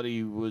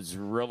somebody was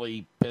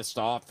really pissed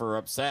off or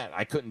upset,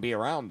 I couldn't be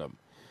around them.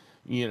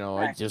 You know,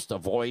 I just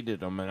avoided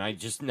them, and I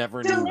just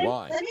never knew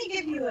why. Let me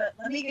give you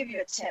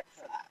a tip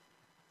for that.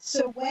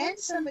 So when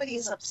somebody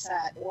is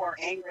upset or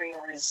angry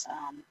or is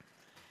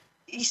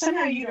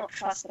somehow you don't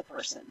trust the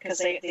person because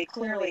they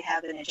clearly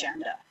have an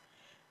agenda,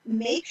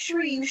 make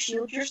sure you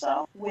shield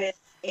yourself with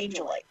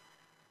angel light.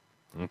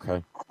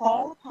 Okay.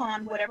 Call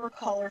upon whatever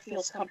color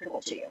feels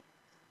comfortable to you.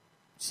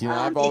 See,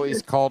 I've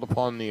always called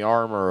upon the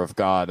armor of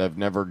God. I've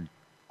never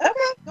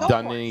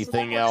done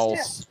anything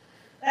else.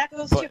 That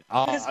goes too.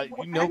 Because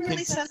I'm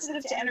really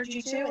sensitive to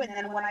energy too, and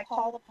then when I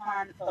call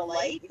upon the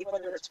light,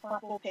 whether it's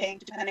purple,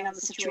 pink, depending on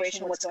the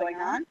situation, what's going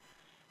on,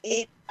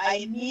 I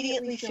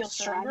immediately feel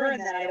stronger, and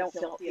then I don't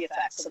feel the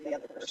effects of the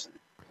other person.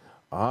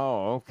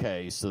 Oh,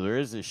 okay. So there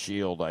is a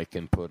shield I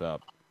can put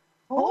up.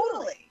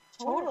 Totally.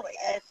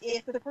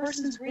 If the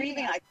person's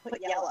grieving, I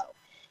put yellow.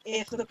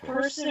 If the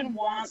person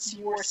wants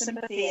your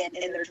sympathy and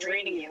they're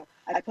draining you,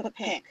 I put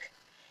pink.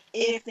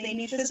 If they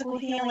need physical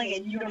healing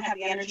and you don't have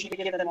the energy to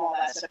give them all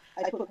that stuff,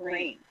 I put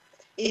green.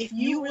 If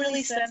you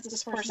really sense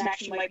this person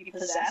actually might be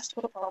possessed,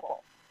 put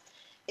purple.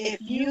 If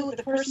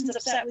the person's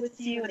upset with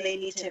you and they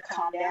need to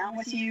calm down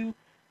with you,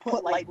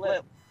 put light blue.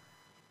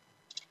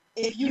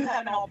 If you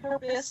have an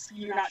all-purpose,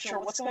 you're not sure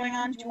what's going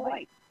on, do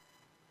white.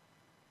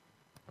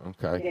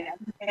 Okay. You know,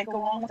 and go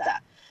along with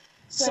that.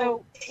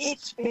 So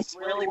it's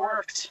really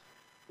worked.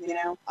 You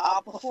know,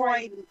 before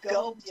I even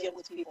go deal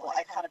with people,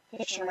 I kind of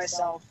picture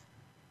myself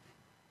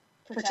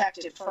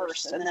protected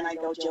first, and then I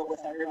go deal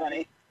with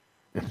everybody.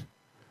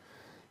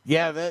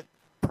 Yeah, that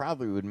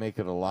probably would make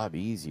it a lot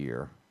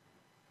easier.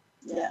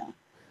 Yeah.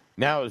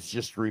 Now it's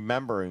just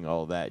remembering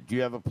all that. Do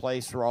you have a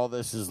place where all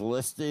this is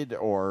listed,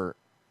 or?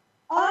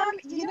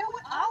 You know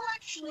what?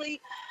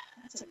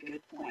 That's a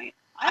good point.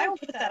 I will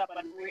put that up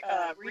on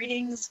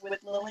Readings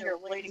with Lily or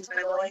Readings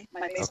by Lily,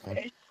 my Facebook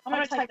page. I'm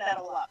going to type that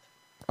all up.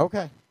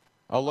 Okay.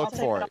 I'll look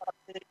for it.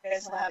 You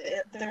guys will have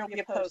it. There will be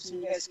a post,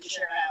 and you guys can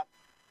share it out.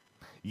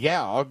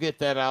 Yeah, I'll get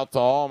that out to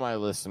all my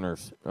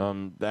listeners.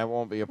 That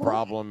won't be a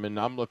problem, and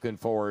I'm looking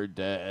forward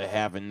to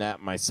having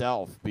that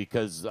myself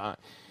because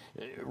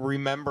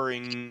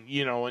remembering,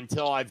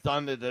 until I've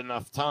done it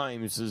enough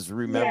times is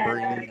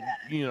remembering,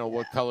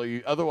 what color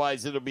you.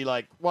 Otherwise, it'll be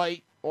like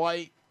white.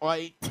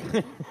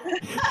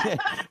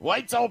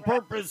 White's all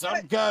purpose.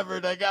 I'm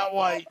covered. I got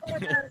white.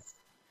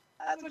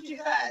 That's what you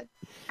had.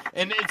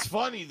 And it's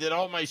funny that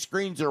all my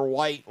screens are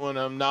white when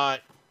I'm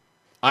not.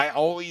 I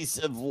always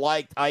have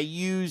liked,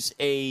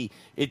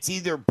 it's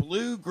either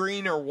blue,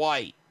 green, or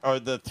white are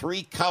the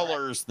three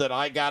colors that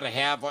I got to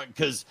have on,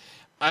 because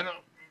I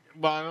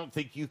don't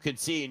think you could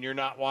see, and you're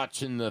not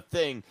watching the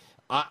thing.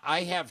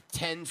 I have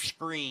 10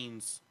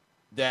 screens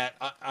that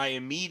I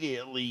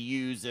immediately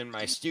use in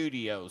my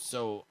studio,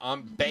 so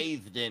I'm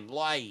bathed in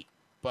light,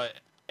 but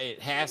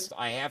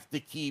I have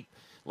to keep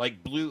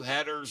like blue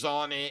headers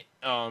on it,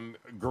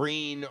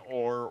 green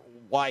or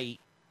white.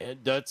 And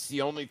that's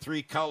the only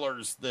three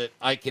colors that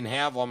I can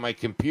have on my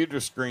computer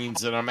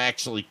screens that I'm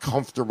actually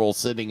comfortable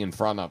sitting in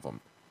front of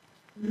them.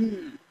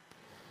 Mm.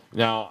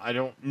 Now, I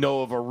don't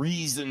know of a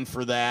reason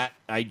for that.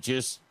 I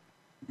just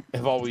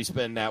have always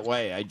been that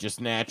way. I just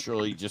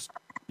naturally as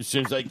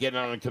soon as I get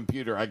on a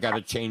computer, I got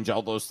to change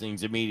all those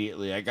things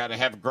immediately. I got to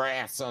have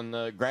grass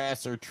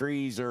or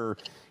trees or,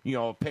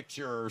 a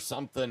picture or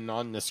something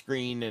on the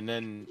screen, and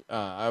then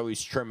I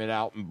always trim it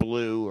out in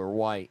blue or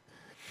white.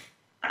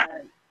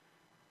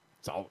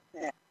 So,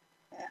 yeah.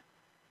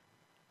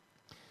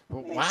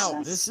 But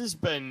wow, this has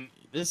been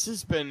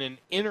an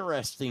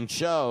interesting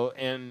show,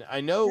 and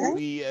I know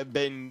we have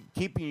been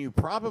keeping you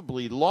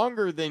probably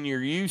longer than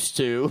you're used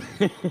to.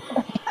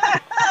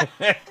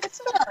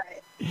 It's all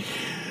right.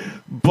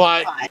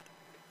 But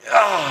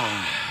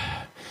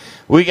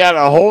we got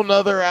a whole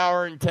nother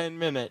hour and 10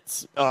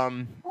 minutes. Oh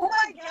my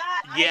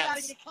God!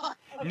 Yes.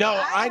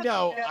 No, I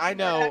know.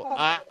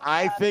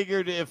 I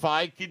figured if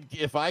I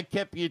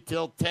kept you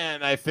till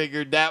 10, I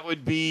figured that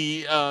would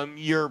be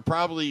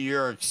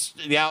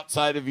the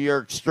outside of your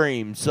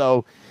extreme.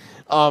 So,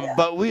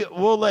 but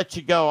we'll let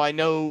you go. I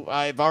know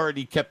I've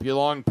already kept you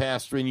long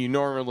past when you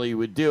normally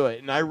would do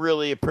it, and I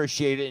really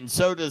appreciate it, and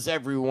so does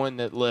everyone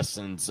that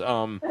listens.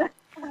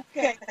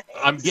 Okay,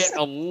 I'm getting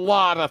a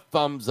lot of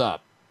thumbs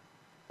up.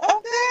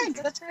 Oh,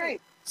 thanks. That's great.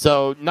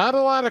 So, not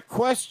a lot of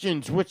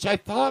questions, which I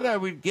thought I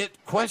would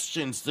get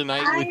questions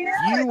tonight with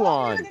you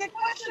on. I get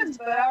questions,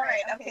 but all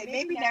right. Okay,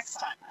 maybe next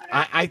time.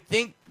 I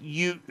think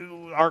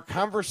our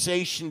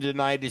conversation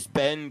tonight has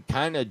been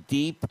kind of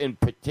deep in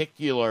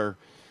particular.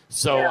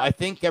 So I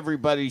think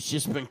everybody's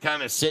just been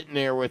kind of sitting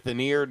there with an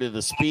ear to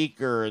the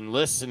speaker and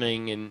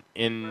listening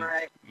and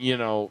right.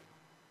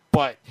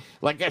 But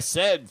like I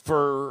said,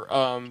 for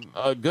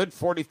a good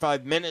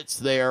 45 minutes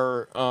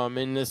there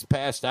in this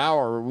past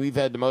hour, we've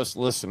had the most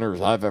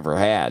listeners I've ever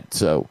had.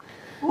 So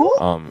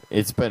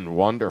it's been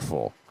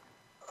wonderful.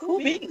 Cool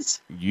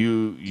beans.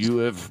 You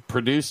have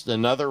produced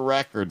another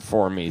record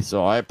for me,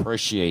 so I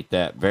appreciate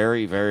that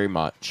very, very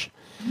much.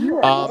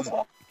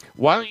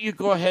 Why don't you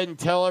go ahead and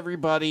tell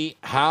everybody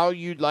how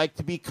you'd like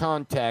to be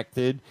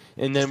contacted,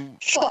 and then...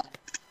 Sure.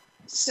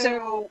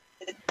 So...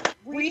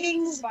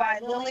 Readings by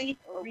Lily,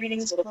 or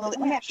Readings with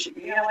Lily.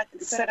 Actually, you know what?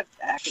 Instead of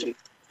actually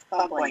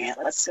bubbling it,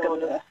 let's go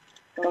to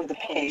the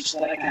page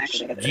that I can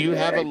actually get. Do you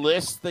have a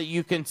list that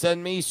you can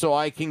send me so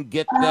I can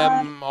get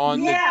them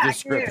on the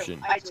description?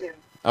 I do.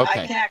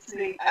 Okay. I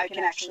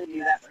can actually do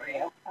that for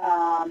you.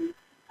 Hold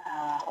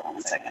on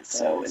one second.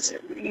 So it's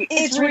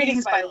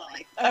Readings by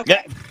Lily.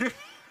 Okay. Yeah.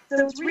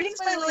 So it's Readings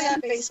by Lily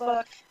on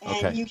Facebook,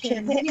 and you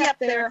can hit me up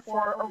there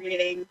for a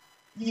reading.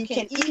 You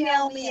can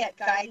email me at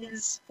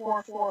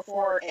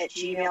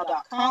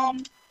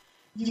guidance444@gmail.com.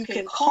 You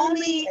can call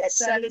me at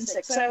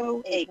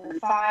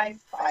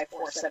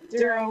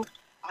 760-815-5470.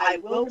 I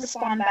will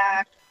respond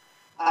back.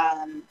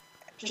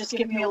 Just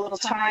give me a little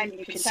time.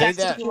 You can text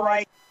if you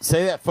like.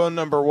 Say that phone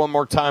number one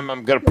more time.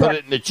 I'm going to put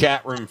it in the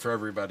chat room for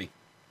everybody.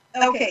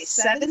 Okay,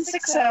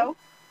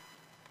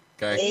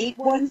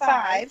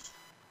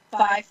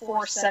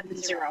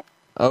 760-815-5470.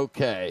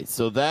 Okay,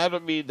 so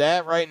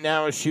that right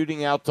now is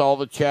shooting out to all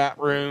the chat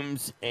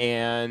rooms,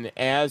 and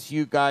as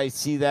you guys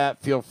see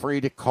that, feel free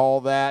to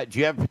call that. Do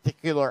you have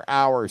particular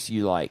hours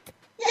you like?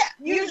 Yeah,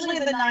 usually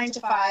the 9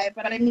 to 5,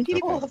 but I mean,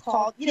 people have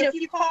called. If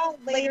you call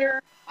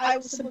later, I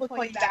will simply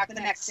call you back the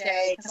next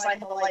day because I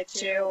have a life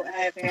too and I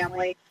have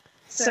family.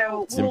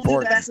 So It's we'll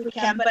important. do the best we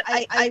can. But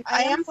I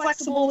am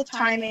flexible with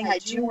timing. I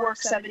do work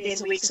 7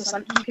 days a week, so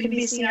you can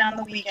be seen on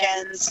the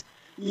weekends.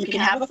 You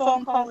can have a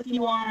phone call if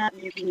you want.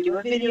 You can do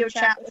a video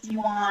chat if you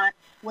want.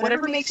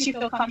 Whatever makes you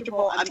feel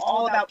comfortable. I'm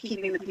all about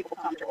keeping the people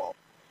comfortable.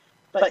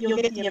 But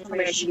you'll get the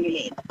information you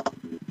need.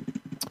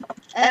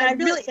 And I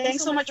really,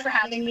 thanks so much for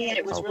having me, and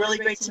it was really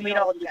great to meet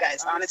all of you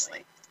guys,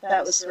 honestly.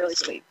 That was really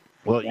sweet.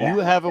 Well, you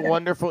have a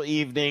wonderful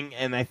evening,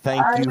 and I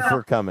thank you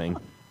for coming.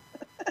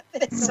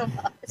 Thanks so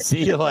much.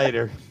 See you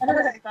later. All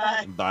right,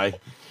 bye. Bye.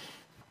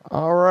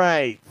 All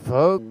right,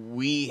 folks.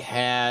 We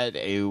had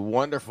a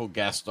wonderful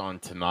guest on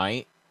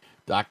tonight,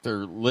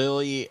 Dr.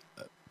 Lily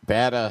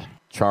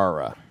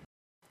Bhattacharya.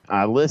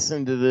 I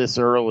listened to this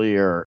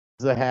earlier.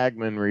 The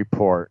Hagman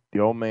report, the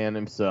old man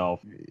himself.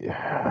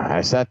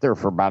 I sat there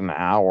for about an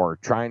hour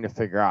trying to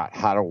figure out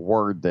how to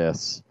word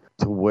this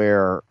to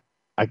where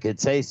I could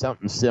say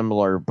something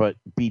similar but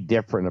be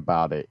different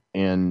about it.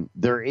 And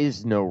there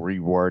is no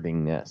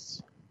rewording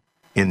this.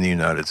 In the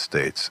United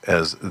States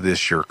as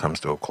this year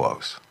comes to a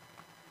close.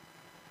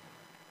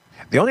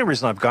 The only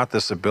reason I've got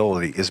this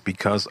ability is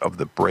because of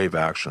the brave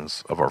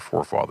actions of our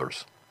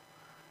forefathers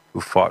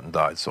who fought and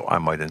died so I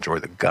might enjoy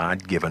the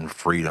God-given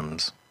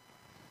freedoms,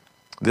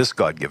 this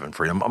God-given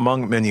freedom,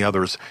 among many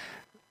others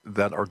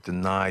that are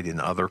denied in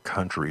other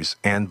countries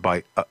and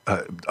by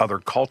other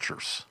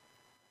cultures.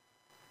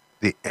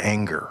 The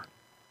anger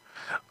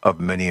of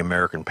many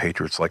American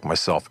patriots like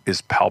myself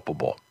is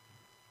palpable.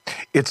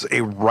 It's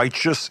a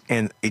righteous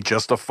and a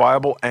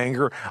justifiable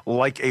anger,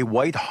 like a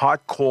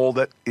white-hot coal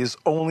that is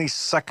only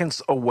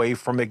seconds away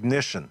from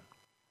ignition.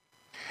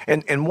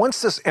 And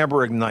once this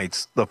ember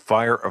ignites the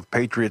fire of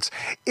patriots,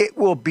 it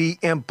will be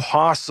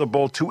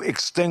impossible to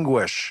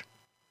extinguish.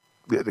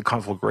 The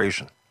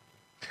conflagration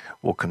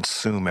will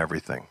consume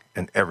everything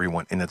and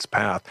everyone in its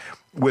path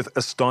with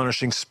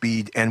astonishing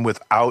speed and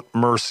without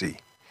mercy.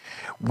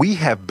 We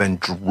have been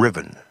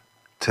driven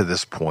to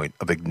this point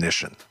of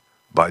ignition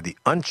by the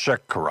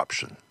unchecked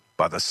corruption,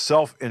 by the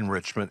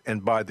self-enrichment,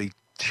 and by the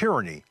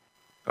tyranny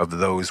of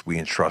those we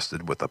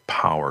entrusted with the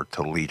power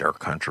to lead our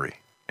country,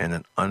 and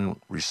an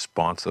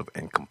unresponsive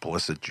and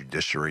complicit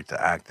judiciary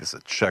to act as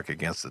a check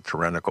against the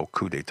tyrannical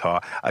coup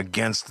d'etat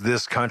against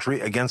this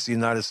country, against the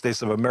United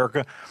States of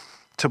America.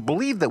 To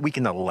believe that we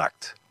can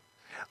elect,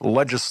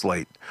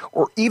 legislate,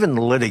 or even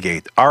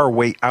litigate our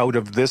way out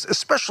of this,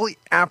 especially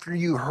after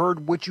you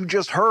heard what you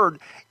just heard,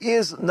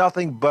 is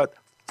nothing but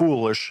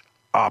foolish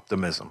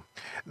optimism.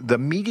 The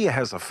media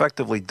has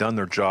effectively done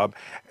their job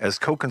as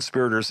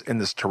co-conspirators in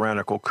this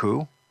tyrannical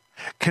coup,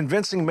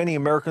 convincing many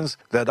Americans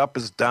that up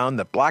is down,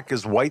 that black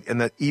is white,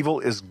 and that evil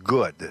is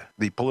good.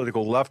 The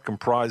political left,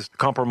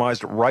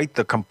 compromised right,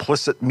 the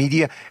complicit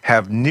media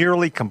have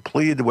nearly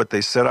completed what they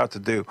set out to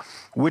do,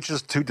 which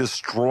is to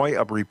destroy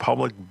a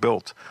republic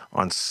built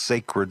on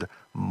sacred,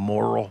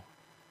 moral,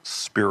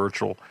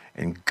 spiritual,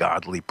 and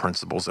godly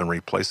principles and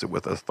replace it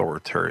with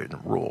authoritarian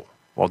rule.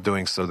 While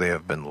doing so, they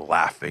have been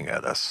laughing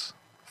at us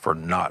for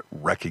not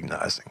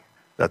recognizing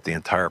that the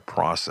entire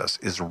process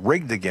is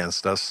rigged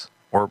against us.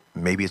 Or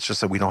maybe it's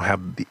just that we don't have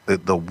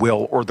the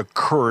will or the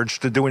courage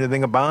to do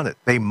anything about it.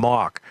 They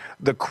mock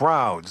the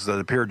crowds that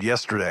appeared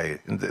yesterday,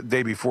 and the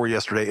day before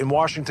yesterday, in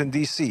Washington,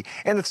 D.C.,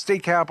 and at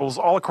state capitals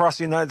all across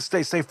the United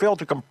States. They fail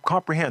to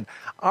comprehend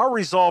our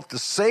resolve to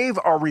save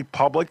our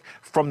republic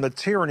from the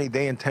tyranny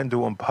they intend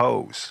to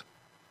impose.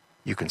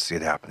 You can see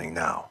it happening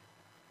now.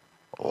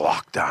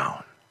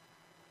 Lockdown.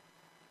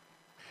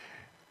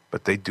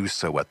 But they do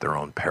so at their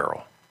own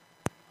peril,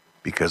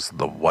 because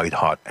the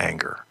white-hot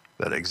anger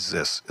that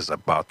exists is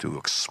about to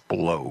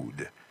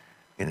explode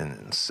in an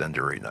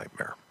incendiary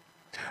nightmare.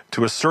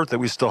 To assert that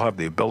we still have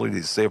the ability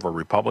to save our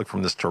republic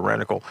from these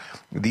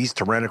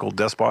tyrannical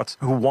despots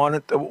who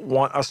want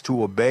us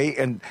to obey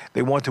and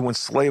they want to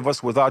enslave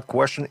us without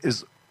question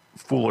is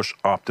foolish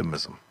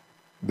optimism.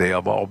 They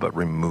have all but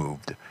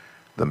removed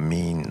the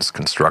means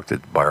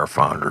constructed by our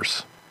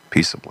founders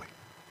peaceably.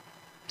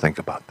 Think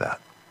about that.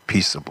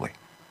 Peaceably.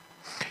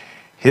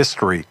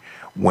 History,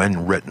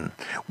 when written,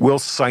 will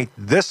cite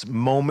this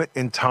moment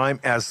in time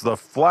as the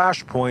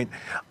flashpoint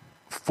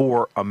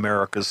for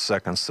America's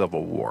second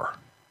Civil War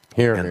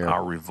and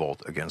our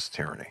revolt against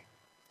tyranny.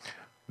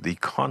 The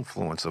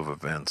confluence of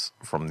events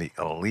from the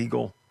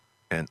illegal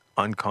and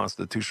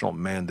unconstitutional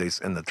mandates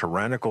in the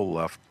tyrannical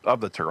left,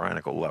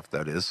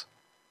 that is,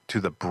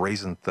 to the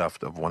brazen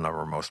theft of one of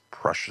our most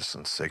precious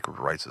and sacred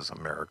rights as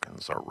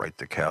Americans, our right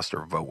to cast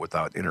our vote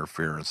without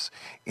interference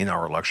in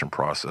our election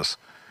process,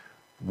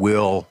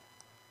 will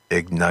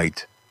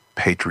ignite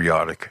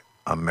patriotic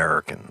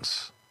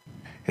Americans.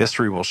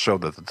 History will show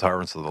that the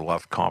tyrants of the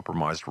left,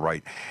 compromised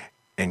right,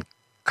 and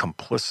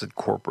complicit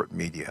corporate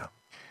media,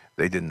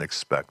 they didn't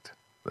expect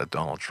that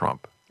Donald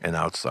Trump, an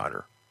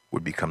outsider,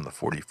 would become the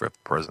 45th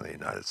president of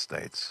the United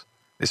States.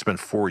 They spent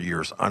 4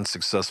 years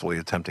unsuccessfully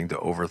attempting to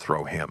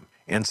overthrow him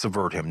and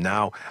subvert him.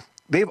 Now,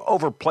 they've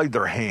overplayed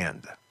their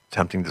hand,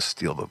 attempting to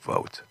steal the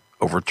vote,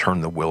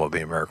 overturn the will of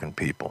the American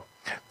people,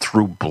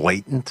 true,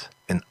 blatant,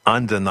 and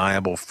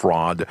undeniable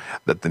fraud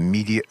that the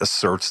media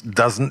asserts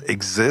doesn't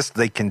exist,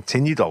 they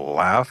continue to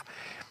laugh.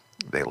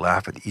 They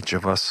laugh at each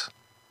of us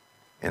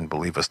and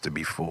believe us to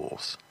be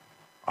fools.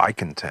 I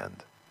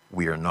contend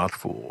we are not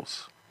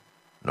fools,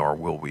 nor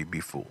will we be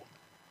fooled.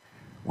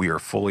 We are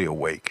fully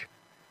awake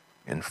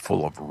and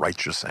full of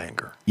righteous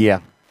anger.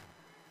 Yeah.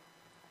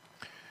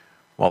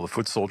 While the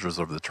foot soldiers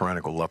of the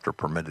tyrannical left are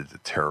permitted to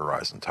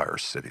terrorize entire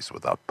cities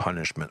without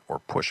punishment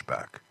or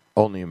pushback,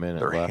 only a minute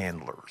their left.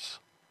 handlers,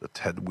 the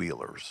Ted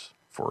Wheelers,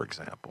 for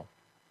example,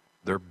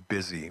 they're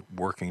busy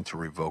working to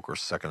revoke our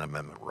Second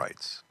Amendment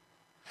rights.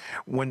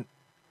 When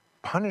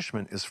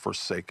punishment is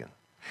forsaken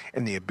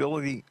and the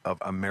ability of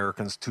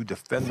Americans to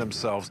defend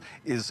themselves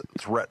is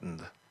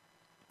threatened,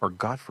 or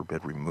God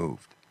forbid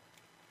removed,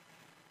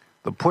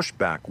 the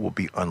pushback will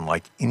be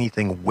unlike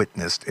anything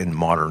witnessed in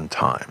modern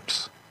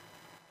times.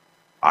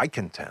 I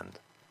contend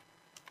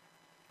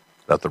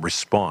that the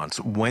response,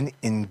 when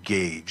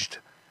engaged,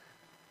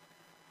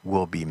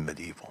 will be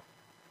medieval.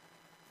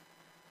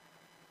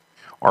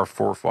 Our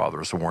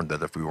forefathers warned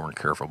that if we weren't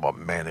careful about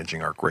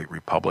managing our great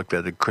republic,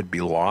 that it could be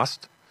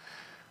lost.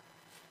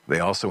 They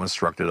also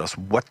instructed us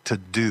what to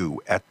do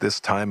at this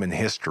time in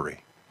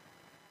history.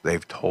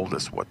 They've told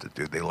us what to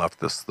do. They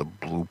left us the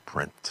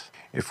blueprint.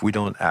 If we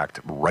don't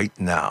act right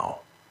now,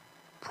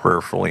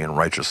 prayerfully and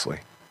righteously,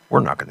 we're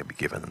not going to be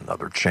given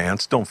another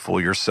chance. Don't fool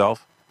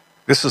yourself.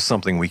 This is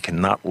something we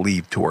cannot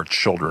leave to our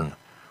children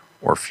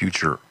or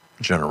future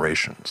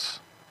generations.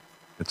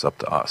 It's up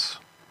to us.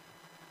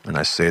 And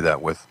I say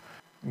that with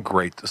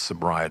great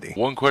sobriety.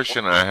 One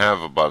question I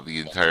have about the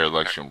entire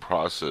election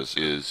process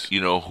is,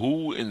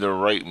 who in their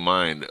right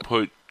mind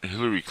put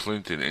Hillary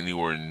Clinton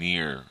anywhere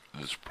near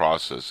this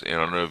process? And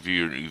I don't know if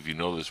you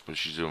know this, but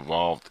she's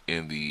involved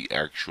in the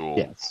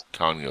actual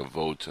counting of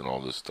votes and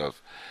all this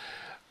stuff.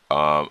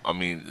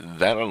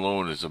 That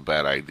alone is a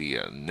bad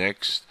idea.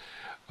 Next,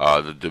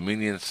 the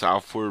Dominion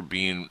software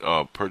being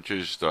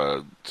purchased,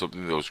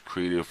 something that was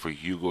created for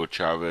Hugo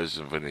Chavez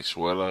in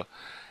Venezuela,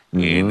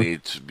 and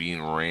it's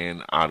being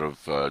ran out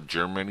of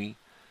Germany.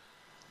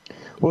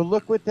 Well,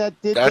 look what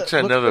that did. That's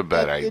another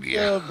bad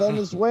idea.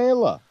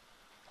 Venezuela.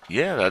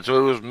 Yeah, that's what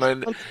it was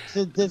meant. It's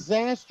a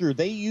disaster.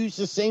 They use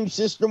the same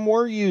system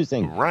we're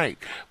using. Right,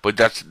 but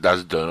that's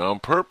done on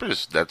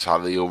purpose. That's how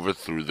they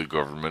overthrew the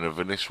government of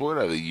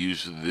Venezuela. They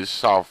used this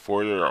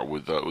software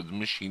with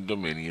Machine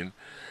Dominion,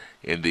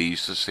 and they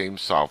used the same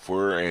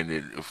software, and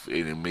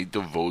it made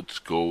the votes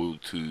go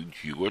to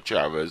Hugo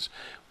Chavez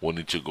when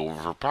he took over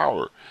for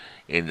power.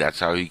 And that's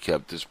how he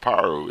kept his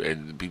power,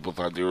 and people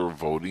thought they were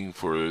voting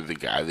for the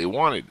guy they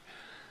wanted.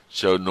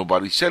 So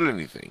nobody said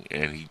anything,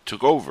 and he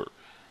took over.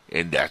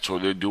 And that's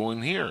what they're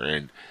doing here.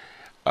 And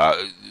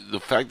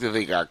the fact that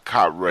they got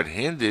caught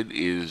red-handed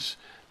is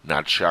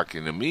not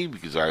shocking to me,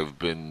 because I've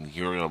been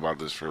hearing about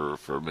this for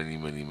many,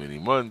 many, many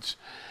months.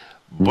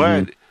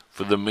 But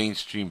for the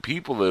mainstream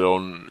people that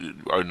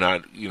are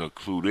not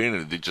clued in,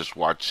 and they just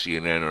watch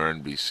CNN or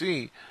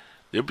NBC,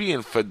 they're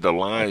being fed the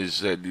lies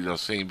that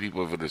same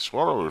people of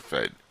Venezuela were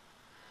fed.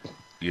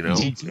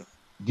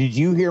 Did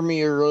you hear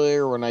me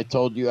earlier when I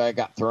told you I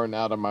got thrown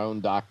out of my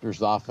own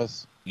doctor's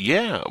office?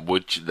 Yeah,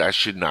 which that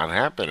should not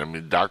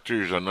happen.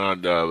 Doctors are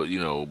not,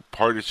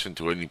 partisan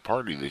to any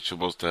party. They're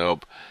supposed to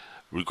help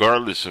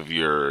regardless of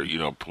your,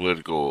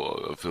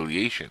 political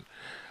affiliation.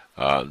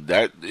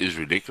 That is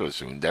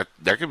ridiculous.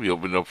 That could be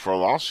opened up for a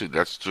lawsuit.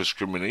 That's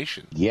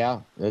discrimination.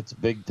 Yeah, that's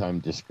big-time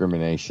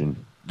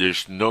discrimination.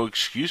 There's no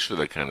excuse for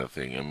that kind of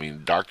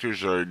thing.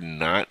 Doctors are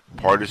not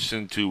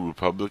partisan to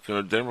Republican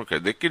or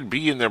Democrat. They could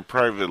be in their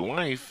private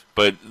life,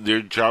 but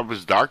their job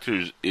as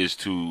doctors is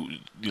to,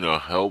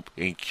 help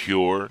and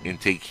cure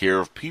and take care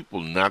of people,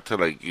 not to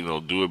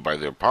do it by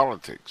their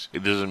politics.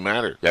 It doesn't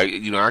matter.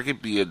 I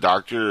could be a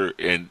doctor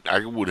and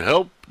I would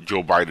help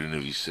Joe Biden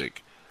if he's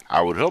sick.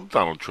 I would help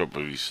Donald Trump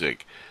if he's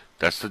sick.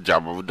 That's the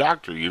job of a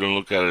doctor. You don't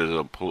look at it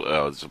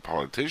as a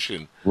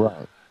politician.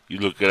 Right. You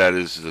look at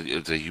it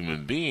as a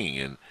human being.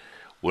 And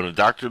when a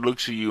doctor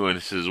looks at you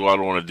and says, well, I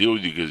don't want to deal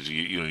with you because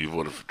you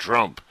voted for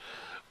Trump,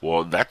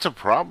 well, that's a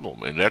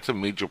problem. And that's a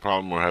major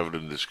problem we're having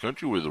in this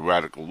country, where the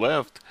radical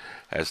left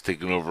has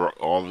taken over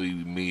all the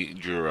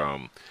major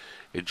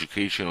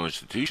educational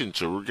institutions.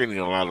 So we're getting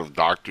a lot of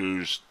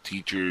doctors,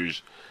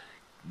 teachers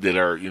that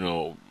are,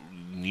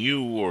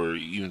 new, or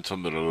even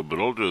some that are a little bit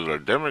older that are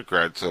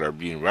Democrats, that are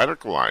being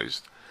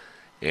radicalized.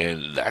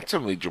 And that's a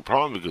major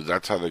problem, because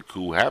that's how the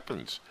coup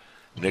happens.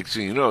 Next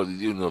thing you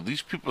know,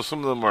 these people, some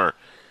of them are,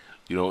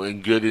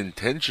 in good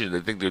intention. They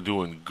think they're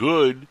doing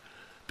good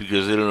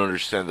because they don't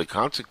understand the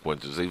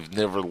consequences. They've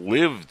never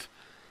lived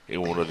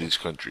in one of these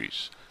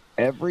countries.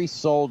 Every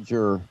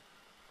soldier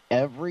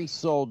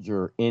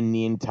in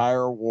the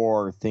entire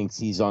war thinks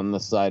he's on the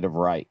side of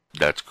right.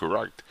 That's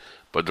correct.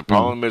 But the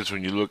problem is,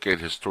 when you look at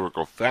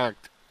historical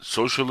fact,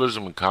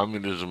 socialism and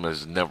communism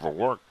has never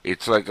worked.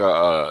 It's like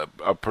a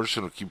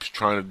person who keeps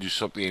trying to do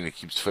something and it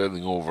keeps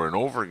failing over and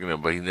over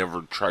again, but he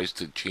never tries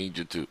to change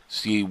it to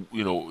see,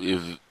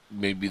 if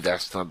maybe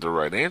that's not the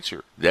right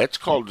answer. That's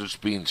called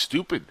just being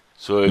stupid.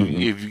 So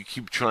if you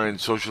keep trying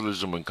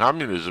socialism and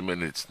communism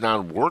and it's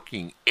not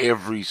working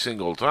every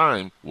single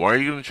time, why are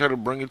you going to try to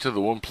bring it to the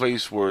one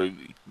place where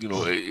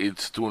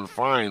it's doing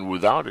fine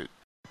without it?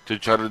 To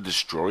try to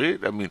destroy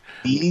it? I mean,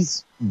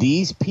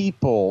 these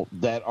people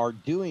that are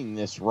doing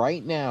this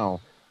right now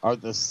are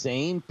the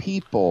same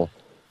people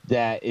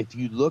that, if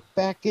you look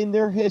back in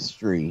their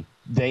history,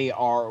 they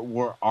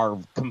are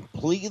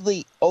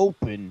completely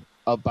open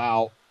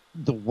about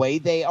the way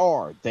they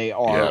are. They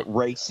are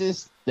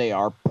racist. They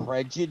are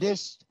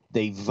prejudiced.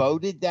 They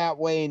voted that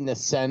way in the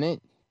Senate.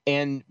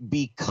 And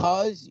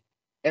because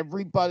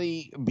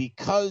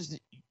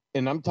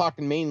and I'm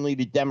talking mainly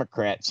to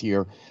Democrats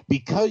here,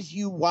 because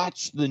you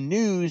watch the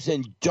news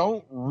and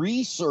don't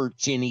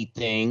research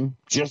anything,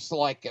 just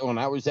like when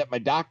I was at my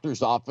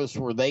doctor's office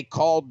where they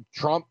called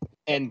Trump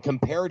and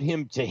compared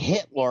him to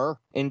Hitler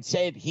and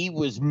said he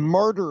was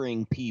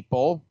murdering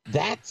people,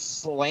 that's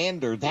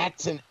slander.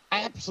 That's an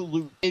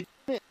absolute...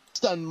 It's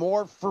done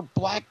more for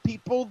black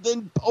people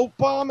than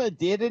Obama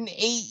did in 8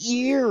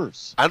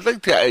 years. I'd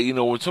like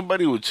to, when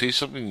somebody would say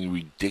something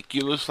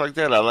ridiculous like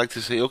that, I'd like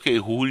to say, okay,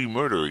 who did he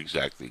murder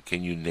exactly?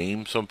 Can you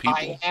name some people?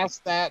 I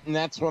asked that, and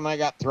that's when I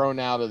got thrown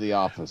out of the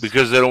office.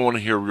 Because they don't want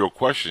to hear real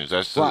questions.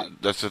 That's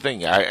the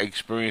thing. I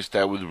experienced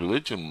that with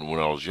religion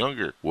when I was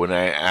younger. When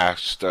I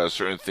asked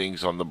certain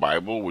things on the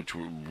Bible, which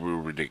were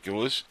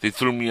ridiculous, they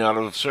threw me out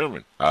of the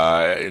sermon.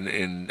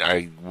 And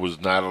I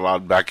was not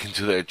allowed back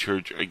into that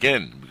church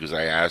again because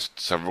I asked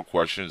several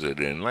questions they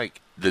didn't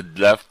like. The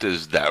left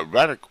is that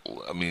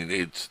radical. I mean,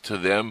 it's to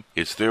them,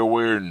 it's their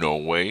way or no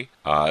way.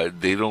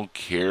 They don't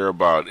care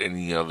about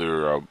any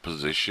other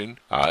position,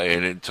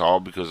 and it's all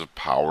because of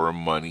power and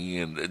money,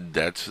 and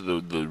that's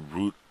the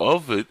root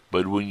of it.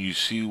 But when you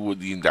see what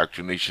the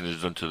indoctrination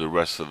has done to the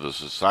rest of the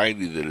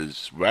society that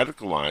is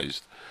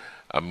radicalized,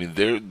 I mean,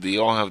 they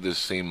all have this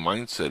same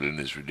mindset, and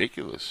it's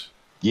ridiculous.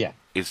 Yeah.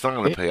 It's not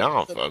going to pay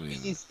off. I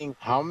mean,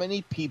 how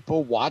many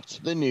people watch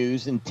the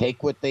news and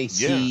take what they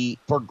see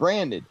for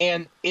granted?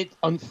 And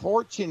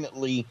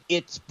unfortunately,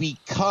 it's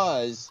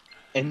because,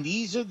 and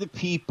these are the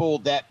people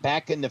that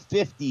back in the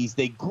 50s,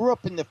 they grew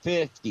up in the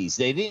 50s.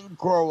 They didn't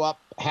grow up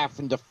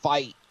having to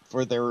fight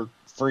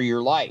for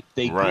your life.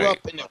 They grew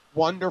up in a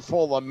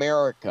wonderful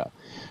America.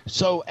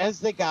 So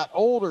as they got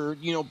older,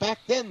 back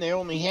then they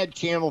only had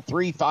channel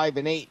 3, 5,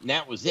 and 8, and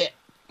that was it.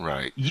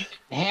 Right. You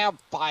didn't have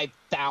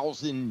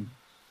 5,000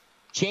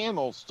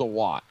 channels to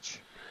watch.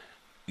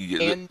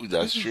 Yeah,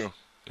 that's true.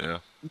 Yeah.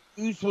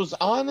 News was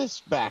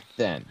honest back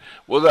then.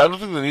 Well, I don't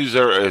think the news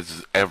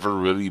has ever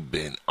really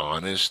been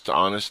honest.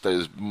 Honest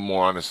is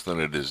more honest than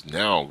it is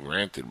now,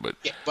 granted. But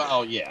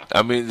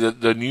I mean,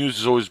 the news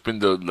has always been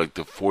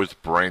the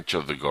fourth branch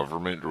of the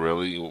government,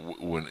 really,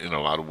 when in a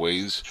lot of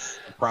ways.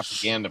 The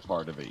propaganda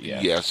part of it,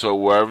 yeah. Yeah. So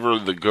wherever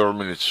the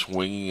government is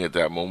swinging at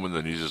that moment,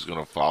 the news is going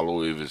to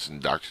follow if it's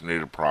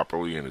indoctrinated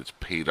properly and it's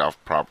paid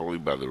off properly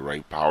by the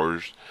right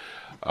powers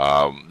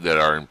that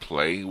are in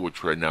play,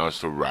 which right now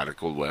is the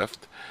radical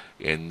left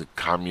and the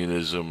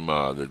communism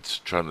that's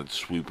trying to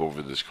sweep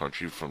over this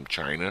country from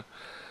China,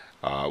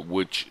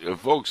 which,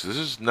 folks, this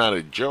is not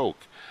a joke.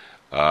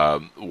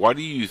 Why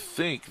do you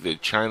think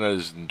that China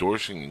is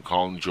endorsing and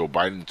calling Joe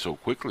Biden so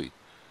quickly?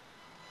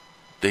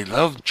 They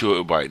love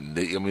Joe Biden.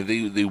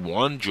 They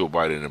want Joe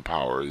Biden in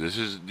power. This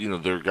is,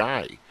 their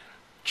guy,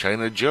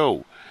 China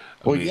Joe.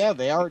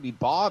 They already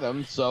bought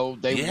him, so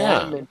they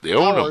want him. They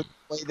own him.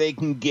 They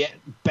can get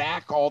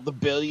back all the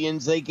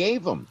billions they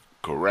gave them.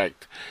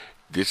 Correct.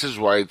 This is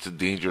why it's a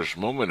dangerous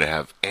moment to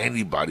have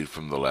anybody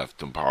from the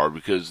left in power,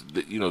 because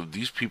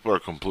these people are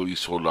completely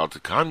sold out to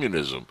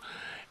communism.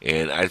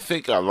 And I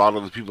think a lot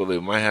of the people, they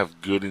might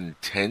have good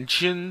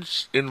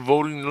intentions in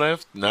voting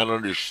left, not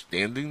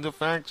understanding the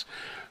facts,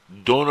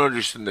 don't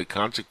understand the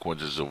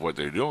consequences of what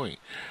they're doing.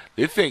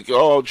 They think,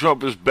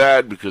 Trump is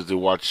bad because they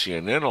watch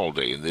CNN all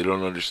day, and they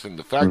don't understand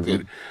the fact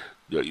that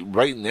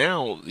right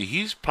now,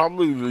 he's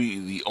probably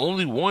the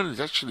only one that's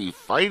actually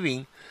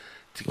fighting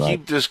to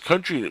keep this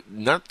country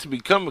not to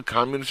become a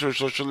communist or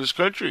socialist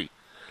country.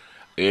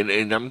 And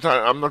I'm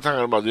not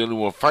talking about the only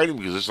one fighting,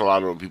 because there's a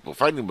lot of people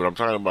fighting, but I'm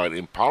talking about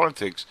in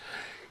politics,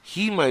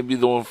 he might be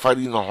the one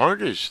fighting the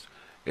hardest.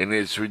 And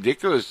it's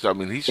ridiculous. I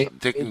mean, he's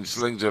taking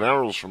slings and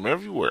arrows from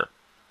everywhere.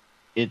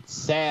 It's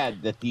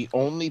sad that the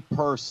only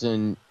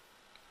person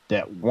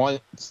that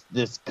wants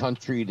this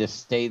country to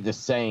stay the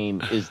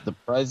same is the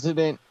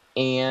president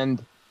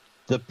and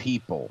the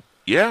people.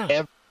 Yeah.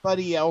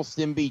 Everybody else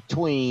in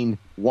between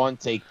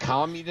wants a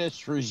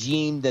communist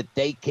regime that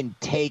they can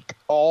take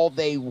all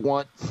they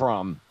want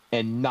from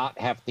and not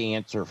have to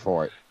answer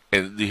for it.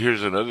 And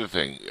here's another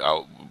thing.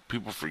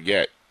 People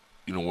forget,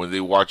 when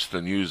they watch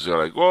the news, they're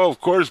like, well,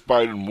 of course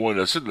Biden won.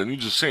 I said the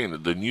news is saying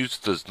that the news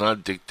does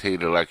not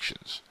dictate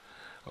elections.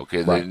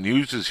 Okay, the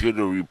news is here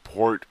to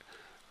report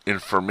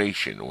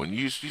information. When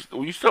you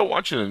start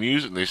watching the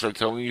news and they start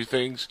telling you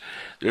things,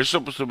 they're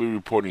supposed to be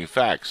reporting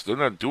facts. They're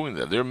not doing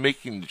that. They're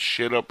making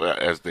shit up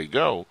as they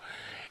go,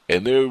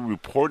 and they're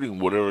reporting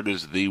whatever it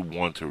is they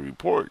want to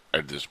report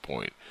at this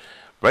point.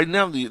 Right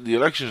now, the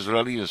elections are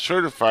not even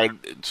certified,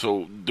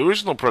 so there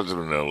is no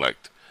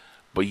president-elect.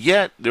 But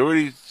yet, they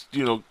already,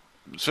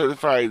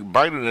 certified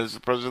Biden as the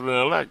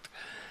president-elect.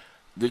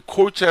 The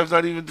courts have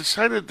not even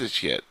decided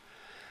this yet.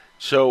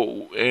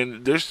 So,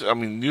 and there's,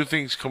 new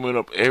things coming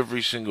up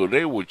every single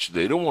day, which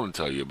they don't want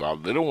to tell you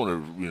about. They don't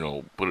want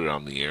to, put it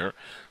on the air.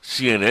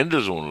 CNN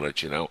doesn't want to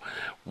let you know.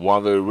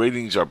 While their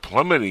ratings are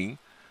plummeting,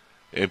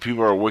 and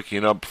people are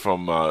waking up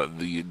from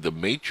the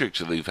matrix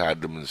that they've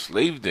had them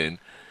enslaved in,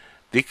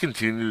 they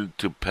continue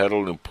to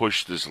peddle and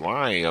push this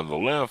lie on the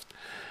left,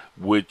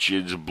 which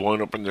is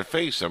blowing up in their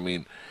face.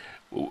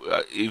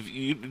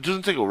 It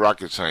doesn't take a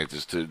rocket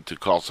scientist to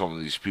call some of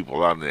these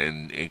people out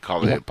and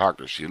call it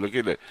hypocrisy. Look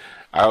at it.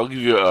 I'll give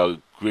you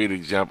a great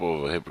example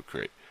of a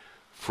hypocrite.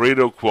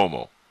 Fredo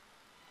Cuomo.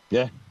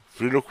 Yeah.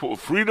 Fredo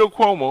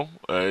Cuomo,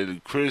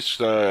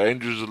 Chris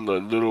Andrews'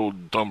 little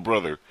dumb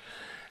brother.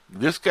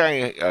 This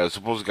guy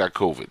supposedly got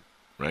COVID,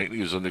 right?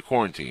 He was under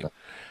quarantine.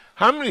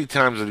 How many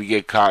times did he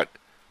get caught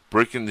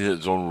breaking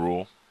his own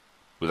rule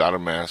without a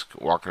mask,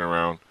 walking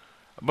around?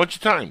 A bunch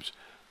of times.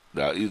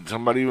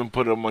 Somebody even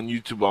put him on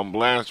YouTube on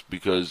blast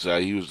because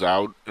he was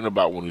out and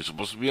about when he was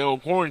supposed to be on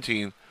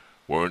quarantine,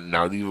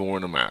 not even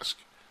wearing a mask.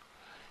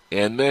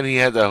 And then he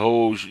had the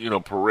whole,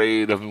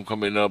 parade of him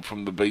coming up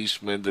from the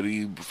basement that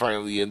he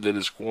finally ended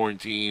his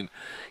quarantine.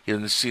 He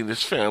hadn't seen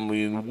his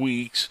family in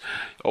weeks.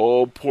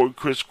 Oh, poor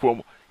Chris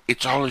Cuomo.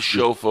 It's all a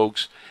show,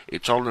 folks.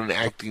 It's all an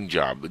acting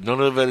job.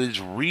 None of it is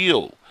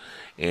real.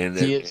 And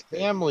his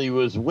family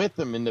was with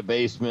him in the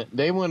basement.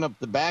 They went up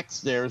the back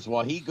stairs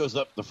while he goes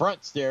up the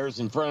front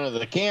stairs in front of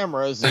the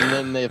cameras, and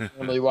then the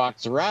family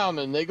walks around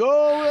and they go,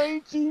 "Oh, I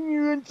ain't seen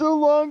you in so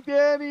long,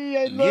 Daddy.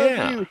 I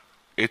love you."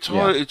 It's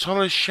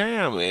all a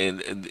sham,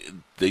 and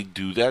they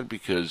do that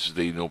because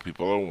they know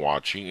people are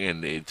watching,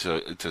 and it's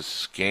a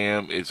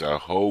scam, it's a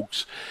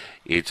hoax,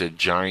 it's a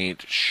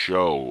giant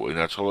show, and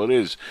that's all it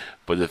is.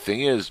 But the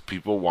thing is,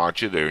 people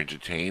watch it, they're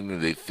entertained,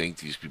 and they think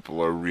these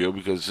people are real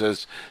because it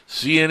says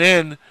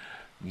CNN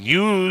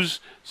News,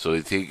 so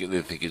they think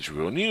it's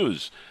real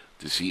news.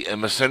 To see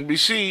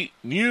MSNBC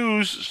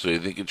News, so they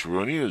think it's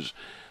real news.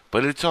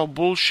 But it's all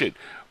bullshit.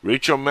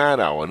 Rachel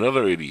Maddow,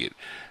 another idiot.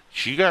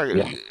 She got,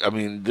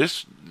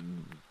 this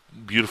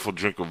beautiful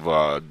drink of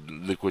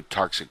liquid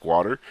toxic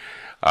water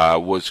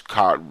was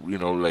caught,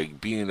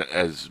 being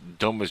as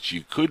dumb as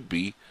she could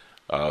be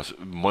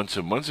months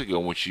and months ago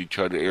when she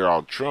tried to air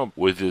out Trump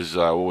with his,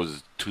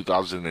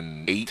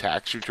 2008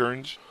 tax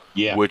returns.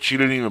 Yeah. Which she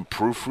didn't even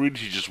proofread.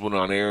 She just went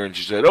on air and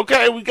she said,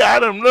 "Okay, we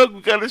got him. Look, we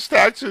got his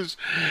taxes.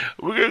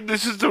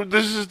 This is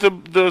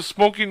the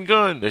smoking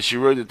gun." And she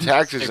read the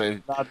taxes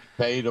and not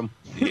paid him.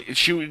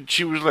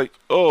 She was like,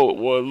 "Oh,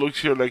 well, it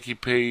looks here like he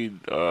paid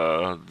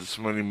this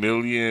many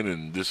million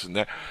and this and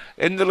that."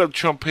 Ended up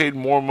Trump paid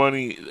more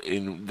money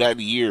in that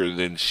year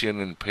than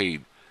CNN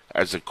paid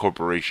as a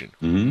corporation.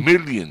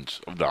 Millions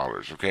of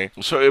dollars, okay?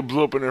 So it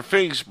blew up in their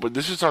face, but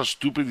this is how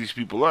stupid these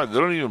people are. They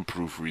don't even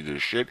proofread their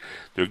shit.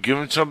 They're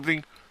given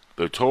something,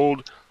 they're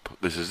told,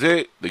 this is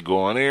it, they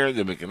go on air,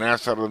 they make an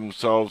ass out of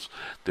themselves,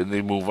 then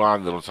they move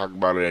on, they don't talk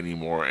about it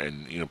anymore,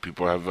 and,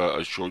 people have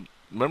a short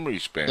memory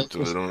span, so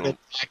they don't know.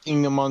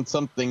 Attacking them on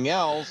something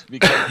else,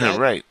 because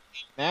right.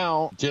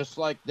 Now, just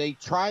like they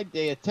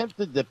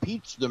attempted to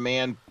impeach the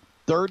man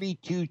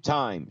 32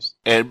 times.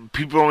 And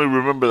people only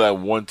remember that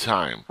one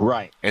time.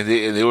 Right. And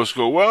they always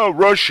go, "Well,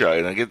 Russia."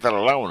 And I get that a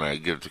lot when I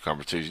get into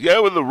conversations. Yeah,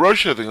 with the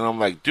Russia thing. And I'm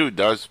like, dude,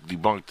 that was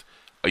debunked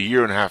a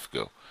year and a half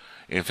ago.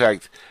 In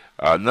fact,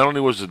 not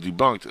only was it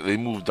debunked, they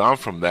moved on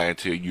from that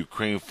into a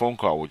Ukraine phone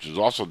call, which is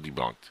also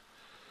debunked.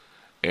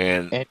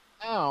 And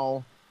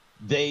now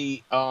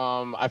they,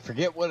 I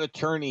forget what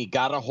attorney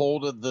got a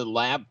hold of the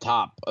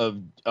laptop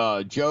of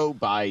Joe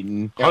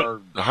Biden.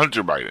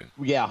 Hunter Biden.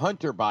 Yeah,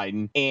 Hunter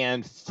Biden.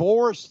 And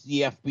forced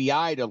the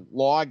FBI to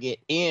log it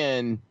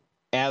in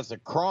as a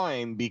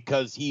crime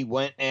because he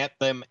went at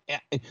them.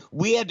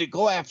 We had to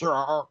go after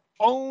our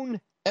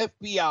own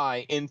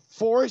FBI and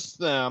force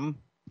them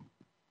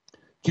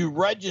to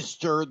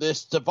register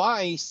this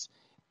device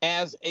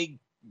as a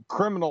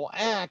criminal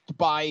act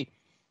by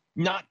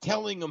not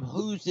telling them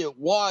whose it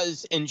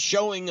was and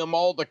showing them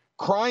all the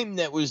crime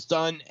that was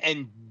done,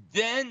 and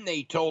then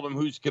they told them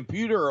whose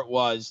computer it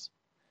was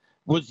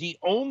the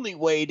only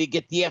way to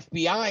get the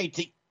FBI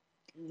to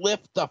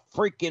lift a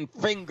freaking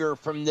finger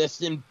from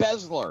this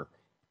embezzler.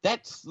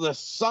 That's the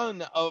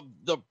son of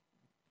the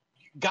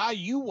guy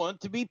you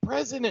want to be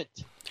president.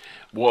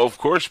 Well, of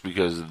course,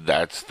 because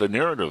that's the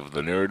narrative.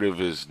 The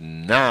narrative is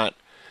not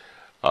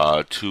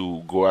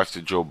to go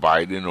after Joe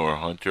Biden or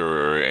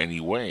Hunter or any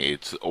way.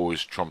 It's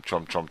always Trump.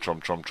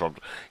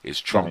 It's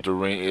Trump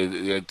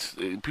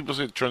derangement. People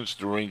say Trump's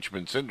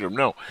derangement syndrome.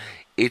 No,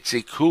 it's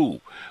a coup.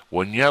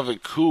 When you have a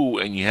coup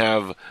and you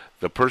have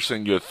the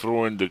person you're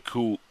throwing the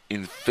coup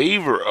in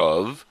favor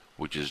of,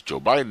 which is Joe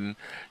Biden,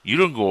 you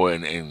don't go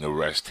in and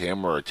arrest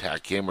him or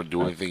attack him or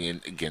do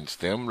anything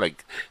against him,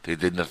 like they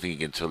did nothing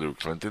against Hillary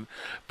Clinton.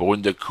 But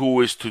when the coup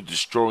is to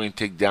destroy and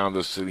take down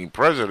the sitting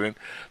president,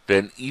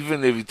 then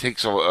even if he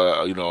takes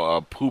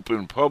a poop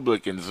in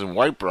public and doesn't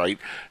wipe right,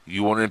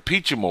 you want to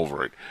impeach him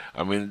over it.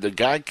 I mean, the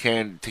guy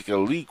can't take a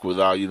leak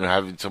without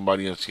having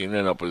somebody on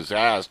CNN up his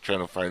ass trying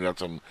to find out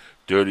some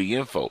dirty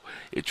info.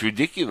 It's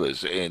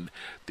ridiculous, and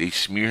they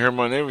smear him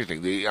on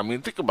everything.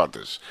 Think about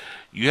this.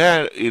 You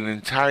had an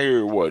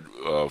entire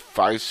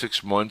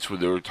 5-6 months where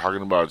they were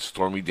talking about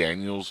Stormy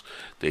Daniels.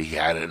 They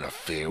had an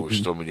affair with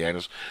Stormy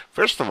Daniels.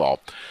 First of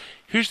all,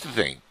 here's the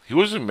thing: he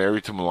wasn't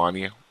married to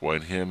Melania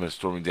when him and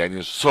Stormy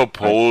Daniels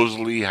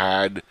supposedly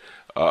had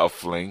a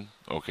fling.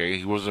 Okay,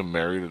 he wasn't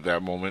married at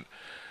that moment.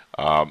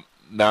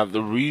 Now,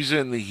 the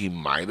reason that he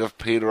might have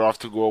paid her off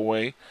to go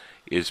away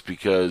is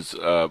because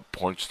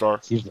porn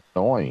star. She's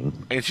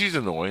annoying. And she's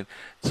annoying.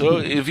 So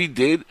if he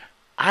did,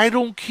 I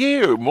don't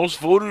care. Most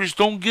voters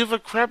don't give a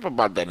crap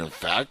about that. In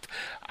fact,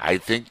 I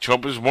think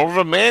Trump is more of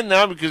a man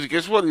now because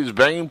guess what? He's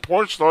banging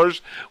porn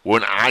stars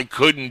when I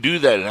couldn't do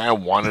that, and I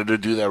wanted to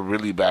do that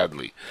really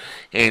badly.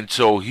 And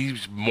so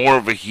he's more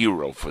of a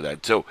hero for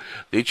that. So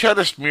they try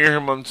to smear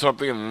him on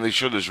something, and then they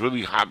show this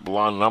really hot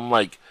blonde, and I'm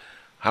like,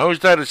 how is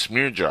that a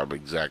smear job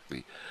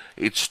exactly?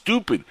 It's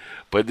stupid.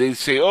 But they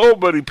say, oh,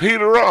 but he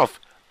paid her off.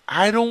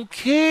 I don't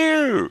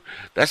care.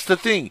 That's the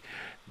thing.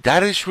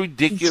 That is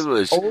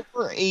ridiculous. He's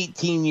over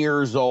 18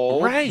 years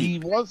old. Right. He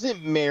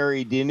wasn't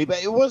married to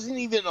anybody. It wasn't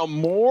even a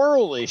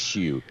moral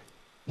issue.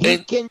 He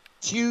can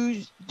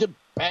choose to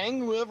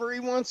bang whoever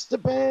he wants to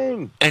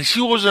bang. And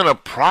she wasn't a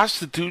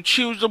prostitute.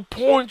 She was a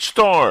porn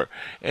star.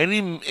 And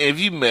if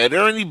he met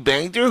her and he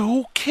banged her,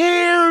 who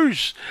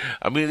cares?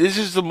 I mean, this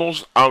is the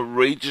most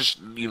outrageous,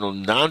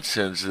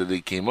 nonsense that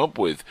they came up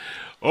with.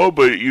 Oh,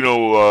 but,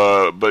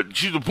 but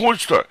she's a porn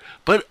star.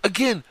 But,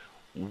 again,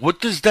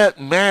 what does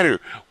that matter?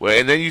 Well,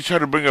 and then you try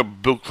to bring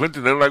up Bill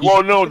Clinton. They're like,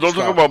 well, no, don't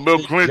talk about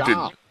Bill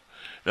Clinton.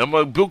 And I'm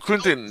like, Bill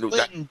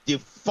Clinton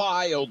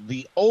defiled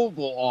the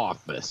Oval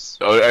Office.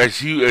 As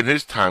he, in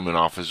his time in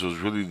office, was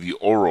really the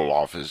oral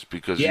office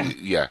because,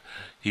 he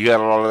got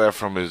a lot of that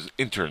from his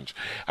interns.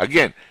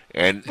 Again,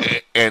 and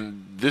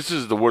this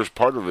is the worst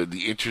part of it.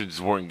 The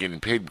interns weren't getting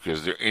paid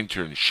because their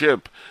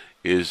internship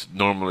is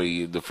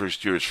normally the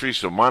first year is free.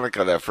 So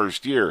Monica, that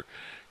first year,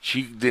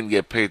 she didn't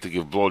get paid to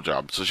give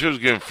blowjobs. So she was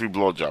giving free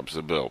blowjobs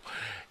to Bill.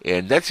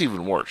 And that's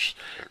even worse.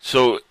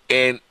 So,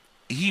 and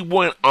he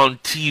went on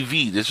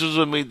TV. This is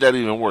what made that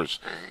even worse.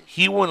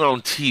 He went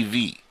on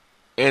TV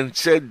and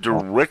said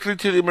directly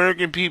to the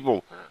American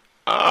people,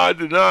 I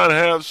did not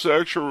have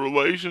sexual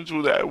relations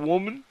with that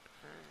woman.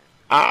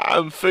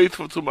 I'm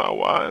faithful to my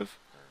wife.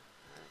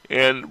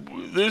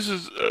 And this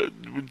is a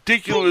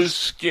ridiculous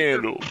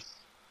scandal.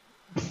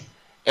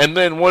 And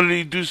then what did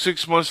he do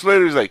 6 months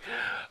later? He's like,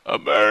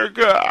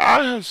 America,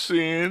 I have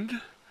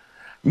sinned.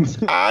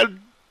 I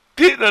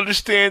didn't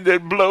understand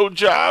that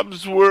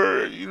blowjobs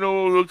were,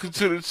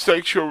 considered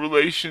sexual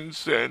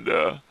relations and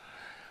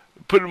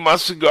putting my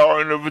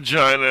cigar in her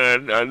vagina,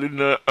 and I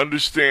didn't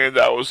understand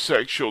that was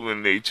sexual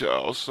in nature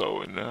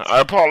also. And I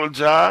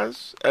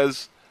apologize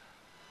as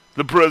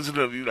the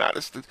President of the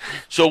United States.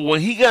 So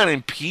when he got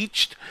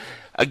impeached,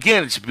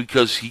 again, it's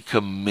because he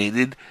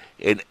committed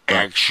an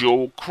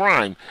actual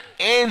crime.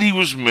 And he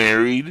was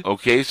married,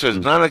 okay? So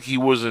it's not like he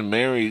wasn't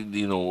married,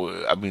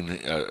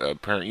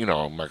 apparently,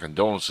 my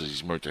condolences,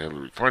 he's married to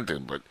Hillary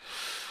Clinton, but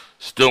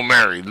still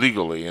married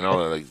legally,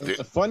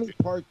 The funny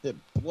part that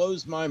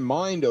blows my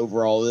mind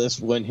over all this,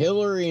 when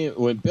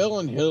Bill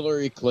and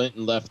Hillary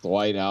Clinton left the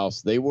White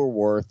House, they were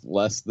worth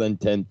less than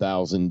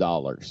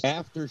 $10,000.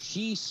 After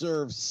she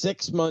served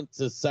 6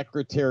 months as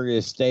Secretary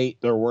of State,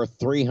 they're worth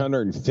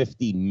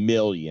 $350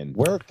 million.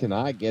 Where can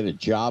I get a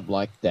job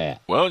like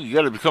that? Well, you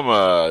got to become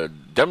a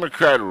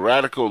Democrat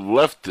radical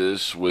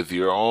leftist with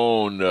your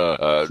own,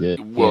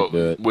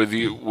 with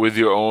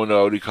your own,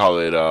 what do you call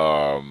it,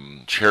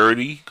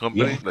 charity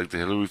company, like the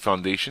Hillary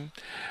Foundation,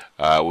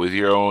 with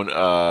your own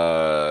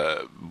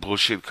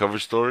bullshit cover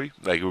story,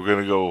 like we're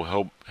gonna go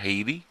help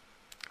Haiti,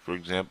 for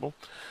example,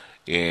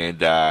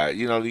 and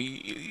you know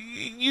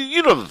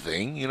the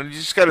thing, you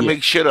just got to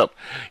make shit up.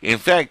 In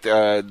fact,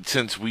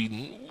 since we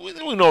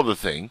know the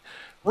thing.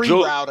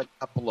 Reroute a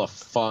couple of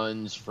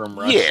funds from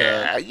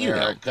Russia,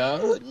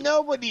 America.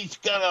 Nobody's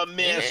gonna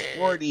miss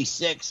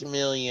 $46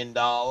 million.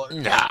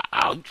 Nah,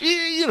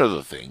 you know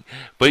the thing.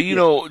 But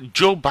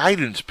Joe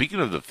Biden, speaking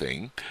of the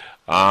thing,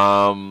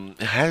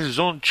 has his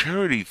own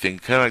charity thing,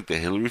 kind of like the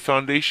Hillary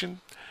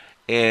Foundation.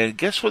 And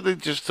guess what they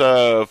just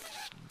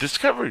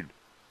discovered?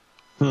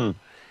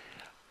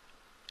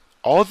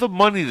 All the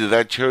money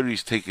that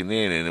charity's taken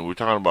in, and we're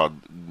talking about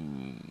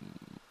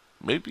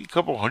maybe a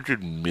couple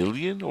 $100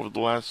 million over the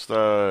last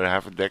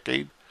half a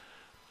decade,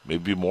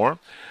 maybe more.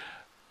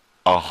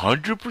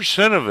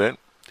 100% of it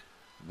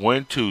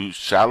went to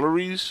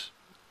salaries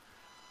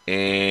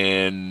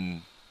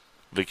and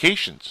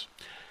vacations.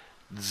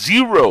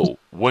 0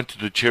 went to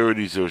the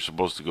charities they were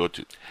supposed to go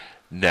to.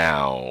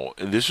 Now,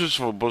 and this was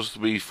supposed to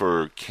be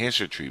for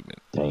cancer treatment.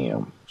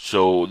 Damn.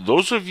 So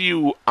those of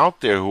you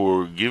out there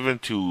who are given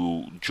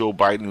to Joe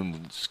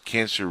Biden's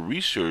cancer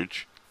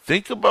research,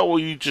 think about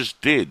what you just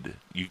did.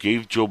 You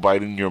gave Joe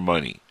Biden your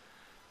money.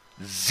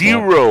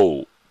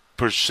 0%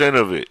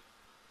 of it.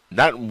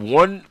 Not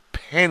one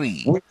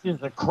penny. Which is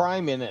a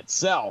crime in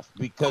itself,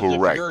 because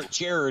Correct. If you're a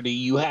charity,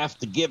 you have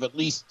to give at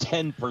least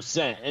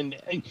 10%.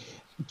 And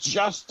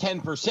just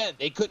 10%,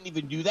 they couldn't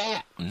even do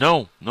that.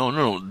 No.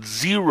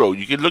 0.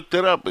 You can look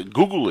that up and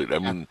Google it. I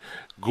mean,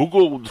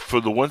 Google, for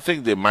the one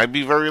thing, they might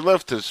be very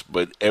leftist,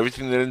 but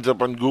everything that ends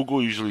up on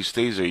Google usually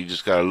stays there. You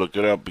just got to look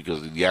it up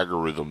because of the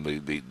algorithm,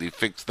 they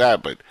fixed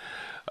that. But,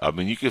 I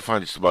mean, you can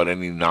find just about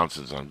any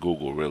nonsense on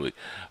Google, really.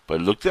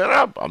 But look that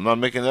up. I'm not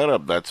making that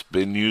up. That's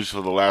been used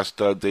for the last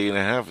day and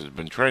a half. It's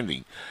been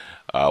trending.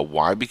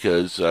 Why?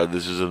 Because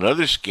this is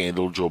another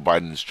scandal Joe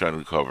Biden is trying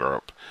to cover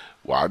up.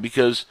 Why?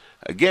 Because,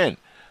 again,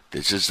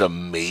 this is a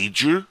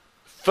major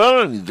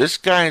felony. This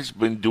guy has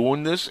been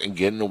doing this and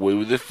getting away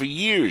with it for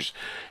years.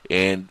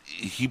 And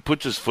he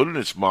puts his foot in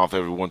his mouth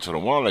every once in a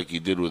while, like he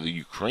did with the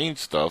Ukraine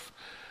stuff.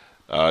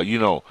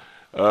 You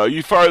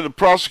fire the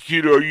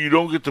prosecutor, or you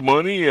don't get the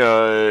money.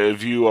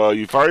 If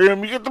you fire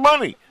him, you get the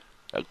money.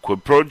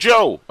 Quid pro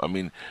Joe. I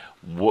mean,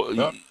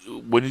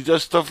 when he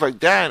does stuff like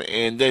that,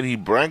 and then he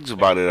brags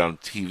about it on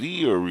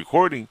TV or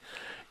recording,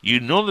 you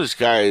know this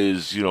guy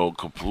is,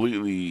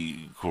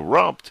 completely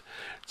corrupt.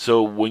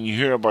 So when you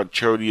hear about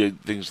charity and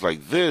things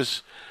like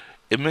this,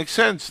 it makes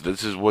sense.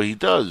 This is what he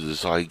does. This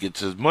is how he gets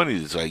his money.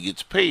 This is how he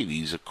gets paid.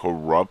 He's a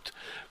corrupt,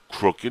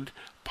 crooked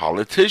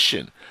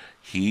politician.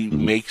 He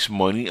makes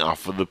money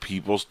off of the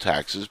people's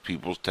taxes,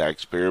 people's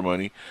taxpayer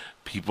money,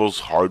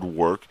 people's hard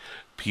work,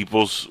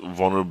 people's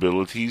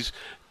vulnerabilities,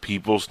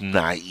 people's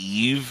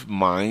naive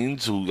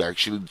minds who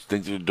actually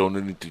think they're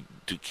donating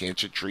to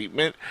cancer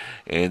treatment,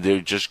 and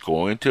they're just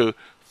going to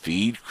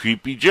feed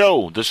Creepy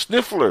Joe, the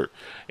sniffler.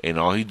 And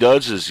all he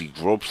does is he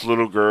gropes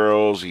little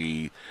girls,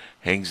 he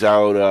hangs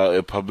out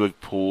at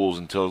public pools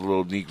and tells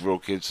little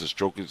Negro kids to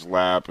stroke his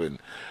lap and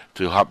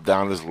to hop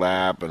down his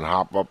lap and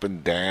hop up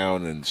and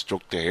down and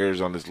stroke the hairs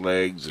on his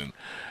legs and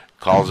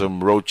calls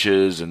them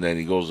roaches, and then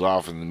he goes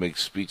off and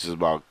makes speeches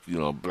about,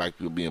 black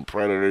people being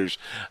predators.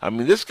 I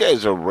mean, this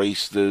guy's a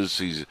racist,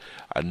 he's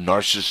a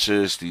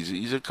narcissist,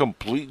 he's a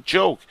complete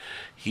joke.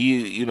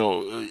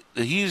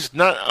 He's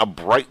not a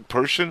bright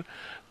person,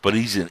 but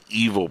he's an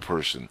evil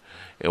person.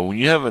 And when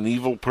you have an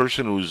evil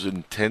person whose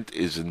intent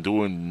is in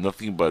doing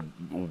nothing but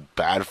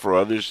bad for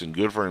others and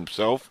good for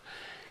himself,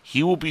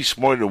 he will be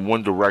smart in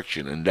one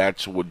direction, and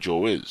that's what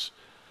Joe is.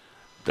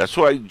 That's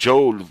why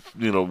Joe,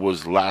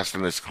 was last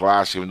in his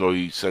class, even though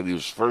he said he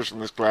was first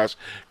in his class,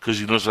 because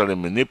he knows how to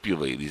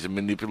manipulate. He's a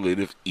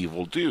manipulative,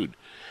 evil dude.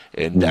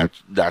 And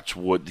that's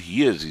what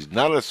he is. He's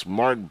not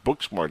a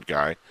book smart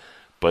guy,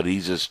 but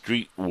he's a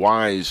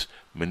street-wise,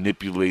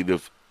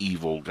 manipulative,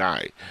 evil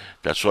guy.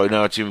 That's why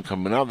now it's even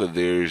coming out that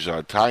there's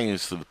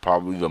tie-ins to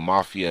probably the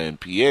mafia in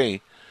PA,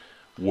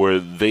 where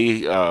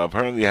they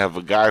apparently have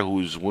a guy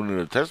who's willing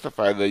to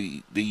testify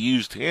that they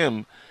used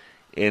him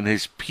and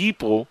his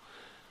people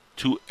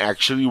to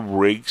actually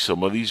rig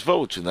some of these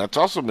votes, and that's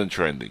also been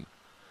trending.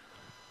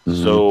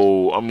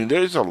 So, I mean,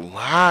 there's a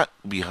lot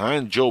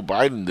behind Joe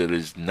Biden that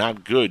is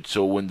not good.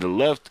 So when the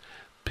left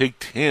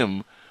picked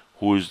him,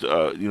 who is,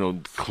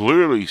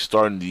 clearly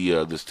starting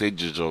the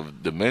stages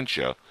of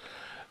dementia,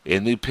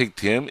 and they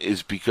picked him,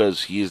 is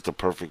because he is the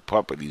perfect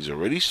puppet. He's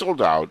already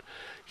sold out.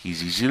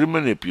 He's easy to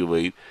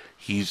manipulate.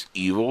 He's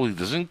evil. He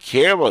doesn't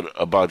care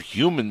about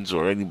humans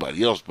or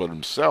anybody else but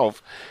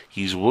himself.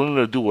 He's willing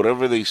to do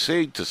whatever they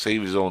say to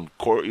save his own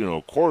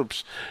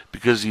corpse,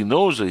 because he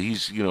knows that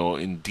he's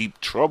in deep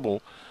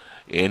trouble,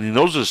 and he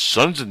knows his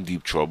son's in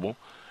deep trouble.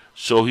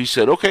 So he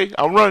said, "Okay,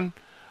 I'll run."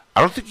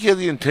 I don't think he had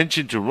the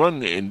intention to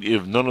run, and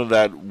if none of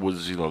that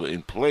was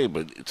in play,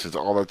 but since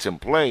all that's in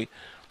play,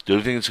 the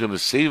only thing that's going to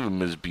save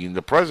him is being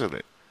the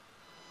president.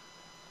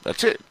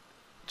 That's it.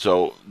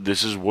 So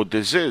this is what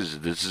this is.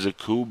 This is a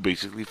coup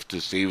basically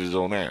to save his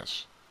own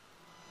ass.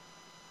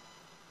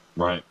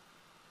 Right.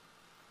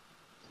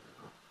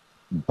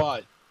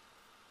 But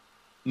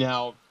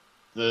now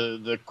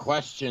the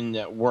question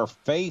that we're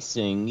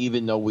facing,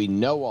 even though we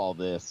know all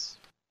this,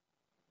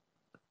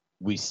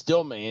 we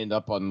still may end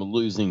up on the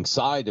losing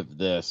side of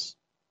this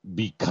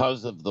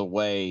because of the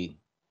way,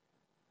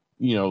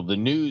 the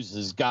news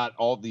has got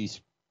all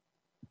these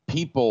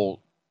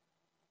people,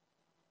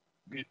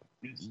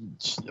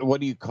 what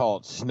do you call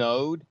it,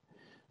 snowed,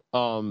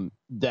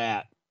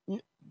 that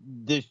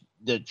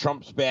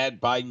Trump's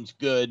bad, Biden's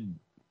good.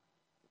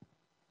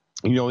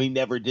 He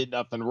never did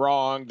nothing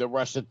wrong. The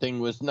Russia thing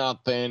was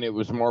nothing. It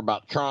was more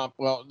about Trump.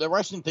 Well, the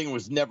Russian thing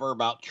was never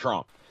about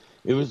Trump.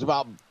 It was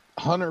about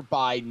Hunter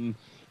Biden,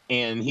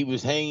 and he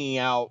was hanging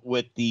out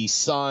with the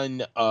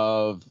son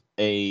of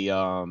a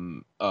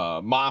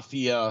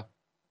mafia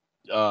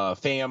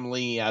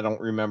family. I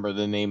don't remember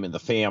the name of the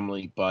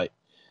family, but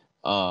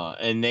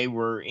and they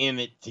were in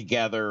it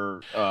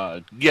together.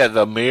 Yeah,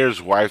 the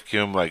mayor's wife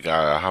gave him like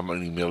how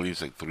many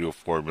millions, like $3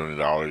 or $4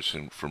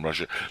 million from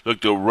Russia.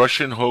 Look, the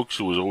Russian hoax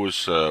was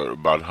always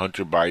about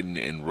Hunter Biden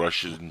and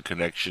Russian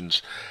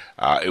connections.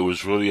 It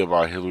was really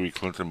about Hillary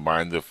Clinton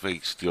buying the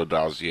fake Steele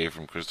dossier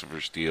from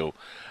Christopher Steele.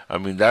 I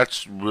mean,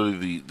 that's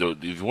really the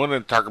if you want to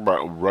talk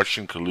about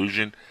Russian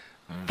collusion,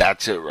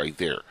 that's it right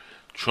there.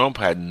 Trump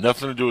had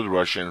nothing to do with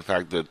Russia. In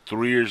fact, the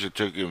 3 years it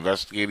took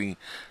investigating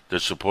the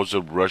supposed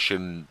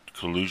Russian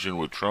collusion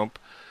with Trump,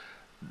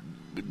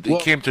 they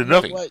came to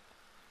nothing.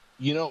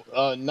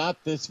 Not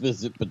this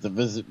visit, but the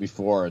visit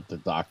before at the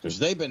doctors.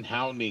 They've been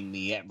hounding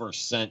me ever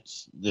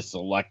since this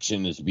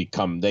election has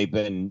become. They've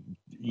been,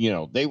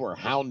 they were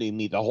hounding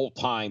me the whole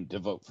time to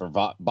vote for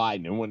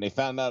Biden. And when they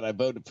found out I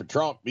voted for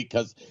Trump,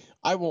 because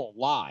I won't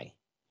lie,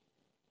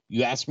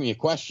 you ask me a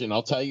question,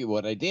 I'll tell you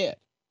what I did.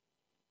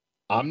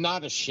 I'm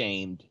not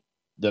ashamed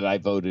that I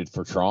voted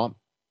for Trump.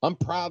 I'm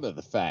proud of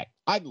the fact.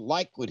 I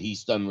like what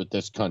he's done with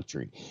this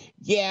country.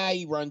 Yeah,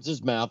 he runs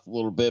his mouth a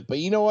little bit, but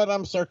you know what?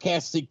 I'm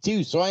sarcastic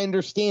too, so I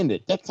understand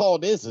it. That's all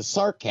it is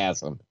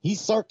sarcasm. He's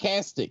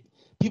sarcastic.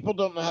 People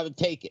don't know how to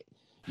take it.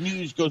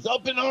 News goes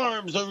up in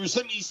arms over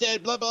something he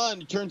said, blah, blah,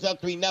 and it turns out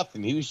to be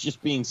nothing. He was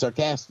just being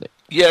sarcastic.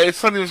 Yeah,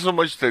 it's not even so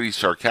much that he's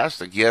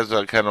sarcastic. He has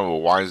a kind of a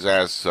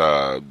wise-ass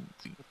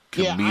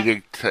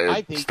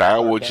comedic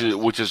style,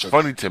 which is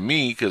funny to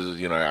me because,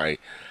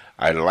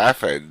 I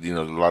laugh at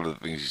a lot of the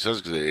things he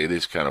says because it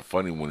is kind of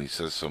funny when he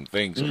says some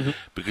things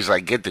because I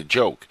get the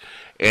joke,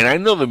 and I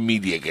know the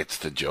media gets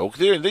the joke.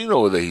 They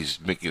know that he's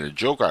making a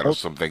joke out of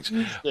some things.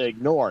 They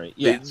ignore it.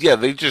 Yes.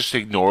 They just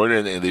ignore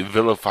it and they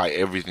vilify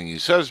everything he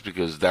says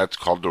because that's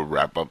called the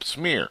wrap up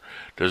smear.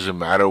 Doesn't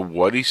matter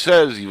what he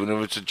says, even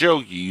if it's a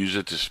joke, you use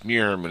it to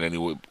smear him in any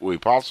way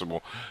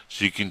possible.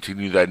 So you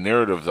continue that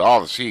narrative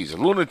that he's a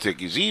lunatic,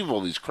 he's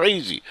evil, he's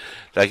crazy.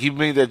 Like he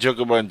made that joke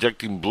about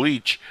injecting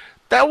bleach.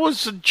 That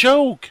was a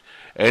joke,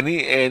 and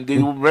they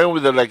ran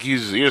with it like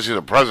he's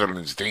the president.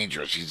 It's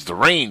dangerous. He's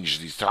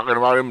deranged. He's talking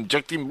about him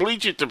injecting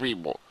bleach into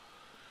people.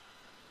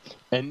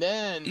 And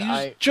then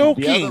he's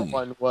joking. The other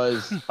one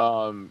was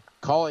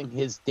calling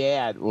his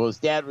dad. Well, his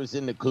dad was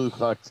in the Ku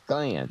Klux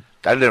Klan.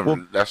 That's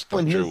not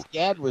when true. His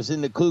dad was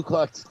in the Ku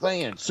Klux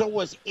Klan. So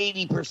was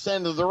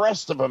 80% of the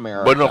rest of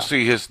America. But no,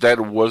 see, his dad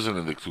wasn't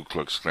in the Ku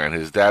Klux Klan.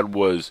 His dad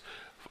was.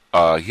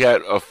 He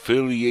had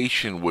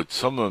affiliation with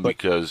someone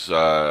because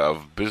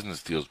of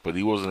business deals, but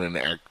he wasn't an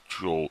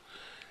actual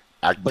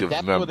active member.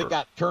 But that's what it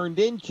got turned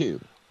into.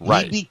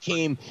 Right. He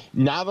became,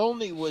 not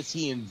only was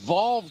he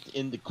involved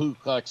in the Ku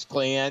Klux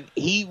Klan,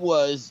 he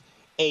was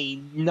a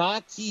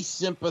Nazi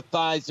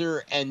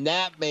sympathizer, and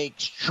that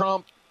makes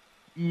Trump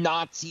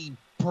Nazi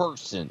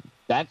person.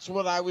 That's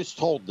what I was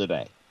told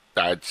today.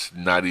 That's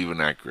not even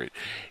accurate.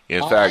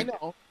 In fact, I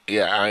know.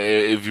 Yeah,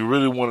 if you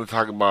really want to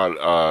talk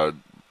about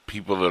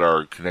people that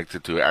are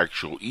connected to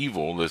actual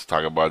evil, let's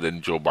talk about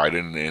then Joe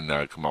Biden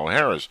and Kamala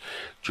Harris.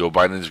 Joe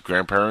Biden's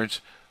grandparents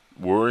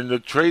were in the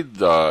trade,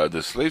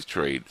 the slave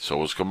trade. So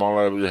was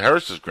Kamala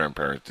Harris's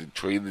grandparents. They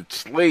traded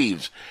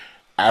slaves,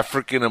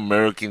 African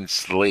American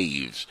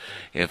slaves.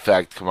 In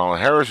fact, Kamala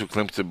Harris, who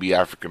claims to be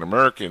African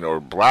American or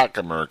Black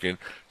American,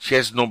 she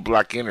has no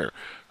black in her.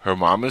 Her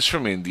mom is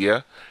from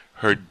India.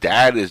 Her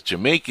dad is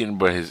Jamaican,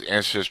 but his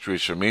ancestry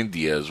is from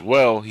India as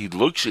well. He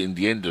looks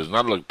Indian, does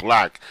not look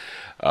black.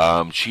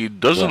 She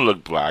doesn't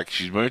look black.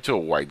 She's married to a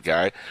white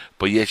guy,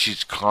 but yet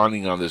she's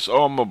conning on this.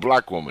 Oh, I'm a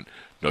black woman.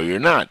 No, you're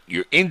not.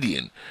 You're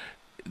Indian.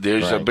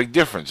 There's a big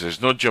difference.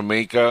 There's no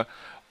Jamaica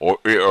or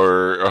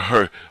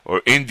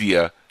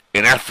India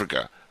in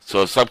Africa.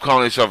 So stop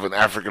calling yourself an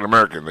African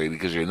American lady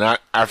because you're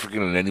not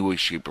African in any way,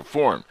 shape, or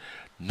form.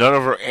 None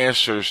of her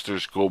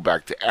ancestors go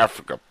back to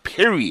Africa,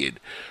 period.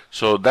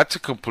 So that's a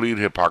complete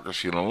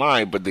hypocrisy and a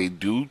lie, but they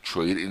do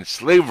trade in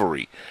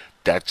slavery.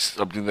 That's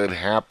something that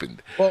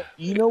happened. Well,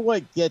 you know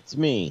what gets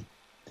me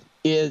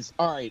is,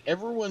 all right,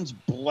 everyone's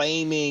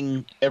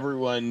blaming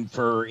everyone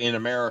in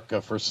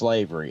America for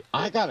slavery.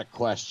 I got a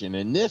question,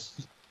 and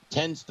this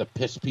tends to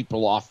piss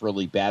people off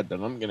really bad,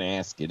 but I'm going to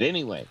ask it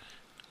anyway.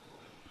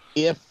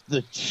 If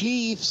the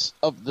chiefs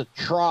of the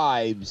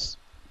tribes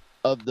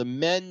of the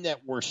men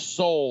that were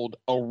sold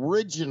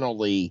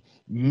originally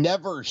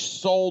never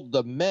sold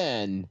the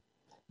men,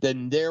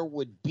 then there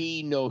would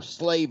be no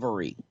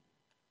slavery.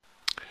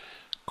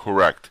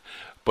 Correct.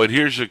 But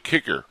here's a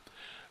kicker.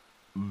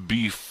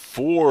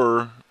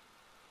 Before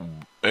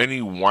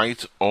any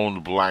whites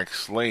owned black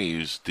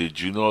slaves, did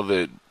you know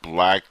that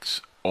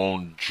blacks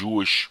owned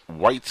Jewish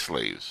white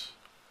slaves?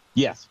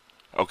 Yes.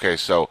 Okay,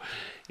 so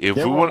if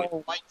there we were want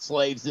more white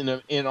slaves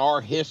in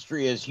our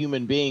history as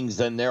human beings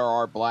than there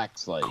are black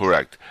slaves.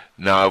 Correct.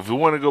 Now, if we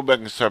want to go back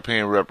and start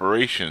paying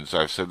reparations,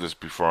 I've said this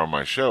before on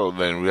my show,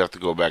 then we have to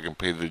go back and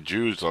pay the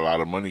Jews a lot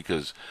of money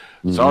because,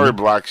 sorry,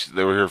 blacks,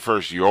 they were here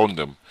first. You owned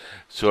them.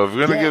 So if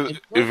you're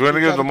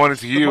gonna give the money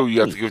to you, you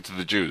have to give it to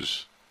the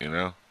Jews. You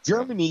know.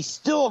 Germany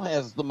still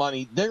has the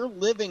money. They're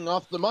living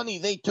off the money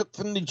they took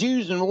from the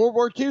Jews in World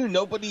War II.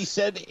 Nobody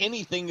said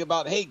anything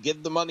about, hey,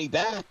 give the money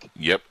back.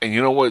 Yep. And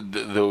you know what?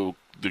 The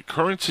the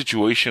current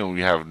situation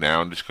we have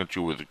now in this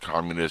country with the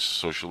communist,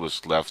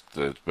 socialist left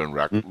that's been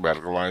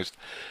radicalized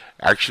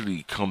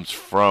actually comes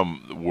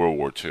from World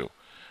War II.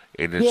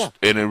 And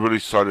and it really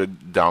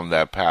started down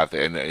that path.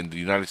 And the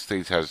United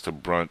States has the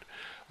brunt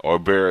or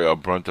bear a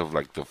brunt of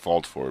like the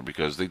fault for it,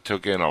 because they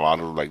took in a lot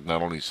of like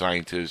not only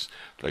scientists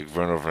like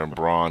Werner von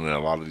Braun and a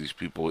lot of these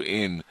people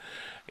in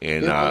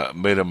and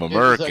made them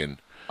American.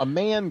 A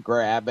man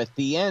grab at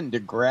the end to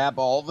grab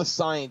all the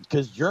science,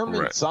 because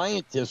German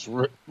scientists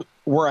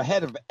were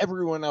ahead of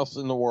everyone else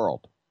in the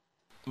world.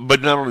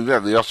 But not only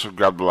that, they also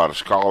grabbed a lot of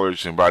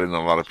scholars and brought in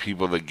a lot of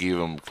people that gave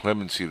them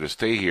clemency to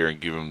stay here and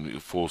give them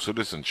full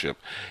citizenship.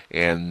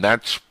 And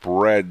that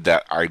spread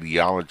that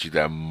ideology,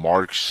 that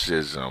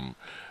Marxism,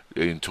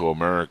 into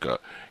America.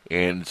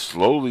 And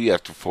slowly,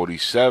 after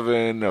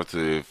 47,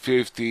 after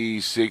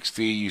 50,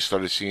 60, you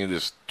started seeing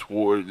this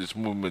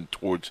movement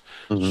towards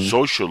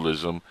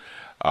socialism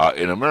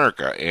in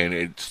America. And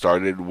it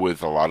started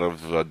with a lot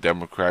of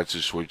Democrats who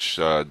switched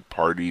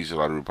parties, a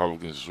lot of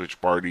Republicans who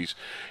switched parties.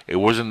 It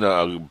wasn't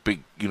a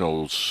big,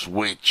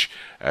 switch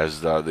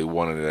as they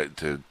wanted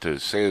to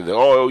say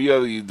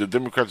that, the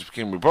Democrats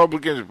became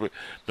Republicans. But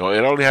no, it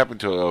only happened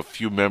to a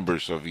few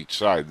members of each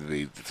side that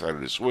they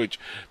decided to switch,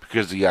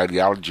 because the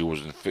ideology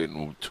wasn't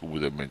fitting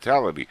with their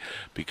mentality,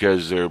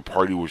 because their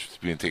party was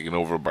being taken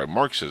over by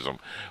Marxism.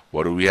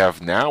 What do we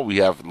have now? We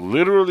have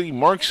literally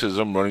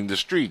Marxism running the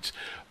streets.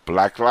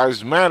 Black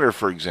Lives Matter,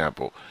 for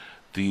example.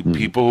 The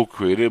people who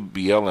created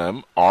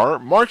BLM are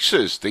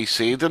Marxists. They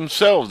say it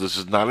themselves. This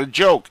is not a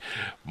joke.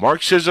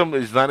 Marxism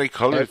is not a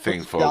color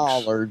thing, folks.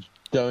 $dollars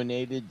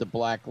donated to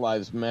Black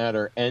Lives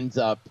Matter ends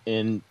up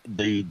in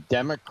the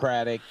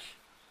Democratic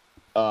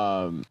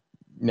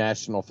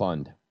National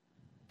Fund.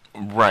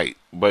 Right,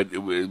 but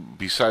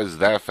besides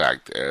that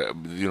fact,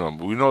 we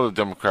know the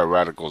Democrat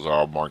radicals are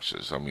all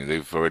Marxists. I mean,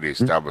 they've already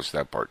established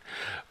that part.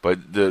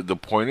 But the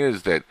point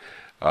is that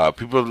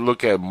people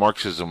look at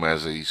Marxism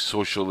as a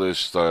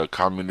socialist,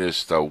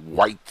 communist,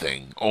 white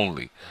thing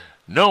only.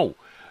 No.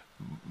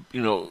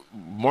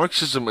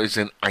 Marxism is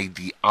an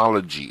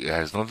ideology. It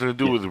has nothing to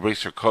do with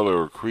race or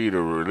color or creed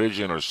or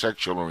religion or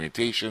sexual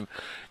orientation.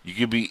 You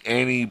could be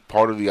any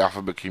part of the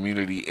alphabet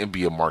community and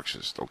be a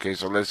Marxist. Okay,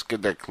 so let's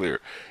get that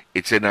clear.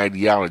 It's an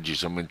ideology.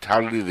 It's a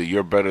mentality that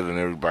you're better than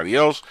everybody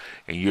else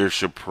and you're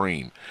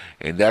supreme.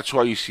 And that's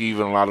why you see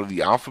even a lot of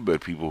the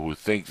alphabet people who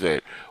think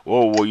that,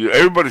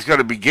 everybody's got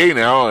to be gay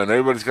now and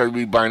everybody's got to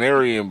be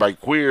binary and by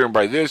queer and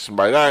by this and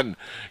by that. And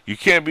you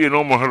can't be a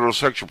normal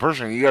heterosexual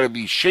person. You got to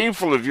be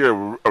shameful if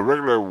you're a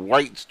regular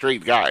white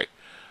straight guy.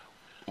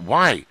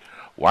 Why?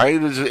 Why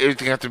does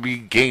everything have to be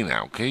gay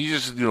now? Can you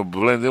just,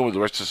 blend in with the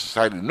rest of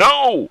society?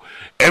 No!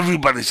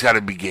 Everybody's got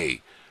to be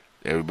gay.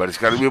 Everybody's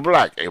got to be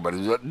black.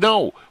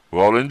 No!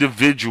 We're all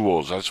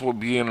individuals. That's what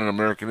being an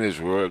American is.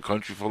 We're a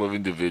country full of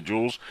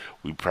individuals.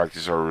 We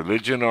practice our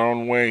religion our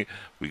own way.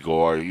 We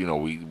go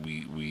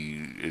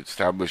we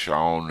establish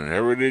our own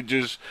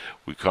heritages.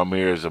 We come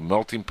here as a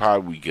melting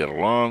pot. We get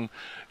along.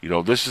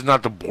 This is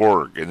not the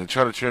Borg. And they're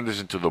trying to turn this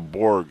into the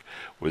Borg,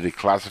 where they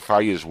classify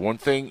you as one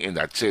thing, and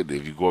that's it.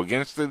 If you go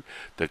against it,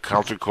 the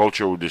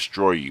counterculture will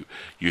destroy you.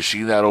 You're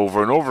seeing that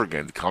over and over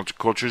again. The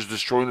counterculture is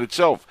destroying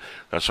itself.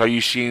 That's why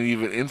you're seeing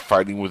even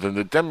infighting within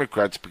the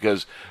Democrats,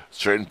 because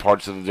certain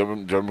parts of the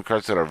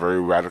Democrats that are very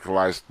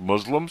radicalized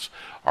Muslims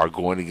are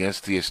going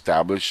against the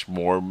established,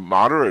 more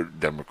moderate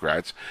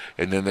Democrats,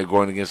 and then they're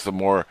going against the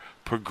more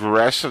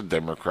progressive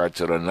Democrats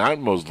that are not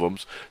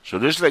Muslims. So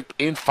there's like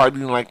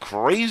infighting like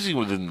crazy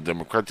within the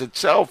Democrats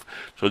itself.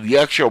 So the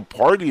actual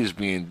party is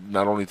being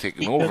not only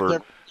taken over.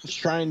 They're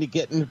trying to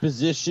get in a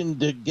position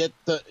to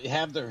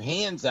have their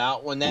hands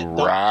out when that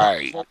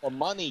right full of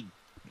money.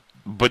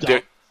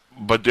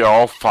 But they're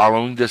all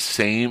following the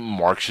same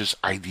Marxist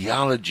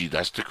ideology.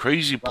 That's the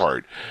crazy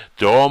part.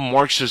 They're all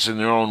Marxists in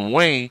their own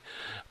way,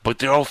 but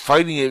they're all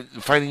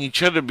fighting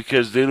each other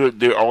because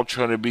they're all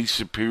trying to be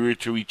superior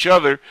to each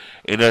other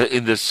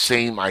in the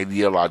same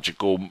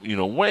ideological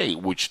way,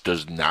 which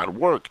does not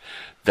work.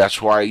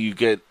 That's why you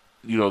get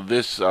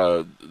this,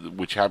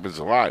 which happens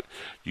a lot.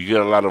 You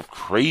get a lot of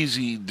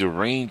crazy,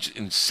 deranged,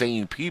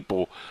 insane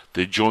people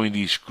that join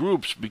these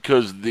groups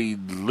because they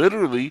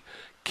literally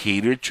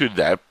cater to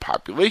that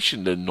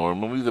population, that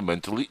normally the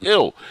mentally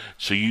ill.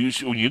 So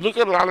when you look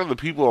at a lot of the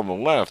people on the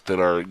left that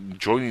are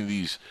joining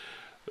these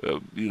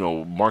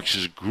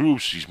Marxist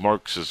groups, these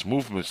Marxist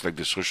movements like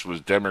the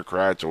Socialist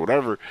Democrats or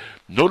whatever,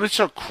 notice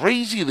how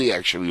crazy they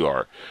actually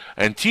are.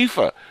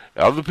 Antifa,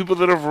 all the people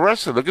that are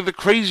arrested, look at the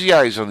crazy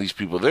eyes on these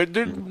people.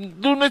 They're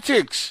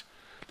lunatics.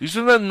 These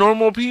are not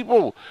normal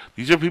people.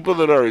 These are people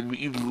that are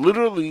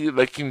literally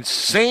like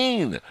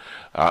insane.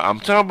 I'm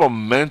talking about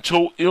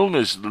mental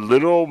illness,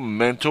 literal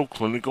mental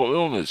clinical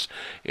illness.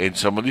 And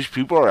some of these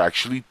people are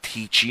actually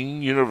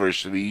teaching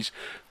universities,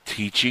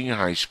 teaching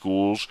high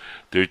schools.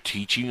 They're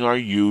teaching our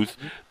youth.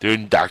 They're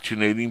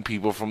indoctrinating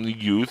people from the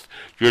youth.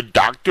 Your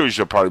doctors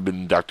have probably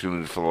been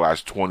indoctrinated for the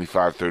last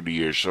 25, 30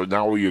 years. So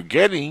now what you're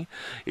getting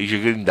is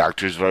you're getting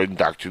doctors that are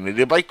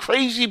indoctrinated by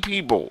crazy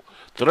people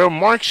that are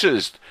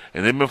Marxist,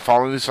 and they've been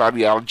following this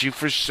ideology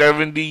for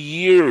 70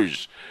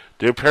 years.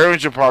 Their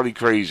parents are probably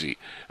crazy.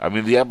 I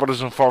mean, the apple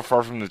doesn't fall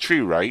far from the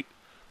tree, right?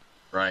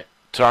 Right.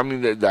 So I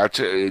mean,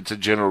 it's a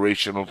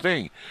generational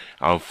thing.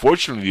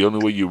 Unfortunately, the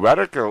only way you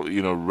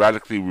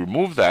radically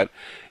remove that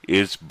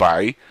is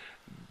by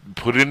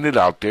putting it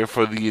out there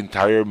for the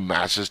entire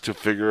masses to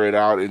figure it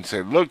out and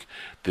say, look,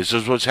 this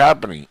is what's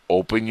happening.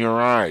 Open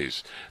your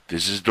eyes.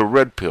 This is the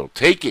red pill.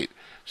 Take it.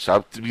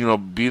 Stop,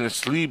 being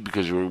asleep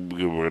because we're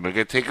gonna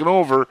get taken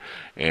over.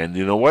 And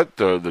you know what?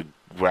 The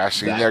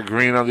grass ain't that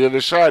green on the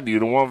other side. You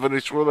don't want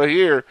Venezuela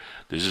here.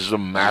 This is a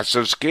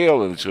massive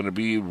scale, and it's going to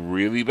be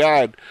really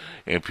bad.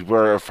 And people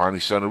are finally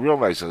starting to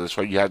realize that. That's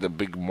why you had the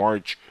big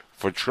march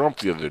for Trump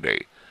the other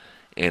day.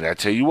 And I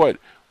tell you what,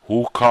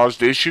 who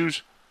caused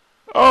issues?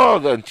 Oh,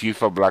 the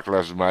Antifa, Black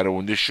Lives Matter.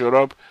 When this showed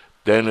up,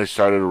 then it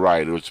started a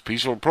riot. It was a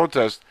peaceful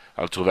protest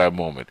until that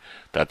moment.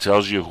 That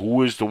tells you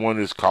who is the one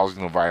that's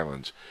causing the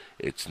violence.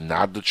 It's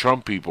not the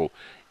Trump people.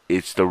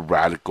 It's the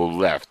radical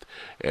left.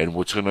 And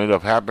what's going to end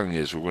up happening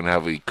is we're going to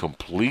have a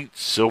complete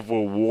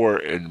civil war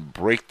and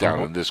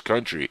breakdown in this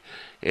country.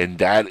 And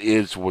that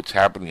is what's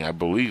happening, I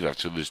believe,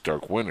 after this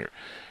dark winter.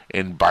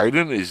 And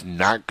Biden is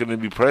not going to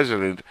be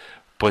president,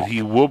 but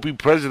he will be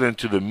president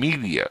to the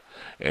media.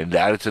 And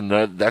that's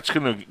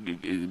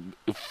going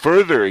to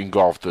further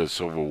engulf the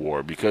civil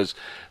war because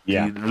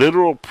the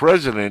literal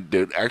president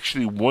that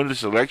actually won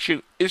this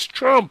election is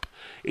Trump.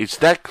 It's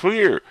that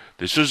clear.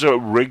 This is a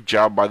rigged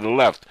job by the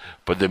left,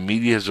 but the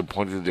media has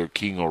appointed their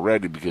king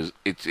already because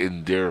it's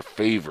in their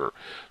favor.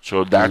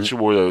 So that's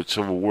where the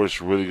civil war is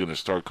really going to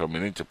start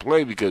coming into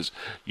play because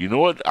you know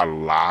what? A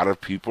lot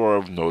of people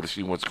are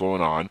noticing what's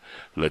going on.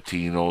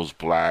 Latinos,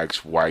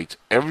 blacks, whites,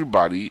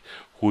 everybody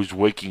who's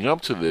waking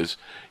up to this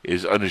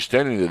is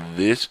understanding that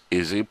this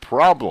is a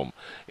problem.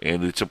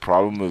 And it's a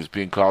problem that's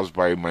being caused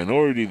by a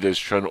minority that's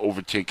trying to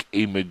overtake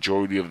a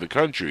majority of the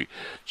country.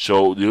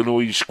 So the only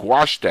way you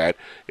squash that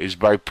is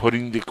by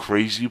putting the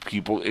crazy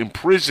people in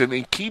prison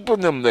and keeping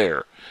them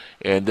there.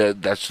 And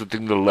that's the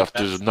thing the left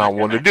does not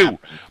want to do.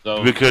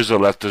 Because the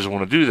left doesn't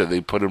want to do that.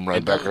 They put them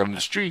right back on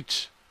the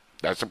streets.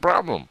 That's a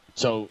problem.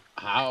 So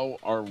how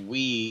are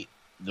we,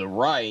 the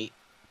right,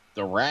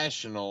 the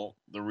rational,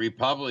 the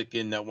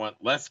Republican that want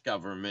less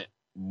government,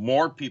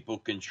 more people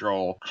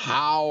control,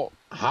 how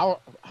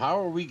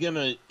are we going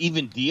to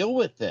even deal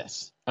with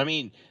this? I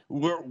mean,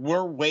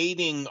 we're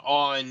waiting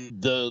on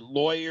the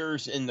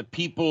lawyers and the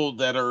people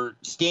that are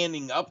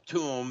standing up to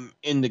them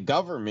in the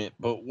government,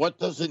 but what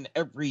does an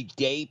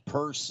everyday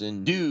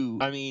person do?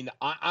 I mean,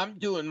 I'm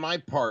doing my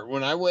part.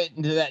 When I went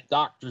into that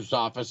doctor's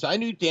office, I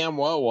knew damn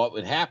well what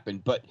would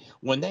happen, but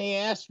when they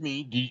asked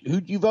me,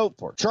 who'd you vote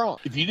for?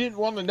 Trump. If you didn't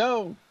want to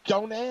know,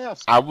 don't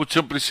ask. I would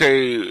simply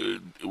say,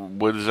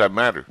 what does that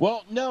matter?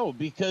 Well, no,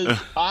 because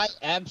I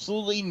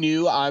absolutely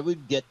knew I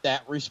would get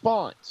that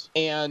response.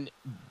 And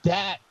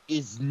that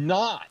is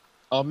not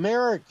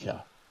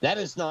America. That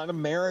is not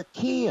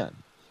American.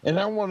 And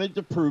I wanted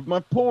to prove my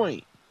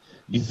point.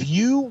 If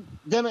you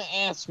gonna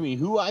ask me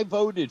who I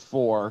voted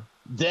for,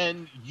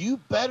 then you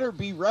better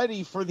be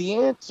ready for the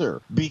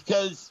answer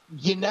because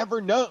you never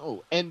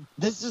know. And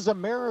this is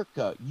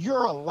America.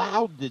 You're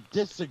allowed to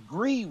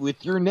disagree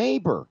with your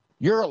neighbor.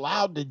 You're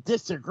allowed to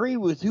disagree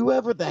with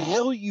whoever the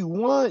hell you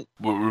want.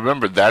 Well,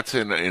 remember, that's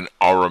in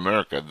our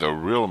America, the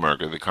real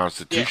America, the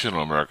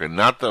constitutional America,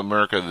 not the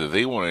America that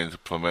they want to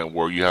implement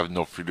where you have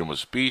no freedom of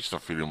speech, no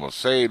freedom of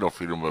say, no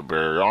freedom of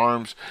bear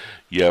arms.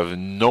 You have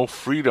no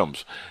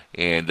freedoms.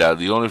 And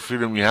the only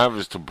freedom you have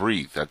is to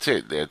breathe. That's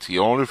it. That's the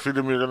only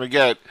freedom you're going to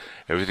get.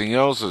 Everything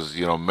else is,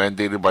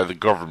 mandated by the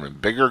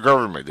government. Bigger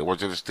government. They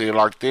want you to stay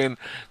locked in.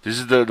 This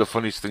is the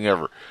funniest thing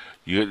ever.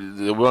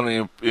 They want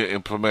to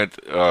implement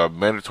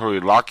mandatory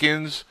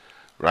lock-ins,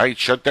 right?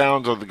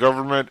 Shutdowns of the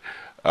government,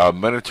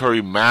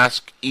 mandatory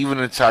mask. Even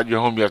inside your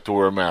home, you have to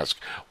wear a mask.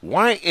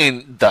 Why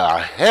in the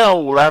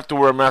hell will I have to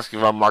wear a mask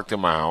if I'm locked in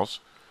my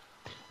house?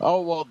 Oh,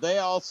 well, they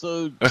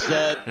also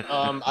said,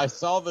 I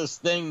saw this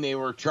thing they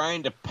were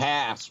trying to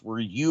pass where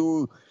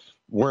you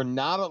were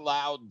not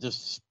allowed to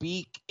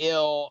speak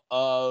ill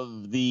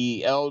of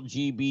the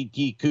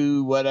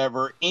LGBTQ,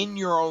 whatever, in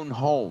your own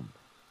home.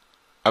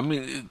 I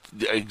mean,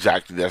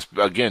 exactly. That's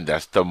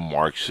the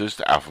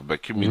Marxist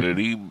alphabet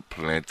community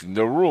planting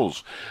the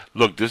rules.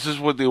 Look, this is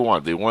what they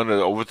want. They want to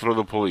overthrow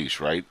the police,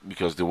 right?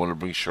 Because they want to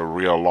bring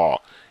Sharia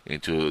law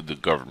into the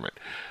government.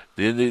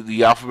 Then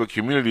the alphabet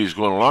community is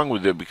going along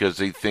with it because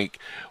they think,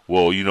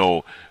 well,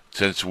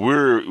 since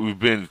we've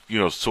been,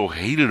 so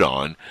hated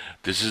on,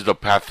 this is the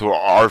path to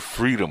our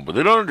freedom. But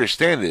they don't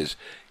understand is,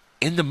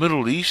 in the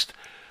Middle East,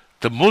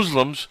 the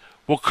Muslims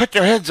will cut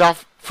their heads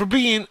off for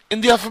being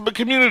in the alphabet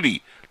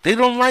community. They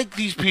don't like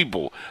these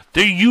people.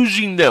 They're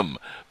using them,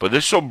 but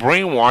they're so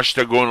brainwashed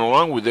they're going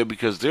along with it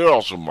because they're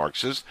also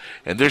Marxists,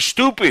 and they're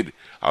stupid.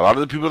 A lot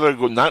of the people that are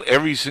going, not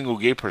every single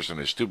gay person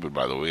is stupid,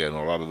 by the way. I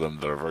know a lot of them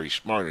that are very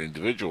smart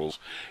individuals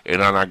and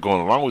are not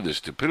going along with this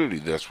stupidity.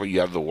 That's why you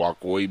have the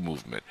walk away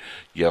movement.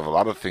 You have a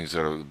lot of things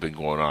that have been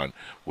going on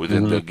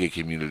within the gay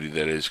community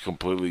that is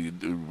completely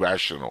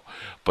irrational.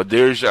 But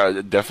there's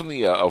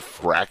definitely a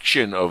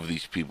fraction of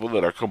these people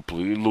that are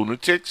completely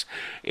lunatics,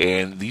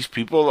 and these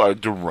people are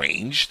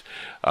deranged.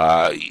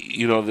 They're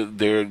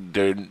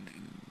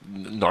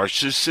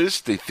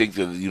narcissists. They think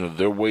that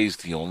their way is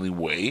the only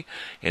way,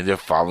 and they're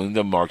following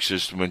the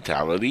Marxist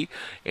mentality,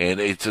 and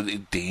it's a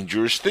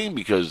dangerous thing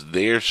because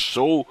they're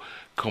so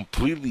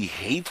completely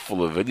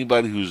hateful of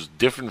anybody who's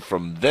different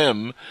from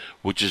them,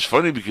 which is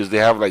funny because they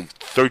have like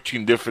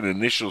 13 different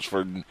initials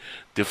for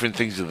different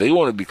things that they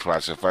want to be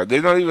classified.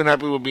 They're not even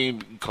happy with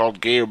being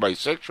called gay or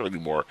bisexual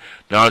anymore.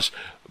 Now it's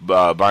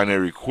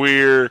binary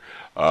queer,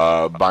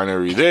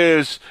 binary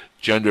this,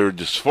 gender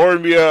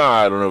dysphoria.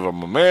 I don't know if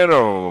I'm a man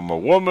or I'm a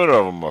woman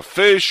or I'm a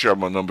fish or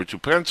I'm a number 2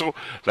 pencil.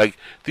 Like,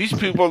 these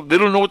people, they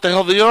don't know what the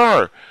hell they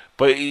are.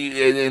 But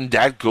and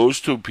that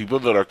goes to people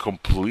that are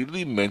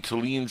completely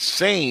mentally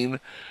insane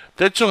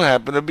that so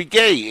happen to be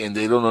gay, and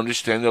they don't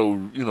understand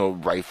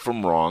right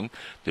from wrong.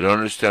 They don't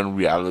understand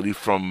reality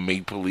from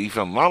make believe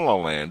and La La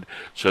Land.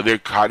 So they're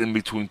caught in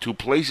between two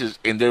places,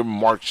 and they're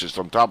Marxist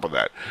on top of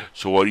that.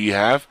 So what do you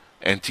have?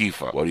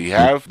 Antifa. What do you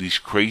have? These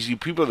crazy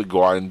people that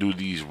go out and do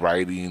these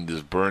rioting,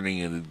 this burning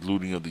and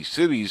looting of these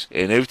cities,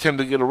 and every time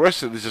they get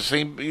arrested, it's the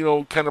same,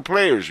 kind of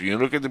players. You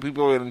look at the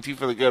people at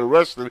Antifa that get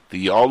arrested,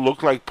 they all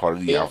look like part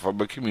of the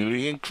alphabet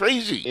community and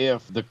crazy.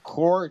 If the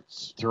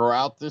courts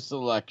throughout this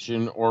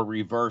election or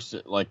reverse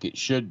it like it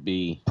should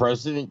be,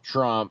 President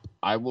Trump,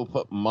 I will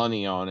put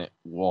money on it,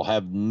 will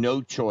have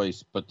no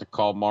choice but to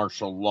call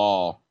martial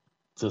law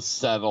to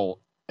settle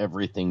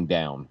everything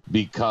down,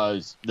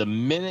 because the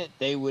minute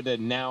they would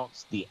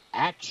announce the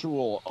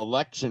actual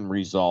election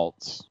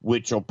results,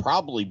 which will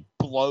probably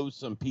blow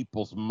some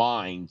people's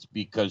minds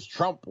because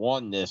Trump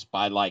won this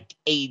by like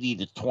 80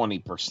 to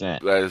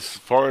 20%. As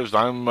far as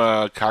I'm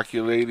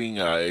calculating,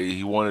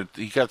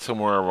 he got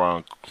somewhere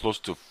around close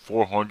to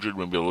 400,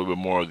 maybe a little bit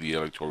more of the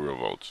electoral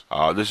votes.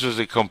 This is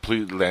a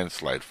complete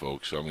landslide,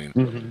 folks. I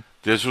mean,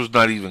 this was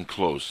not even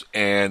close.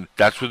 And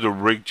that's where the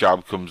rig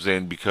job comes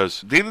in, because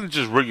they didn't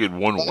just rig it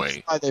one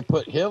way. That's why they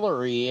put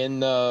Hillary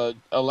in the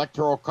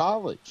Electoral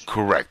College.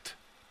 Correct.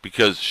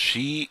 Because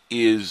she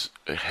is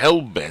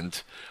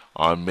hell-bent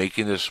on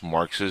making this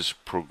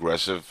Marxist,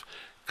 progressive,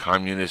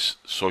 communist,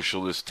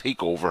 socialist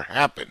takeover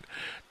happen.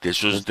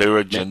 This was their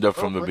agenda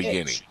from the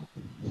beginning.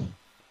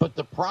 But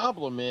the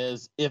problem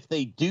is, if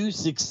they do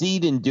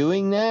succeed in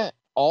doing that,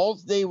 all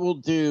they will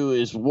do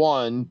is,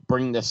 one,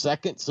 bring the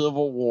second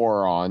civil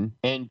war on,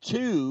 and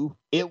two,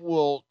 it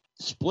will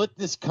split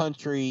this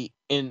country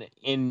in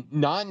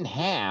not in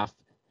half,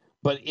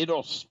 but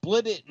it'll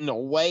split it in a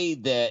way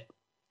that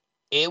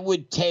it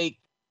would take,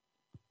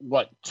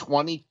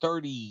 20,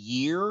 30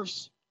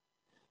 years?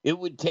 It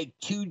would take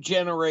 2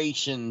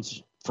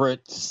 generations for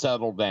it to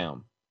settle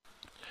down.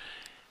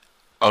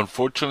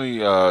 Unfortunately,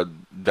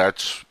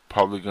 that's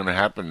probably going to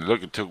happen.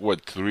 Look, it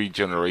took 3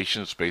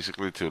 generations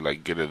basically to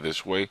get it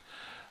this way.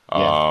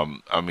 Yeah.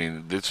 I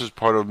mean, this is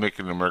part of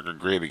making America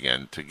great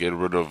again, to get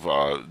rid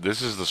of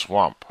this is the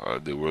swamp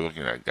that we're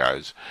looking at,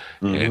 guys.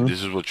 And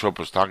this is what Trump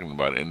was talking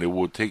about, and it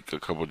will take a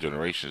couple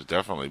generations,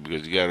 definitely,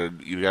 because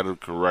you gotta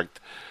correct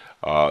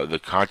the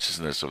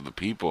consciousness of the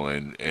people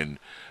and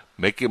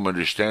make them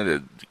understand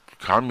that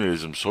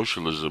communism,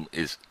 socialism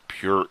is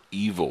pure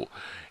evil.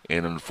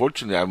 And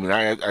unfortunately, I mean,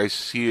 I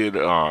see it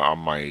on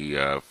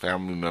my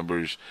family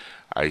members.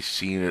 I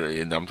see it,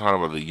 and I'm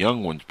talking about the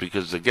young ones,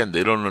 because, again,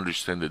 they don't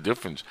understand the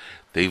difference.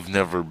 They've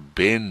never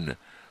been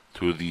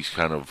through these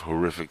kind of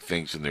horrific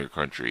things in their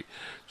country.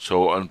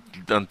 So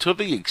until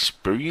they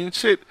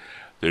experience it,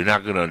 they're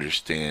not going to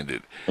understand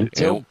it.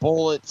 Until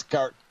bullets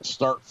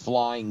start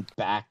flying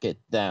back at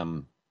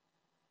them.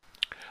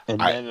 And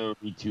then it'll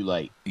be too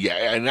late. Yeah,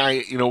 and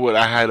I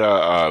had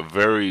a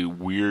very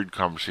weird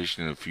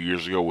conversation a few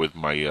years ago with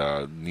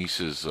my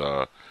niece's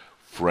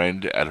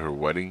friend at her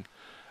wedding.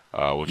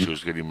 When she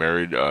was getting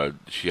married,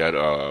 she had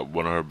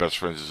one of her best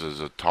friends is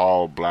a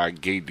tall,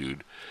 black, gay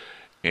dude.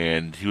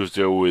 And he was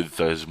there with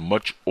his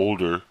much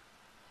older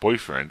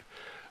boyfriend.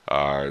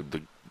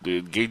 The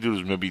gay dude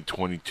was maybe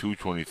 22,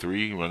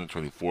 23, around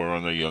 24,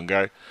 around a young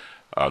guy.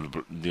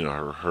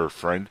 Her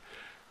friend.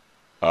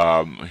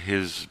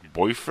 His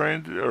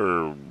boyfriend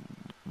or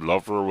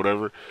lover or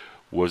whatever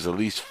was at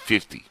least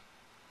 50.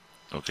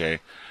 Okay,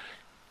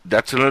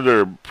 that's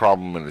another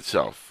problem in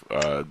itself.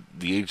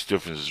 The age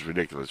difference is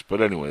ridiculous.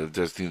 But anyway,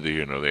 that's neither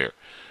here nor there.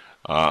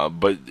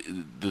 But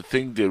the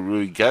thing that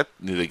really got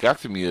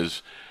to me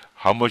is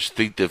how much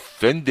they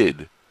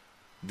defended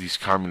these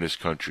communist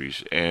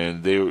countries.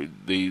 And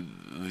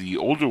the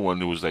older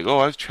one was like, "Oh,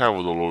 I've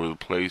traveled all over the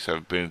place.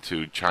 I've been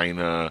to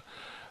China.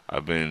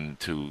 I've been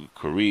to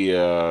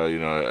Korea,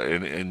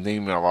 and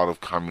naming a lot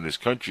of communist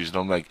countries." And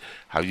I'm like,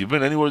 have you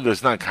been anywhere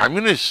that's not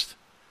communist?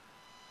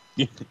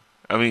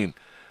 I mean,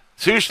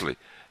 seriously.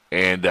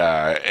 And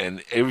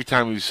every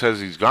time he says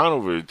he's gone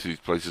over to these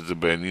places have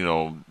been,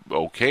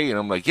 okay. And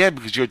I'm like, yeah,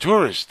 because you're a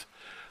tourist.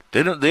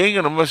 They ain't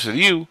gonna mess with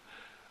you,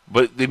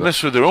 but they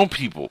mess with their own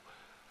people.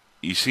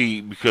 You see,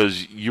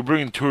 because you're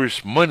bringing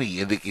tourists money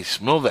and they can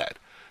smell that.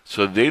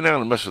 So they're not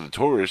gonna mess with the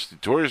tourists. The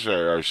tourists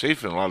are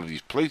safe in a lot of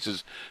these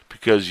places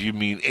because you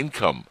mean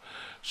income.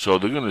 So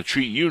they're gonna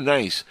treat you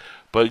nice.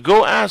 But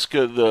go ask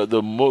the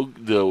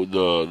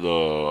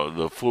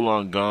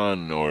Falun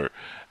Gong, or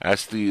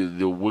ask the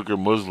Uyghur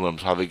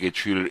Muslims how they get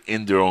treated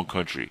in their own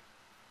country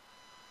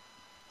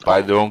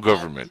by their own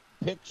government.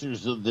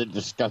 Pictures of the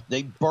disgust.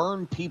 They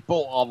burn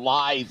people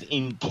alive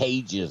in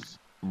cages.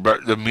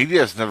 But the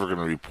media is never going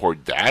to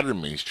report that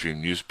in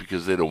mainstream news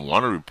because they don't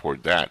want to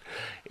report that.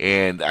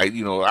 And I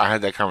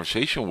had that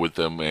conversation with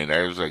them, and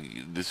I was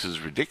like, "This is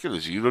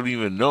ridiculous. You don't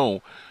even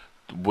know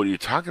what you're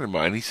talking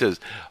about." And he says,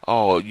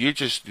 "Oh, you're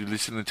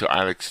listening to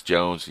Alex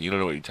Jones, and you don't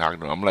know what you're talking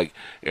about." I'm like,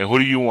 "And who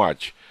do you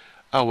watch?"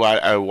 "Oh, well,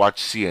 I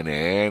watch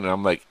CNN." And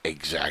I'm like,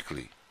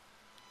 "Exactly."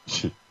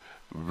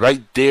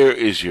 Right there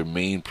is your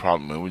main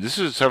problem. I mean, this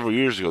is several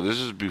years ago. This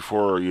is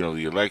before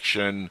the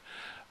election.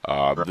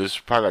 This is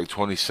probably like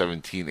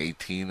 2017,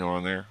 18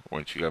 on there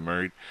when she got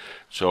married.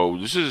 So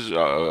this is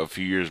a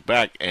few years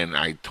back, and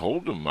I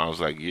told him, I was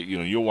like,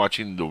 you're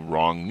watching the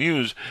wrong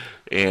news.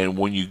 And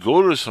when you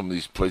go to some of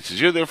these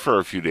places, you're there for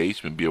a few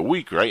days, maybe a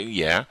week, right?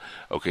 Yeah.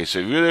 Okay, so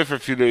if you're there for a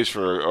few days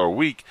for a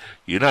week,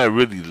 you're not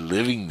really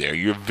living there.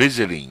 You're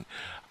visiting.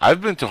 I've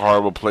been to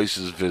horrible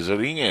places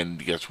visiting,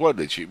 and guess what?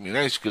 They treat me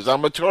nice because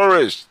I'm a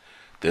tourist.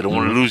 They don't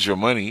want to lose your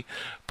money.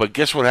 But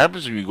guess what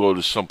happens when you go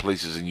to some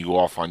places and you go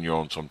off on your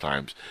own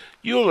sometimes?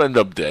 You'll end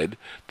up dead.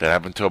 That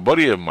happened to a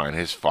buddy of mine.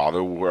 His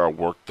father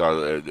worked,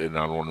 and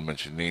I don't want to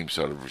mention names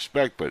out of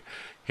respect, but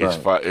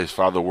his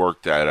father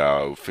worked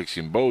at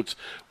fixing boats,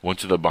 went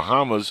to the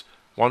Bahamas,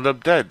 wound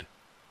up dead.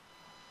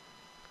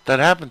 That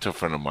happened to a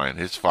friend of mine.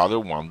 His father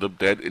wound up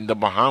dead in the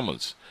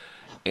Bahamas.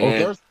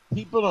 And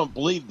people don't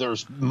believe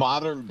there's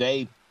modern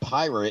day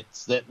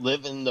pirates that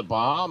live in the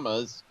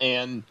Bahamas,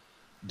 and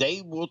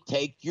they will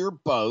take your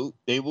boat,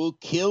 they will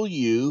kill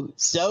you,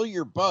 sell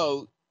your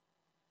boat,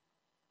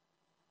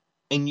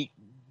 and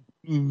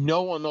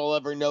no one will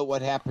ever know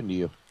what happened to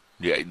you.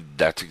 Yeah,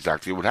 that's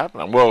exactly what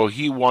happened. Well,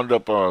 he wound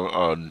up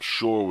on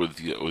shore with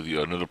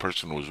another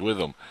person who was with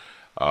him,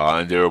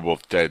 and they were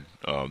both dead.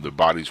 Their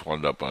bodies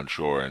wound up on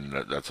shore, and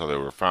that's how they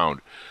were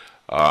found.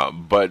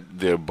 But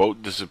their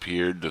boat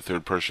disappeared. The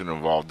third person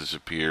involved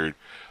disappeared.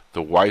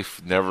 The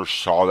wife never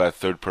saw that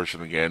third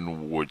person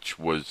again, which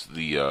was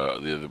the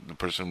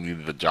person who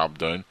needed the job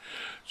done.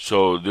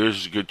 So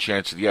there's a good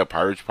chance that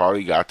pirates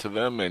probably got to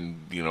them,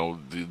 and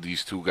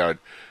these two were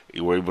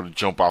able to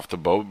jump off the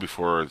boat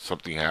before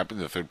something happened.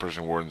 The third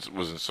person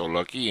wasn't so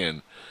lucky,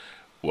 and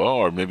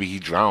or maybe he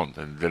drowned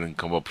and didn't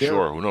come up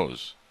shore. Who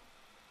knows?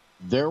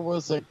 There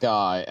was a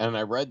guy, and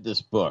I read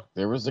this book.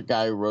 There was a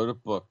guy who wrote a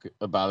book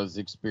about his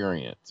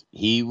experience.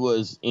 He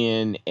was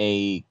in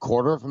a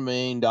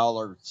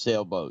 $250,000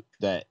 sailboat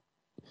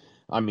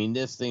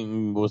this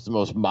thing was the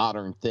most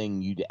modern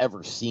thing you'd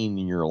ever seen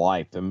in your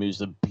life. I mean, it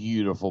was a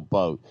beautiful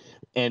boat.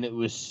 And it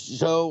was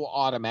so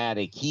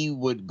automatic. He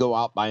would go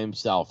out by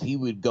himself. He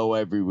would go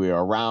everywhere,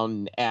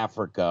 around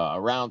Africa,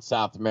 around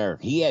South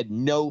America. He had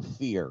no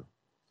fear.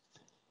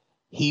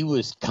 He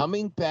was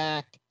coming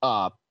back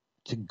up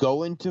to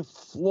go into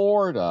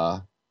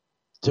Florida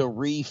to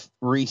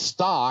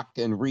restock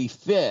and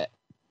refit.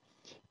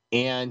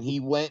 And he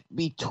went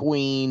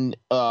between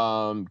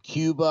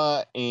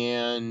Cuba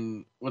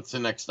and what's the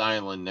next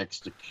island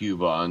next to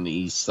Cuba on the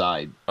east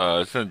side?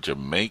 It's in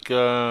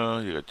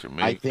Jamaica. You got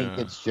Jamaica. I think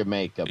it's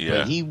Jamaica. Yeah.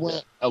 But he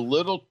went a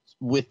little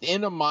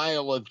within a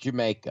mile of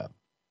Jamaica.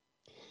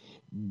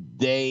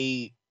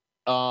 They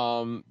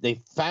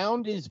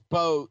found his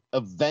boat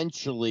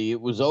eventually.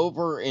 It was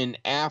over in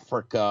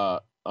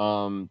Africa.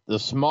 The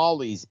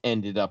Somalis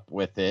ended up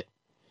with the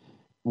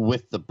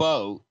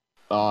boat.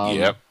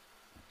 Yep.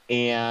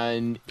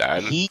 And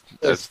he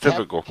that's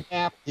typical.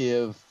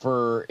 Captive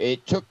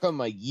it took him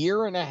a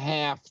year and a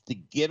half to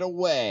get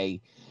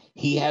away.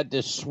 He had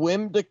to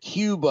swim to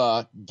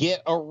Cuba,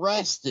 get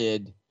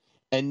arrested,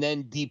 and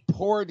then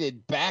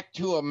deported back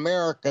to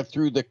America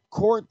through the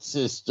court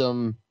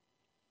system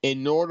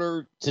in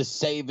order to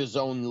save his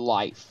own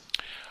life.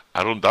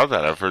 I don't doubt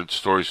that. I've heard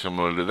stories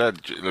similar to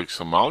that. Like,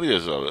 Somalia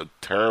is a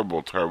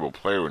terrible, terrible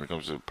player when it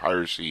comes to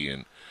piracy,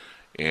 and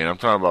I'm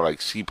talking about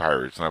like sea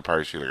pirates, not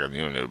piracy like on the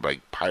internet,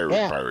 like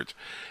pirates.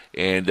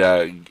 And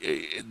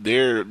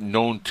they're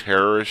known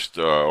terrorists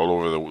all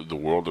over the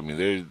world. I mean,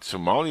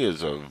 Somalia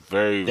is a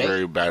very,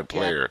 very bad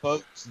player.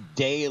 Boats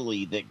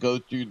daily that go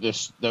through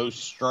those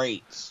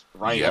straits,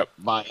 right? Yep. Up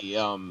by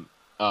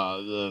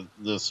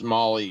the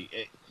Somali.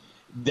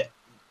 The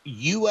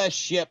U.S.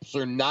 ships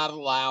are not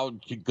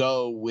allowed to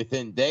go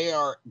within.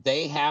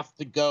 They have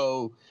to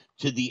go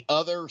to the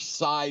other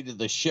side of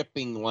the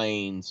shipping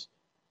lanes.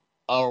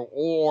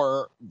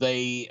 Or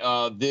the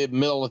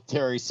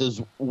military says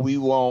we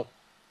won't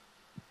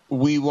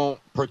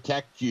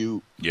protect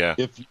you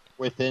if you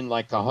within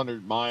like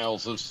 100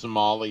 miles of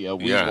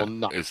Somalia, we will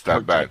not. It's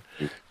that bad.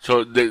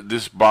 So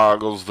this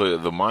boggles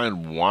the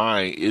mind.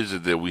 Why is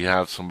it that we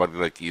have somebody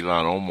like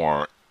Ilhan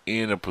Omar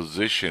in a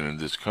position in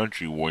this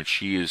country when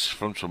she is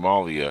from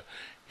Somalia,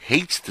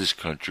 hates this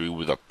country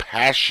with a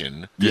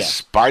passion,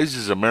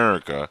 despises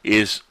America,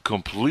 is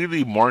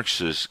completely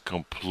Marxist,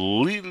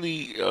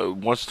 completely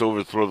wants to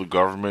overthrow the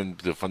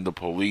government, defund the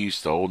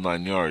police, the whole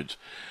 9 yards,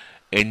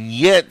 and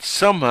yet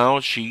somehow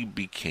she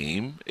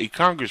became a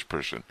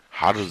congressperson?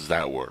 How does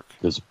that work?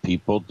 Because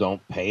people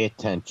don't pay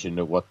attention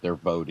to what they're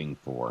voting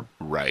for.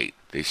 Right.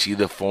 They see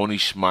the phony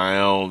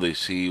smile. They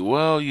see,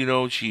 well,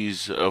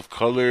 she's of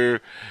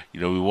color.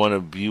 We want to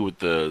be with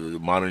the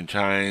modern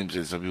times,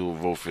 and some people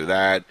vote for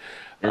that.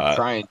 They're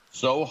trying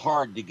so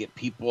hard to get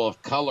people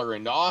of color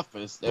into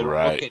office. They don't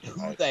look at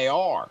who they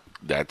are.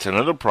 That's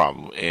another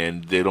problem,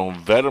 and they don't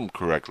vet them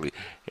correctly.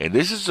 And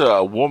this is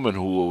a woman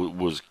who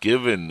was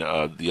given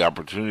the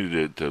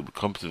opportunity to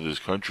come to this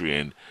country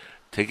and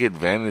take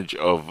advantage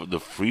of the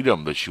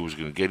freedom that she was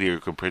going to get here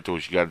compared to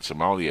what she got in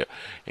Somalia.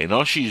 And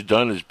all she's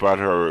done is brought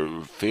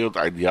her failed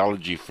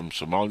ideology from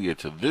Somalia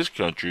to this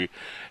country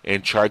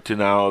and tried to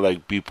now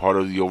be part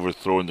of the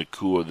overthrow and the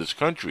coup of this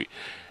country.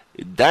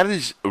 That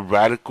is a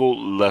radical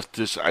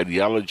leftist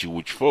ideology,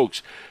 which,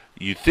 folks,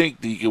 you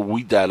think that you can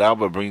weed that out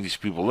by bringing these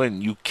people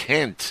in. You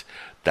can't.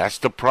 That's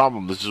the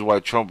problem. This is why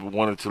Trump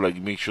wanted to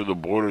make sure the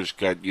borders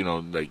got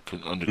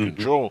under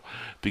control,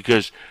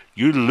 because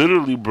you're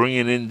literally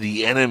bringing in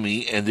the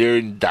enemy and they're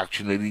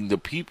indoctrinating the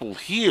people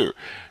here.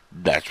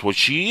 That's what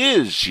she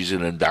is. She's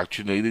an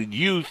indoctrinated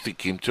youth that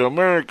came to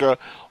America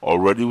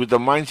already with the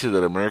mindset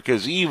that America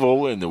is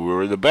evil and that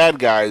we're the bad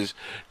guys.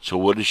 So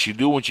what does she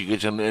do when she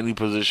gets in any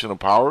position of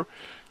power?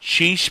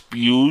 She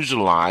spews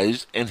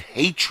lies and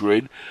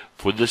hatred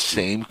for the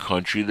same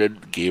country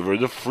that gave her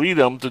the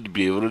freedom to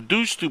be able to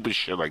do stupid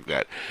shit like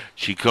that.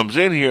 She comes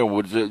in here, and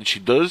what she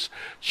does,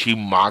 she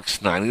mocks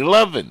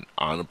 9/11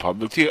 on the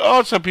public TV.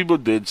 Oh, some people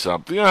did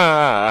something.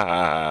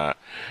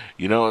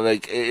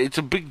 It's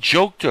a big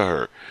joke to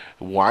her.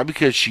 Why?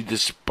 Because she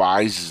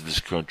despises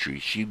this country.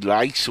 She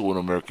likes it when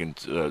American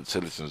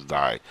citizens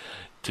die.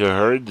 To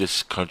her,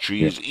 this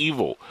country is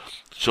evil.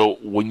 So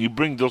when you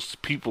bring those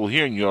people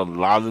here and you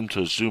allow them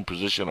to assume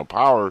position of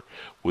power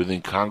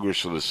within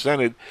Congress or the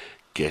Senate,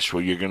 guess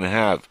what you're going to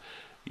have?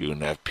 You're going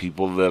to have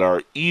people that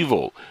are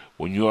evil.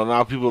 When you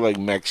allow people like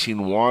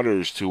Maxine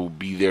Waters to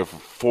be there for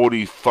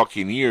 40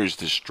 fucking years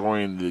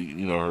destroying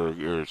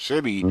her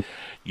city,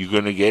 you're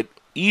going to get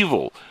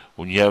evil.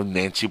 When you have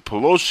Nancy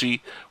Pelosi,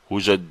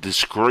 who's a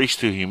disgrace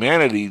to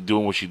humanity,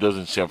 doing what she does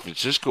in San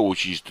Francisco, which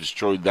she's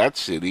destroyed that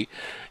city,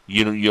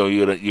 you're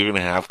going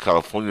to have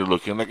California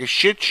looking like a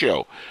shit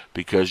show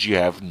because you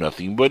have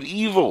nothing but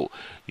evil.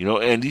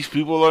 And these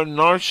people are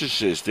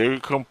narcissists. They're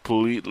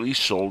completely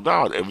sold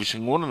out, every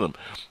single one of them.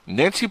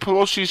 Nancy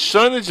Pelosi's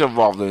son is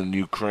involved in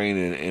Ukraine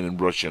and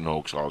Russian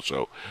hoax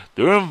also.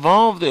 They're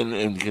involved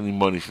in getting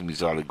money from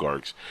these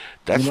oligarchs.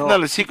 That's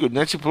not a secret.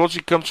 Nancy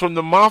Pelosi comes from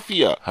the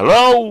mafia.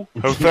 Hello?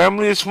 Her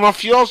family is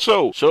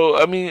mafioso. So,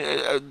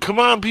 come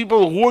on,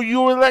 people. Who are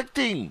you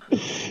electing?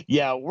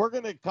 Yeah, we're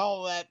going to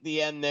call that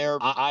the end there.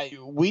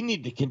 We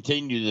need to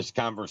continue this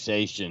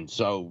conversation.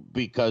 So,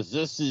 because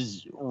this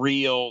is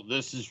real,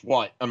 this is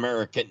what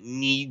America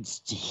needs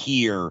to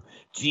hear.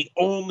 It's the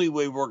only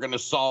way we're going to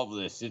solve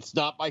this. It's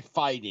not by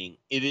fighting.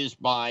 It is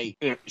by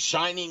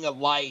shining a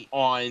light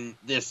on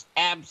this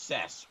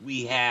abscess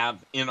we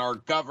have in our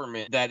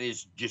government that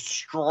is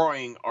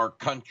destroying our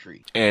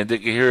country. And they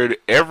can hear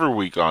it every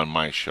week on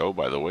my show,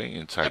 by the way,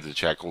 Inside the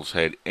Jackal's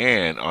Head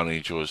and on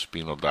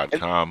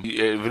angelespino.com.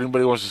 If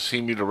anybody wants to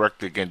see me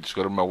directly, again, just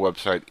go to my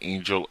website,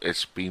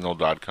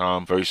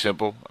 angelespino.com. Very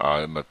simple.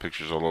 My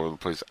pictures all over the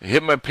place.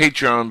 Hit my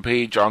Patreon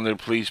page on there,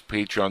 please.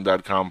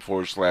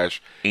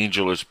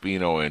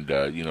 Patreon.com/angelespino. And,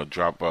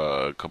 drop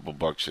a couple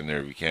bucks in there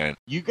if you can.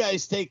 You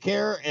guys take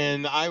care,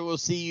 and I will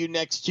see you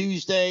next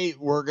Tuesday.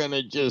 We're going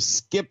to just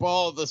skip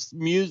all this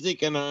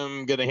music, and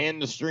I'm going to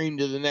hand the stream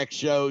to the next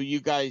show.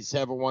 You guys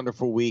have a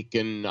wonderful week,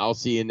 and I'll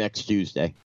see you next Tuesday.